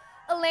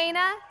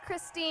 Elena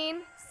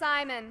Christine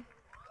Simon.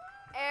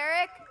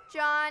 Eric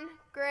John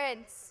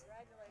Grintz.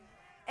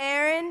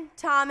 Aaron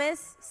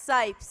Thomas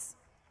Sipes.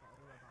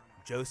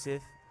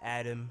 Joseph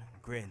Adam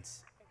Grintz.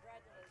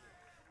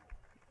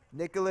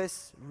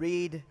 Nicholas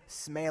Reed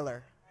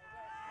Smaler.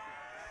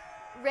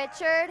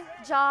 Richard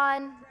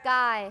John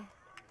Guy.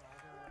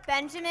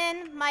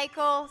 Benjamin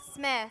Michael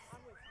Smith.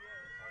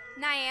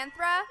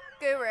 Nyanthra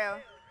Guru.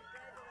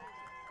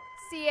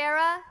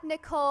 Sierra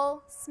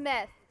Nicole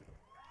Smith.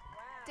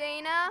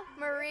 Dana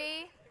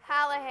Marie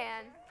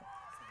Hallahan.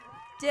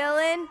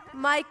 Dylan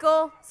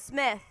Michael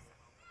Smith.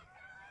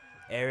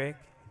 Eric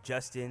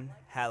Justin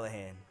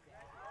Hallahan.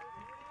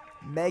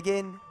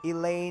 Megan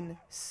Elaine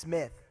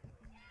Smith.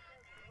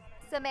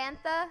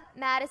 Samantha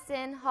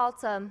Madison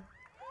Haltom.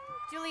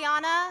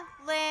 Juliana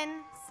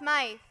Lynn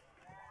Smythe.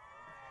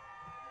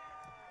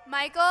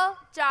 Michael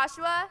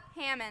Joshua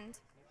Hammond.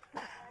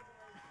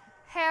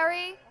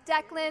 Harry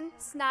Declan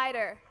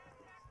Snyder.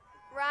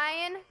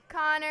 Ryan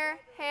Connor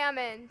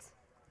Hammond.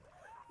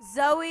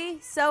 Zoe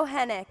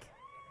Sohenick.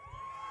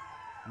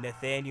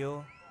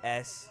 Nathaniel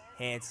S.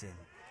 Hansen.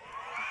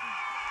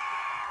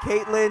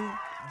 Caitlin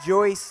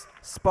Joyce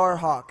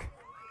Sparhawk.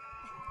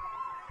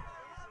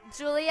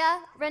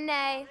 Julia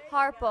Renee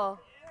Harple.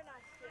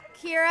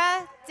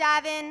 Kira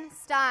Davin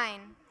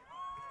Stein.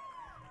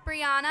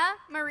 Brianna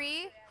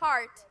Marie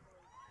Hart.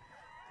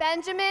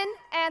 Benjamin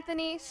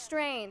Anthony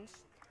Strange.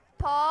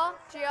 Paul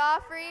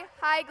Geoffrey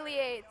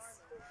Heigliates.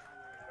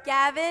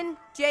 Gavin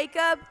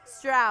Jacob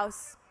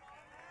Strauss.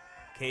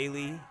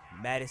 Kaylee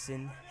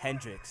Madison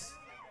Hendricks.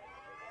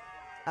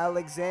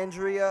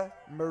 Alexandria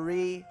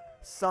Marie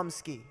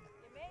Sumsky.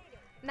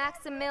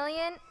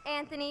 Maximilian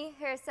Anthony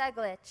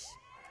Herseglich.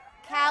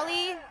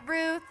 Callie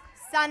Ruth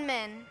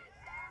Sunman.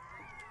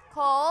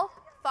 Cole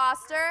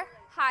Foster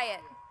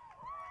Hyatt.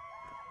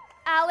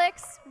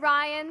 Alex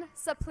Ryan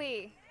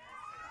Saplee.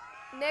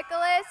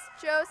 Nicholas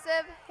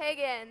Joseph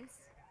Higgins.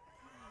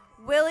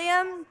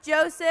 William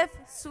Joseph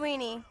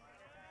Sweeney.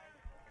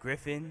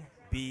 Griffin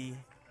B.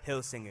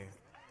 Hilsinger.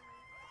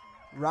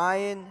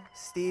 Ryan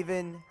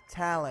Stephen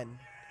Talon.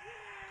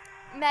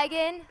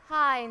 Megan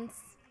Hines.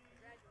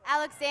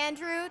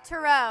 Alexandru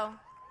Thoreau.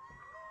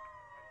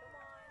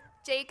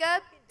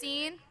 Jacob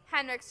Dean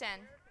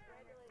Henriksen.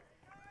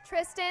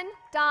 Tristan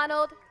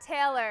Donald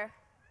Taylor.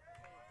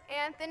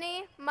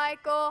 Anthony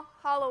Michael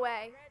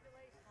Holloway.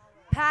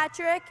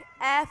 Patrick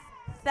F.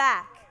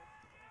 Thack.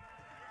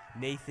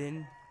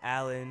 Nathan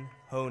Allen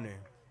Honer.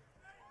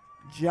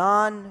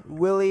 John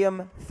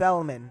William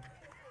Fellman.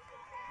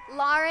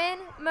 Lauren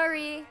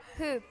Marie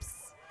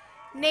Hoops.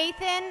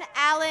 Nathan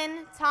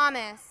Allen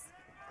Thomas.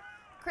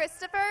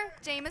 Christopher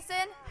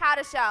Jameson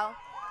Haddishell.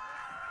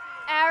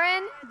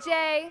 Aaron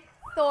J.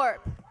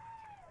 Thorpe.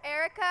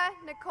 Erica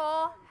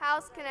Nicole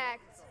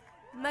Houseconnect.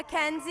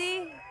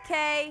 Mackenzie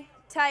K.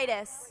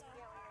 Titus.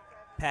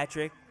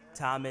 Patrick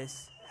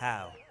Thomas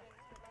Howe.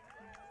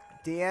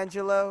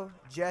 D'Angelo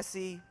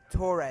Jesse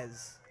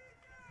Torres.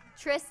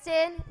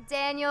 Tristan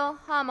Daniel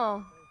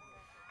Hummel.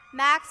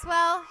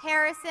 Maxwell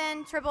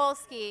Harrison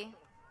Trabolski.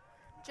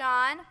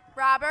 John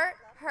Robert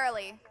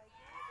Hurley.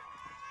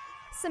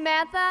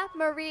 Samantha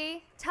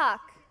Marie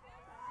Tuck.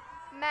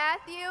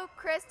 Matthew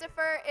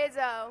Christopher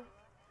Izzo.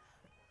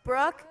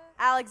 Brooke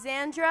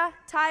Alexandra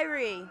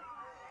Tyree.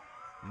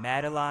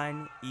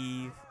 Madeline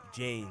Eve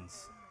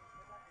James.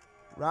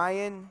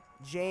 Ryan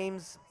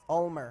James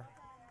Ulmer.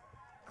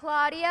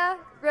 Claudia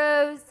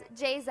Rose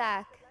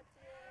Jazak.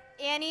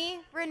 Annie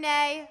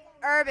Renee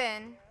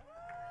Urban.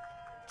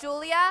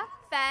 Julia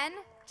Fenn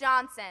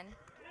Johnson.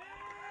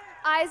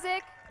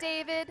 Isaac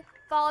David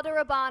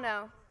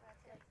Valderrabano.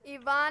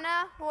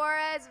 Ivana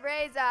Juarez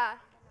Reza.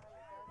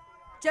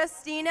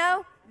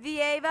 Justino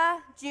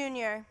Vieva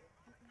Jr.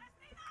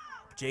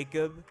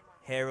 Jacob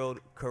Harold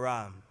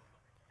Karam.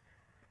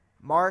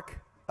 Mark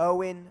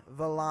Owen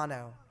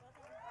Villano.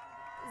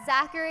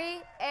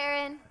 Zachary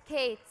Aaron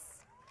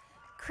Cates.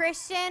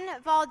 Christian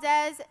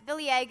Valdez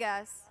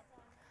Villegas.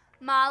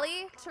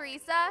 Molly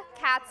Teresa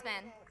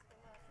Katzman.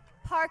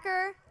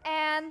 Parker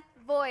Ann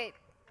Voigt.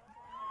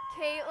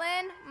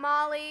 Caitlin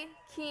Molly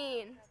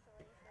Keene.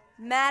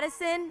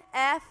 Madison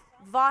F.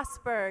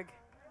 Vosberg.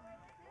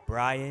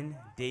 Brian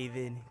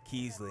David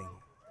Kiesling.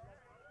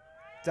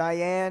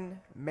 Diane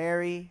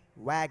Mary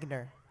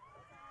Wagner.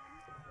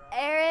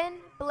 Aaron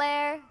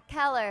Blair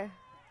Keller.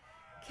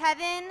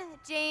 Kevin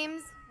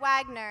James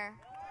Wagner.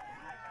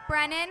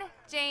 Brennan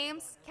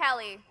James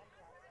Kelly.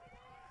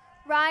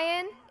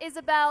 Ryan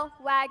Isabel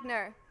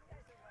Wagner.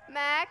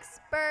 Max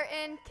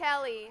Burton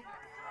Kelly.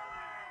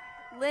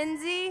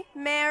 Lindsay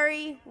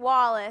Mary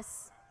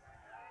Wallace.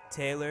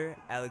 Taylor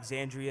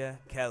Alexandria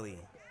Kelly.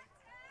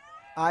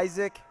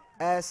 Isaac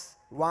S.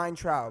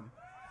 Weintraub.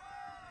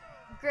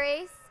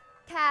 Grace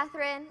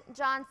Catherine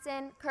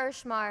Johnson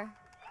Kirschmar.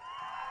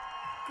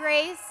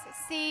 Grace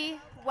C.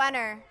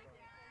 Wenner.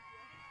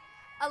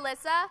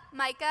 Alyssa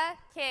Micah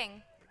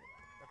King.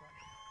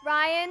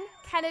 Ryan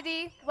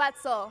Kennedy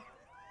Wetzel.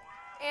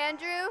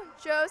 Andrew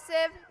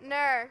Joseph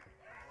Nur.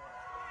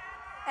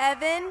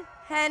 Evan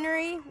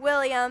Henry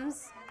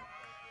Williams.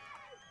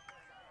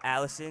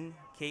 Allison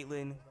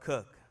Caitlin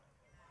Cook.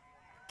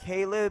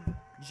 Caleb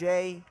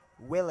J.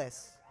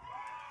 Willis.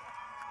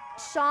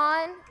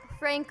 Sean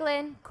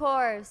Franklin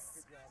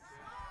Kors.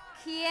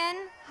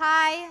 Kian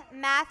Hi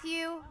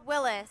Matthew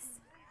Willis.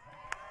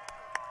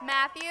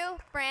 Matthew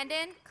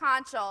Brandon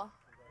Conchal.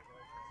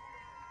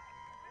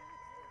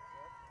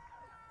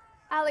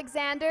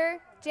 Alexander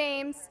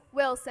James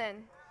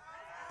Wilson.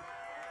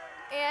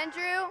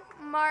 Andrew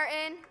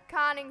Martin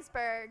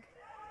Coningsburg.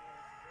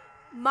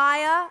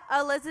 Maya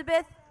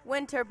Elizabeth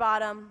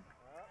Winterbottom.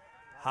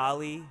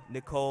 Holly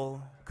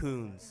Nicole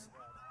Coons.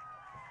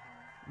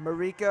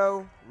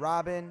 Mariko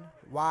Robin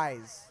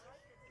Wise.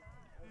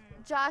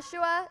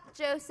 Joshua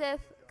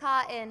Joseph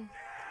Cotton.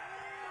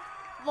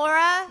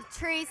 Laura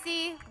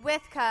Tracy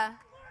Withka.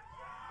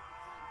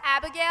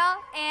 Abigail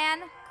Ann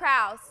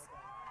Kraus.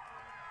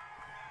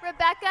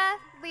 Rebecca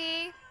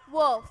Lee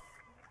Wolf.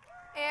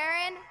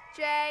 Aaron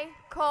J.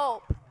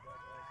 Culp.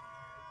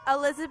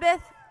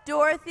 Elizabeth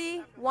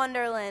Dorothy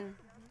Wonderland.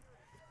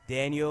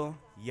 Daniel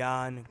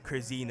Jan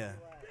Kurzina.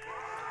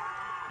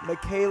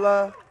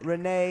 Michaela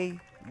Renee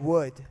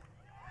Wood.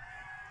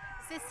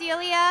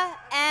 Cecilia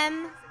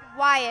M.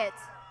 Wyatt.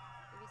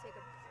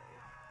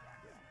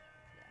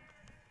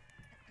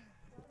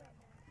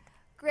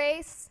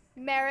 Grace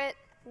Merritt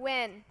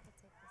Wynn.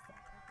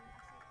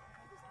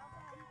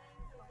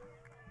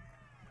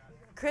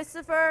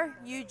 Christopher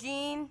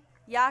Eugene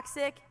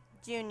Yaksik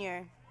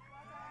Jr.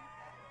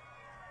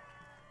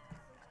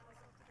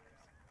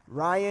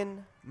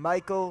 Ryan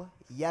Michael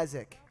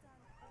Yezik.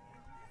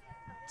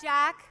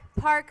 Jack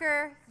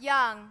Parker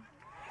Young.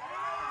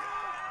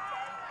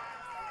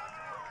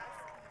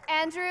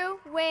 Andrew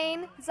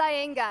Wayne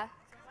Zyenga.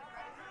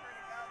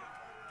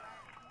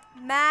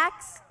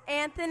 Max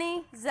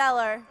Anthony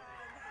Zeller.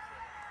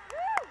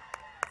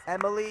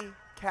 Emily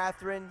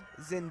Catherine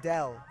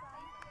Zindel.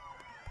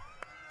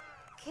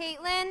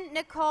 Caitlin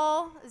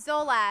Nicole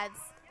Zolads.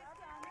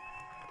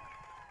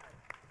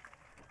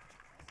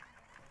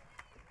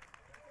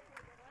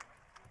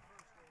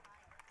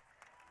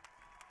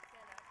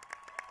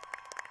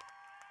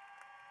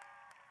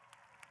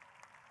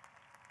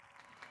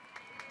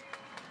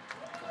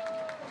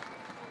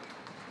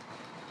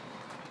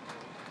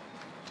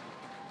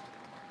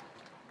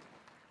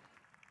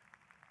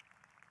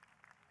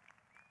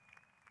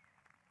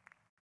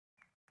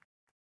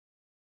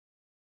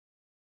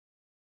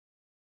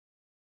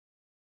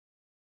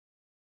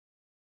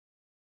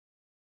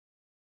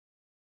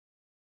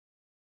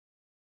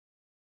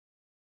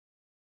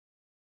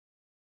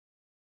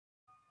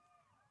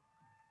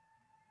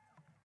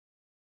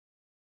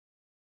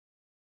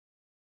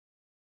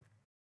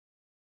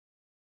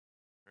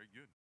 Very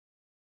good.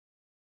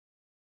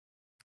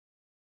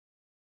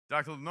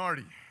 Dr.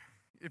 Lenardi,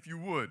 if you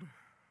would,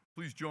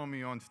 please join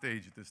me on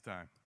stage at this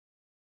time.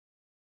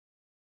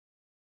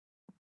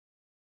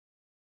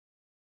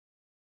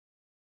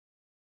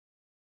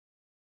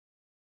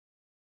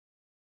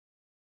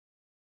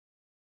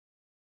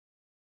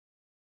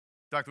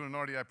 Dr.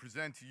 Lenardi, I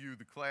present to you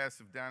the class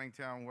of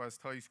Downingtown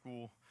West High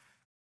School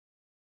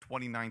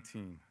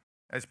 2019.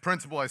 As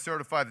principal, I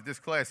certify that this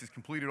class has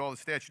completed all the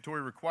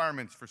statutory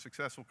requirements for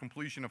successful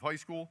completion of high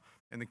school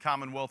in the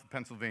Commonwealth of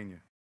Pennsylvania.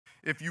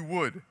 If you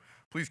would,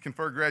 please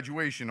confer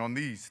graduation on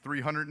these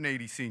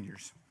 380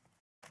 seniors.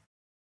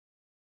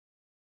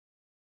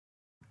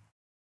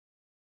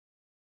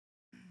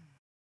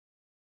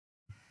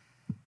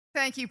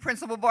 Thank you,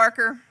 Principal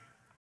Barker.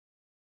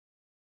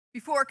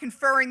 Before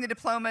conferring the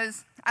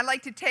diplomas, I'd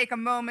like to take a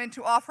moment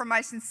to offer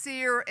my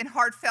sincere and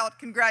heartfelt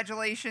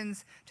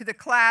congratulations to the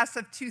class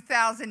of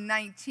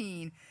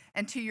 2019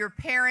 and to your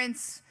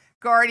parents,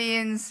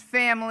 guardians,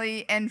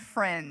 family, and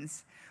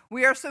friends.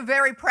 We are so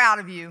very proud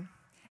of you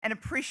and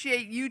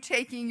appreciate you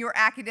taking your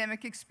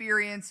academic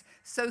experience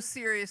so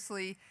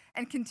seriously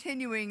and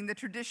continuing the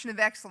tradition of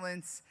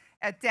excellence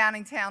at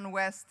Downingtown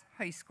West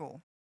High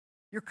School.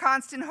 Your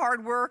constant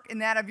hard work and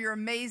that of your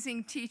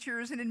amazing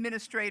teachers and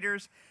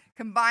administrators,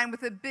 combined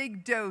with a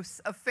big dose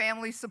of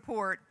family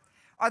support,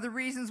 are the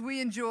reasons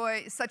we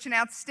enjoy such an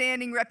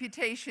outstanding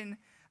reputation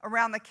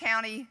around the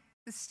county,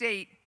 the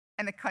state,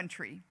 and the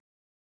country.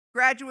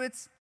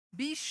 Graduates,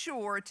 be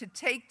sure to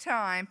take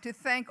time to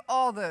thank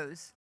all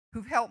those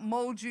who've helped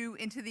mold you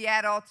into the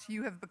adults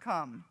you have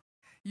become.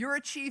 Your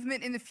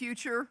achievement in the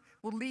future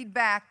will lead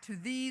back to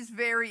these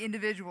very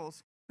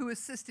individuals who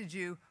assisted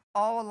you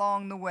all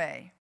along the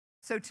way.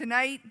 So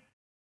tonight,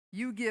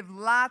 you give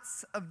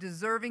lots of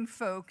deserving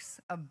folks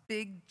a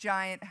big,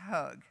 giant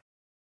hug.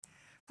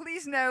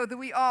 Please know that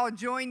we all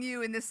join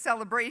you in this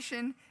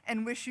celebration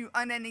and wish you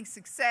unending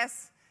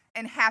success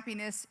and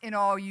happiness in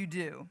all you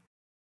do.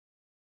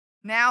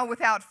 Now,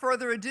 without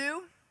further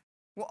ado,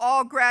 will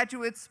all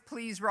graduates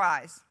please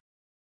rise?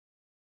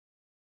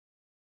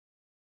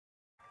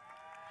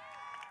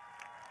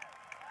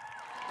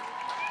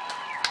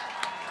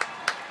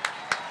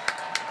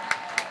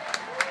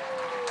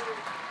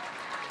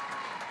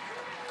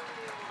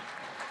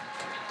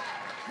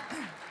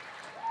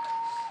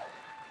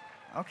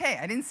 Okay,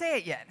 I didn't say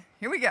it yet.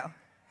 Here we go.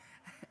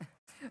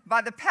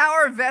 By the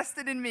power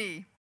vested in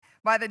me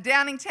by the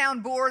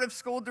Downingtown Board of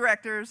School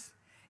Directors,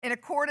 in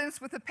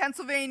accordance with the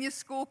Pennsylvania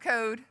School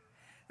Code,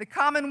 the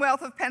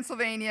Commonwealth of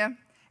Pennsylvania,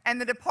 and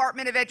the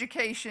Department of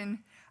Education,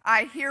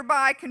 I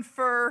hereby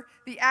confer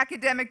the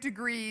academic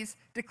degrees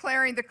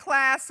declaring the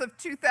class of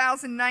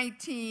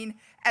 2019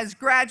 as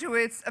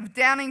graduates of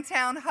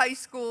Downingtown High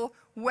School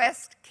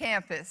West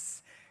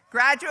Campus.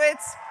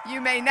 Graduates,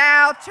 you may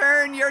now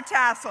turn your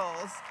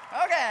tassels.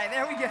 Okay,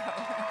 there we go.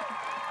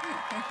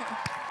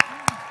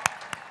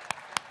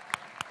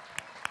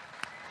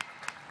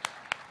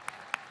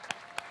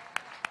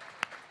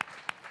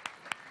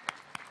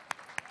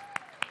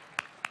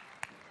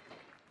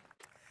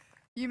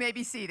 You may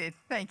be seated.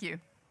 Thank you.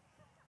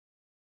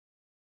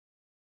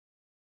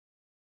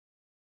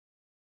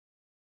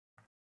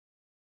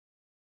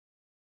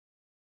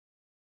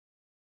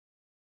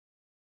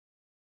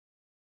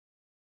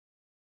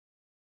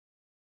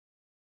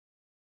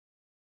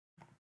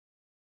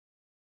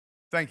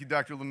 Thank you,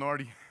 Dr.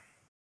 Lenardi.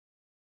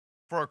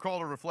 For our call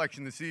to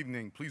reflection this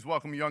evening, please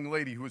welcome a young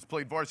lady who has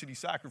played varsity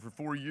soccer for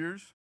 4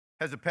 years,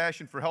 has a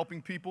passion for helping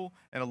people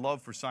and a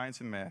love for science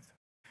and math.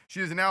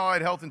 She is an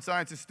allied health and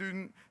sciences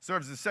student,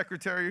 serves as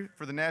secretary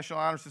for the National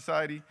Honor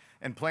Society,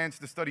 and plans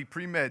to study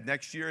pre-med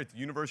next year at the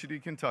University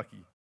of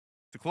Kentucky.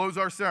 To close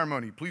our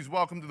ceremony, please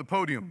welcome to the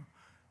podium,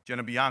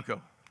 Jenna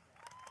Bianco.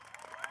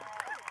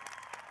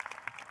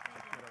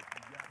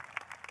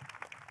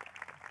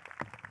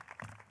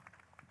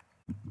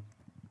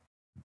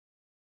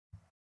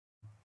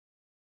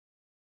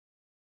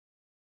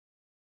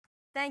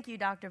 Thank you,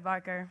 Dr.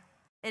 Barker.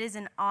 It is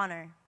an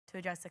honor to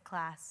address the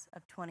class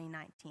of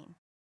 2019.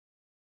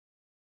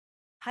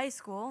 High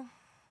school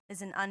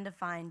is an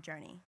undefined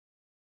journey,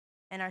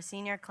 and our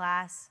senior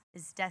class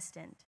is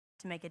destined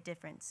to make a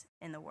difference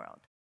in the world.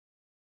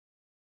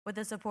 With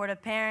the support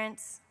of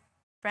parents,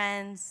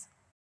 friends,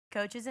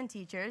 coaches, and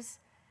teachers,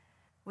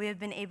 we have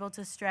been able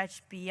to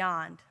stretch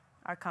beyond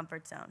our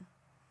comfort zone.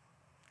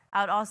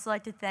 I would also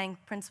like to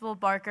thank Principal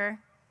Barker,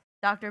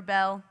 Dr.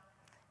 Bell,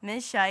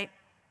 Ms. Scheidt,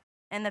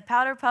 and the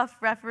Powder Puff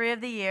Referee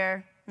of the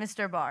Year,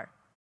 Mr. Barr.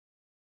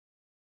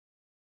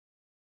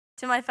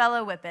 To my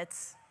fellow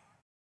Whippets,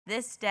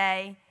 this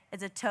day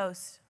is a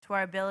toast to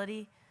our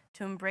ability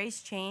to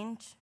embrace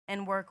change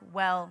and work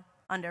well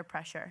under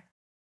pressure.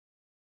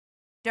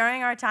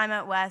 During our time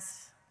at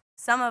West,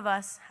 some of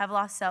us have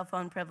lost cell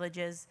phone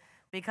privileges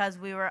because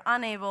we were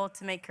unable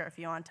to make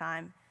curfew on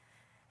time,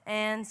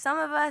 and some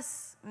of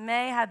us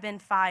may have been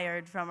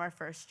fired from our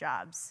first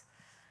jobs.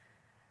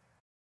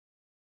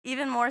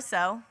 Even more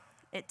so,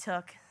 it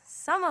took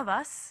some of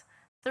us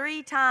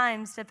 3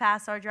 times to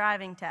pass our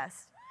driving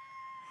test.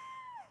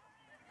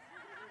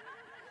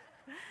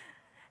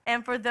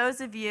 And for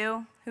those of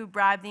you who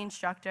bribed the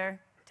instructor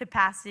to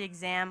pass the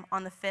exam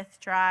on the 5th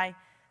try,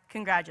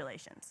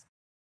 congratulations.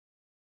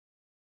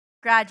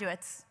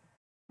 Graduates,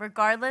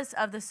 regardless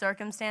of the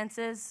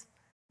circumstances,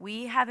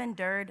 we have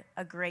endured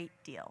a great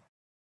deal.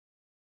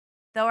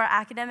 Though our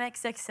academic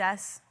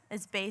success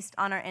is based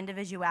on our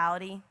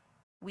individuality,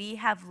 we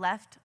have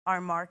left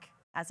our mark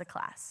as a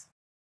class.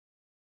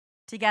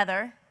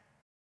 Together,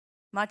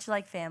 much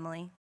like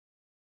family,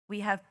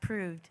 we have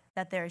proved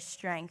that there is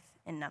strength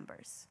in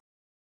numbers.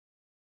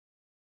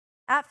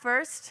 At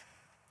first,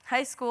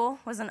 high school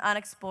was an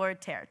unexplored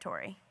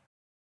territory.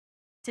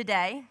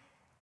 Today,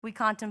 we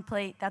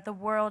contemplate that the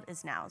world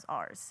is now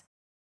ours.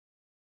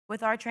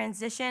 With our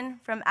transition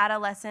from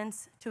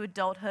adolescence to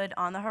adulthood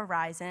on the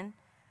horizon,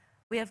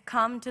 we have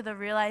come to the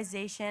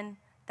realization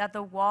that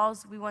the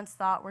walls we once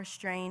thought were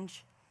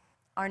strange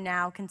are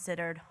now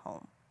considered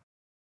home.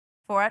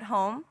 For at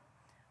home,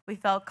 we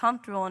felt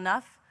comfortable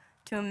enough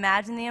to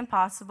imagine the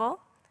impossible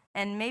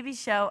and maybe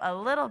show a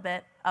little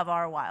bit of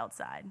our wild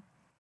side.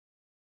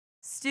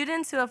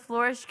 Students who have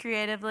flourished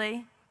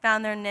creatively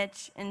found their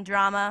niche in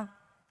drama,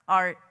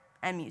 art,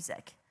 and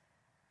music.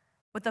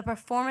 With the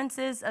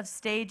performances of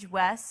Stage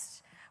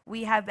West,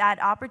 we have had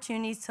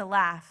opportunities to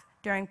laugh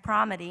during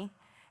Promedy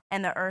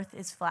and The Earth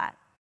is Flat.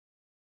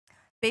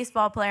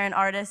 Baseball player and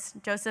artist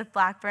Joseph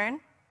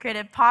Blackburn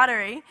created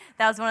pottery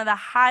that was one of the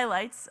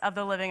highlights of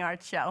the Living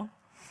Arts show.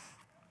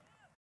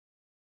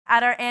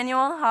 At our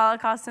annual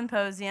Holocaust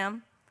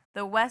Symposium,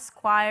 the West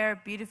Choir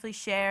beautifully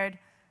shared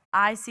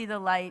I See the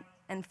Light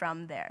and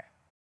From There.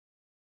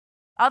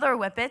 Other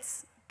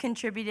Whippets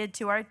contributed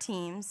to our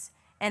teams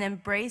and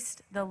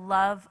embraced the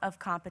love of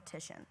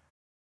competition.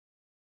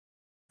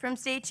 From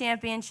state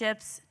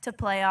championships to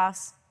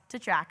playoffs to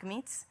track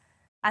meets,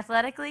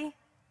 athletically,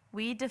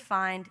 we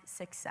defined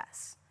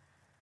success.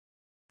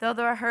 Though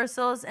the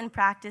rehearsals and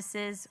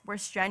practices were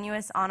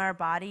strenuous on our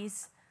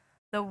bodies,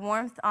 the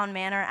warmth on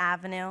Manor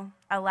Avenue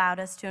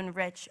allowed us to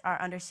enrich our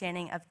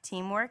understanding of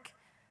teamwork,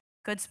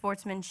 good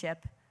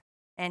sportsmanship,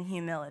 and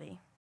humility.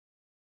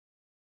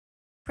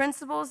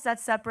 Principles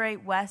that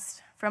separate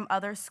West from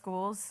other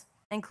schools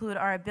include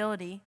our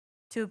ability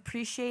to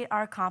appreciate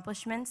our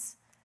accomplishments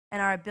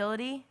and our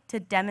ability to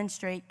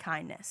demonstrate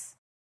kindness.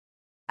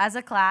 As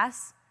a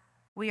class,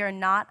 we are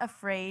not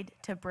afraid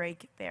to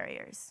break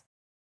barriers.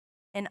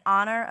 In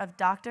honor of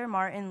Dr.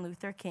 Martin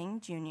Luther King,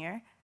 Jr.,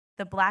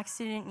 the Black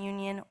Student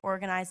Union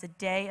organized a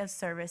day of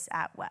service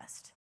at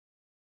West.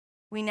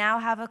 We now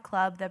have a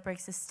club that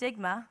breaks the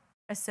stigma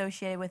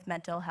associated with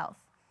mental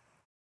health.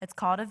 It's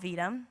called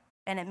Avidum,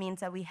 and it means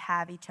that we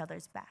have each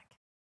other's back.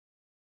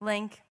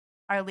 Link,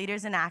 our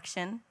leaders in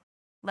action,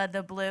 led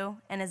the Blue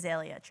and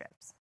Azalea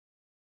trips.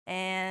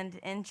 And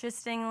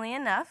interestingly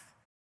enough,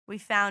 we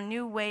found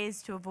new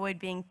ways to avoid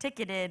being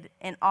ticketed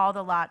in all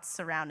the lots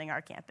surrounding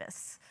our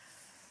campus.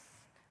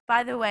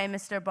 By the way,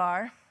 Mr.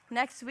 Barr,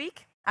 next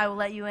week, I will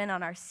let you in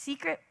on our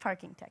secret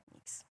parking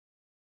techniques.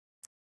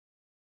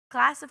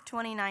 Class of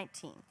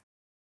 2019,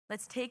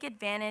 let's take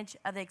advantage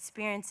of the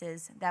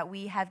experiences that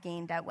we have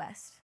gained at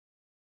West.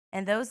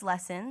 And those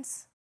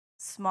lessons,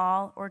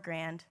 small or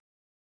grand,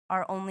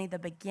 are only the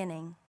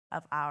beginning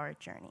of our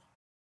journey.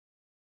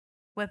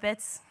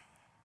 Whippets,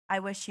 I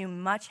wish you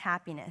much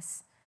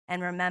happiness,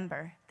 and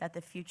remember that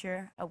the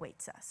future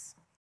awaits us.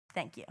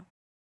 Thank you.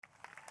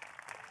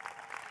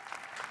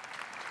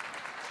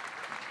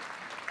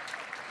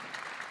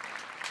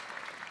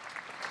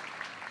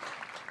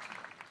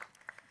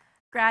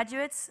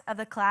 Graduates of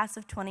the class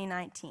of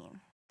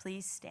 2019,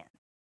 please stand.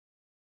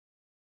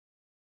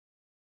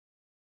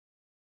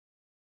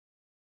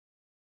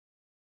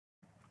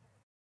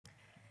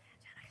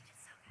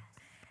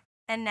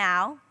 And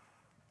now,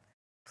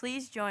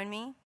 please join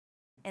me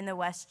in the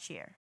West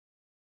cheer.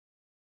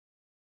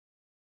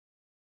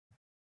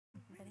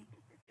 Ready?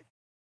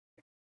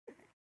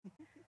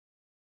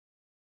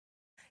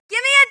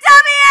 Give me a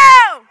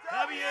W!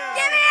 W!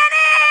 Give me an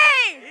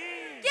E!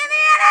 Give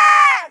me an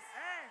S!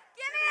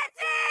 Give me a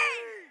T!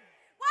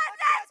 What's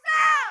that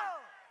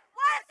smell?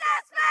 What's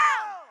that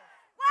smell?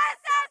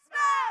 What's that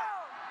smell?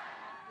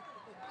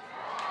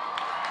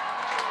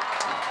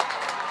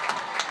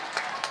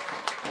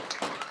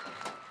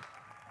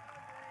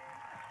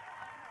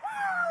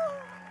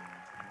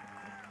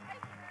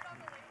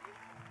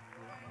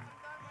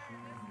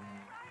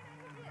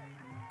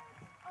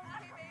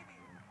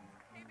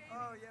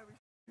 Oh, yeah, we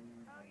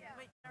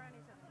Wait, they're on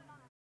each other.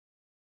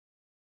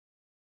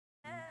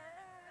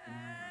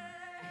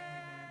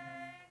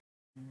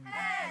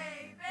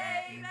 Hey,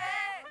 baby.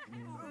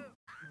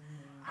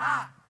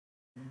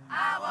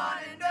 I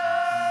wanna know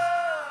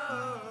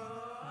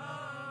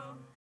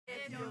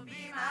if you'll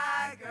be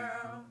my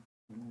girl.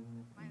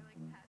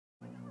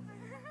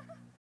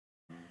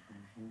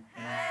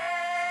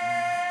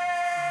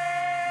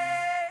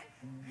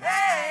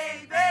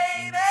 Hey,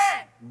 baby.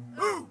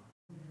 Ooh.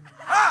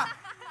 Ha.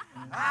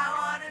 I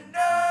wanna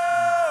know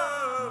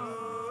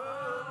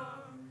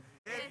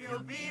if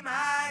you'll be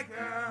my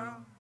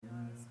girl.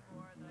 Just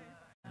for the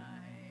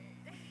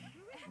night.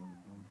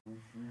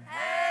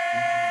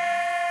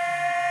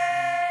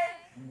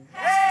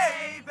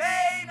 Hey,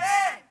 baby.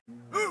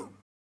 Ooh.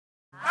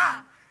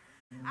 Ha.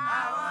 I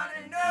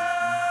wanna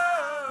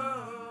know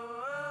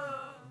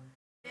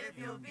if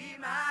you'll be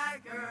my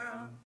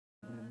girl.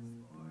 Just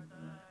for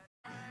the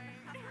night.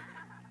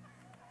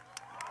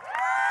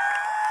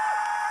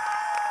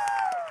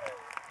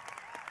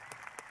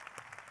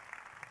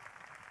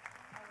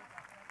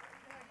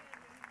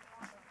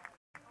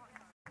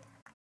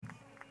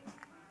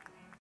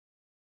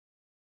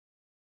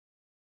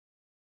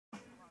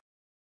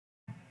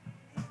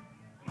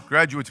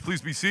 Graduates,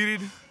 please be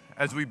seated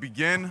as we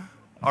begin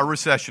our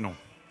recessional.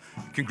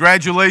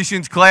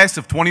 Congratulations, class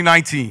of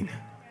 2019.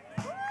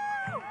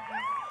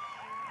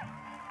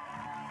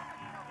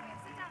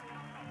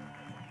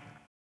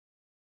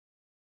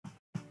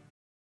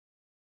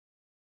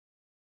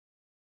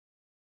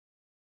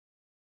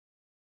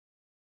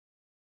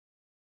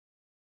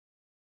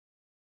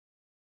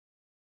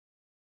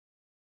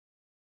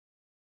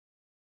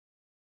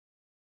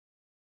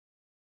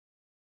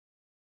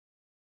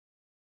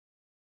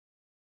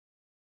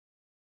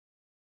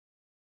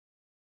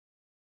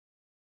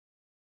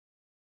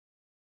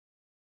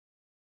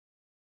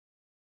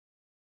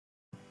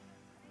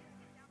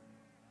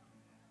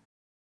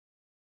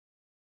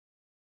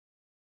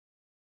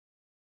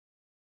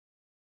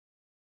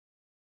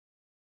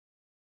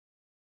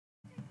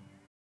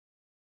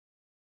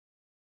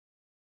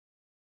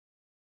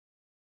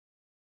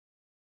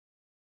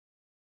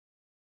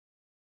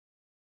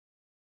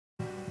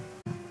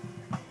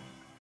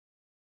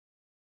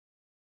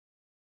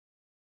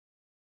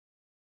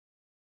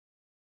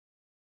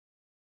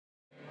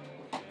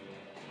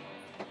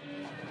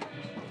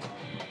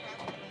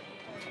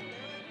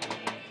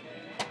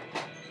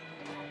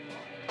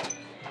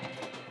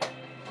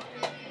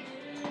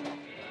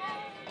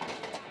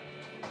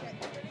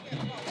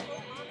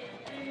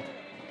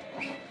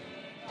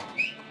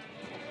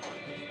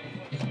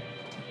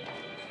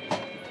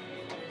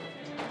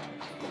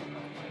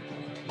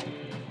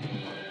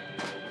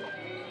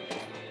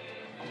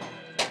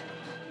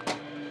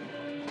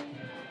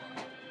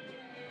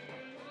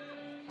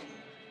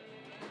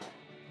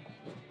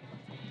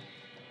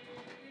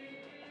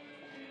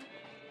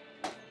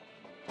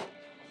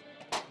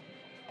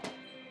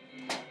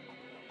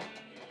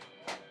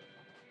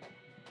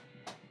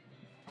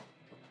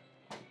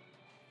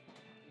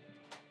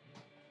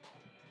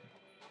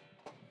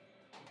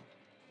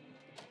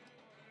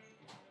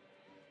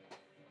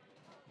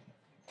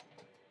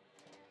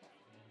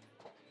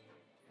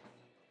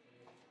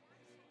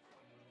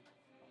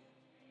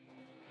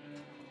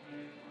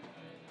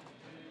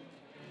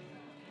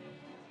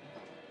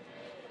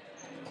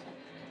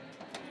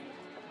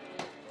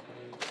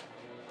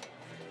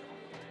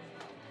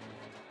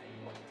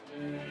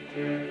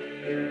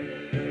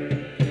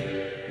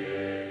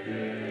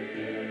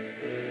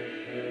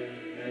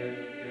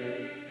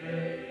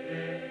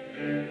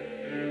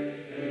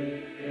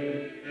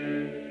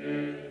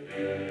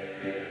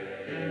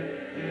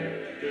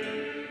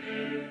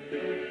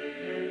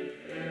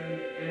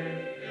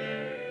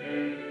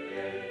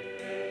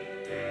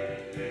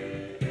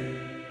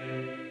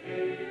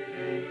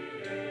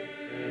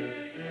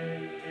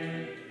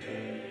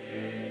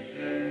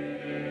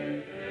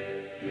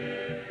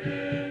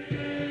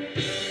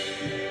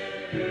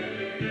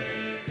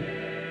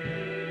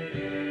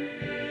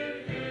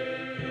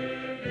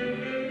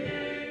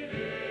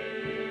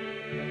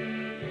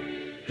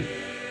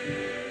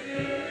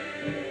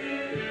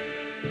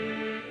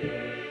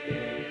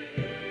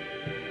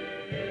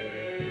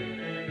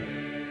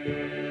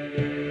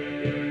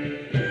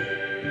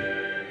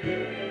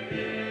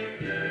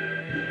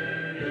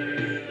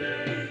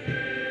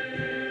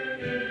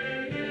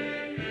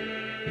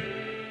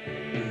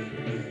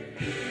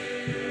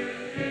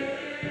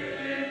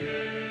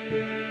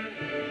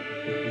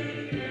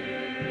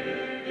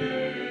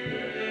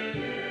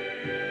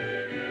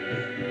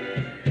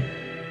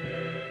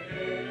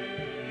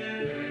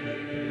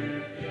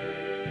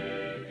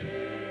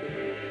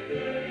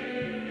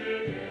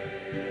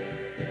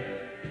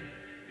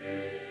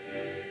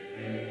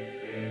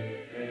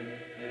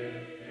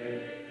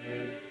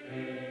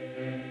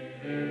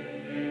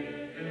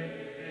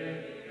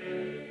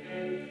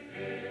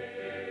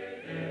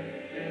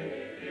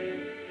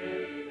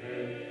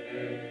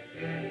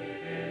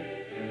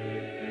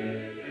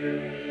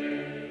 Thank you.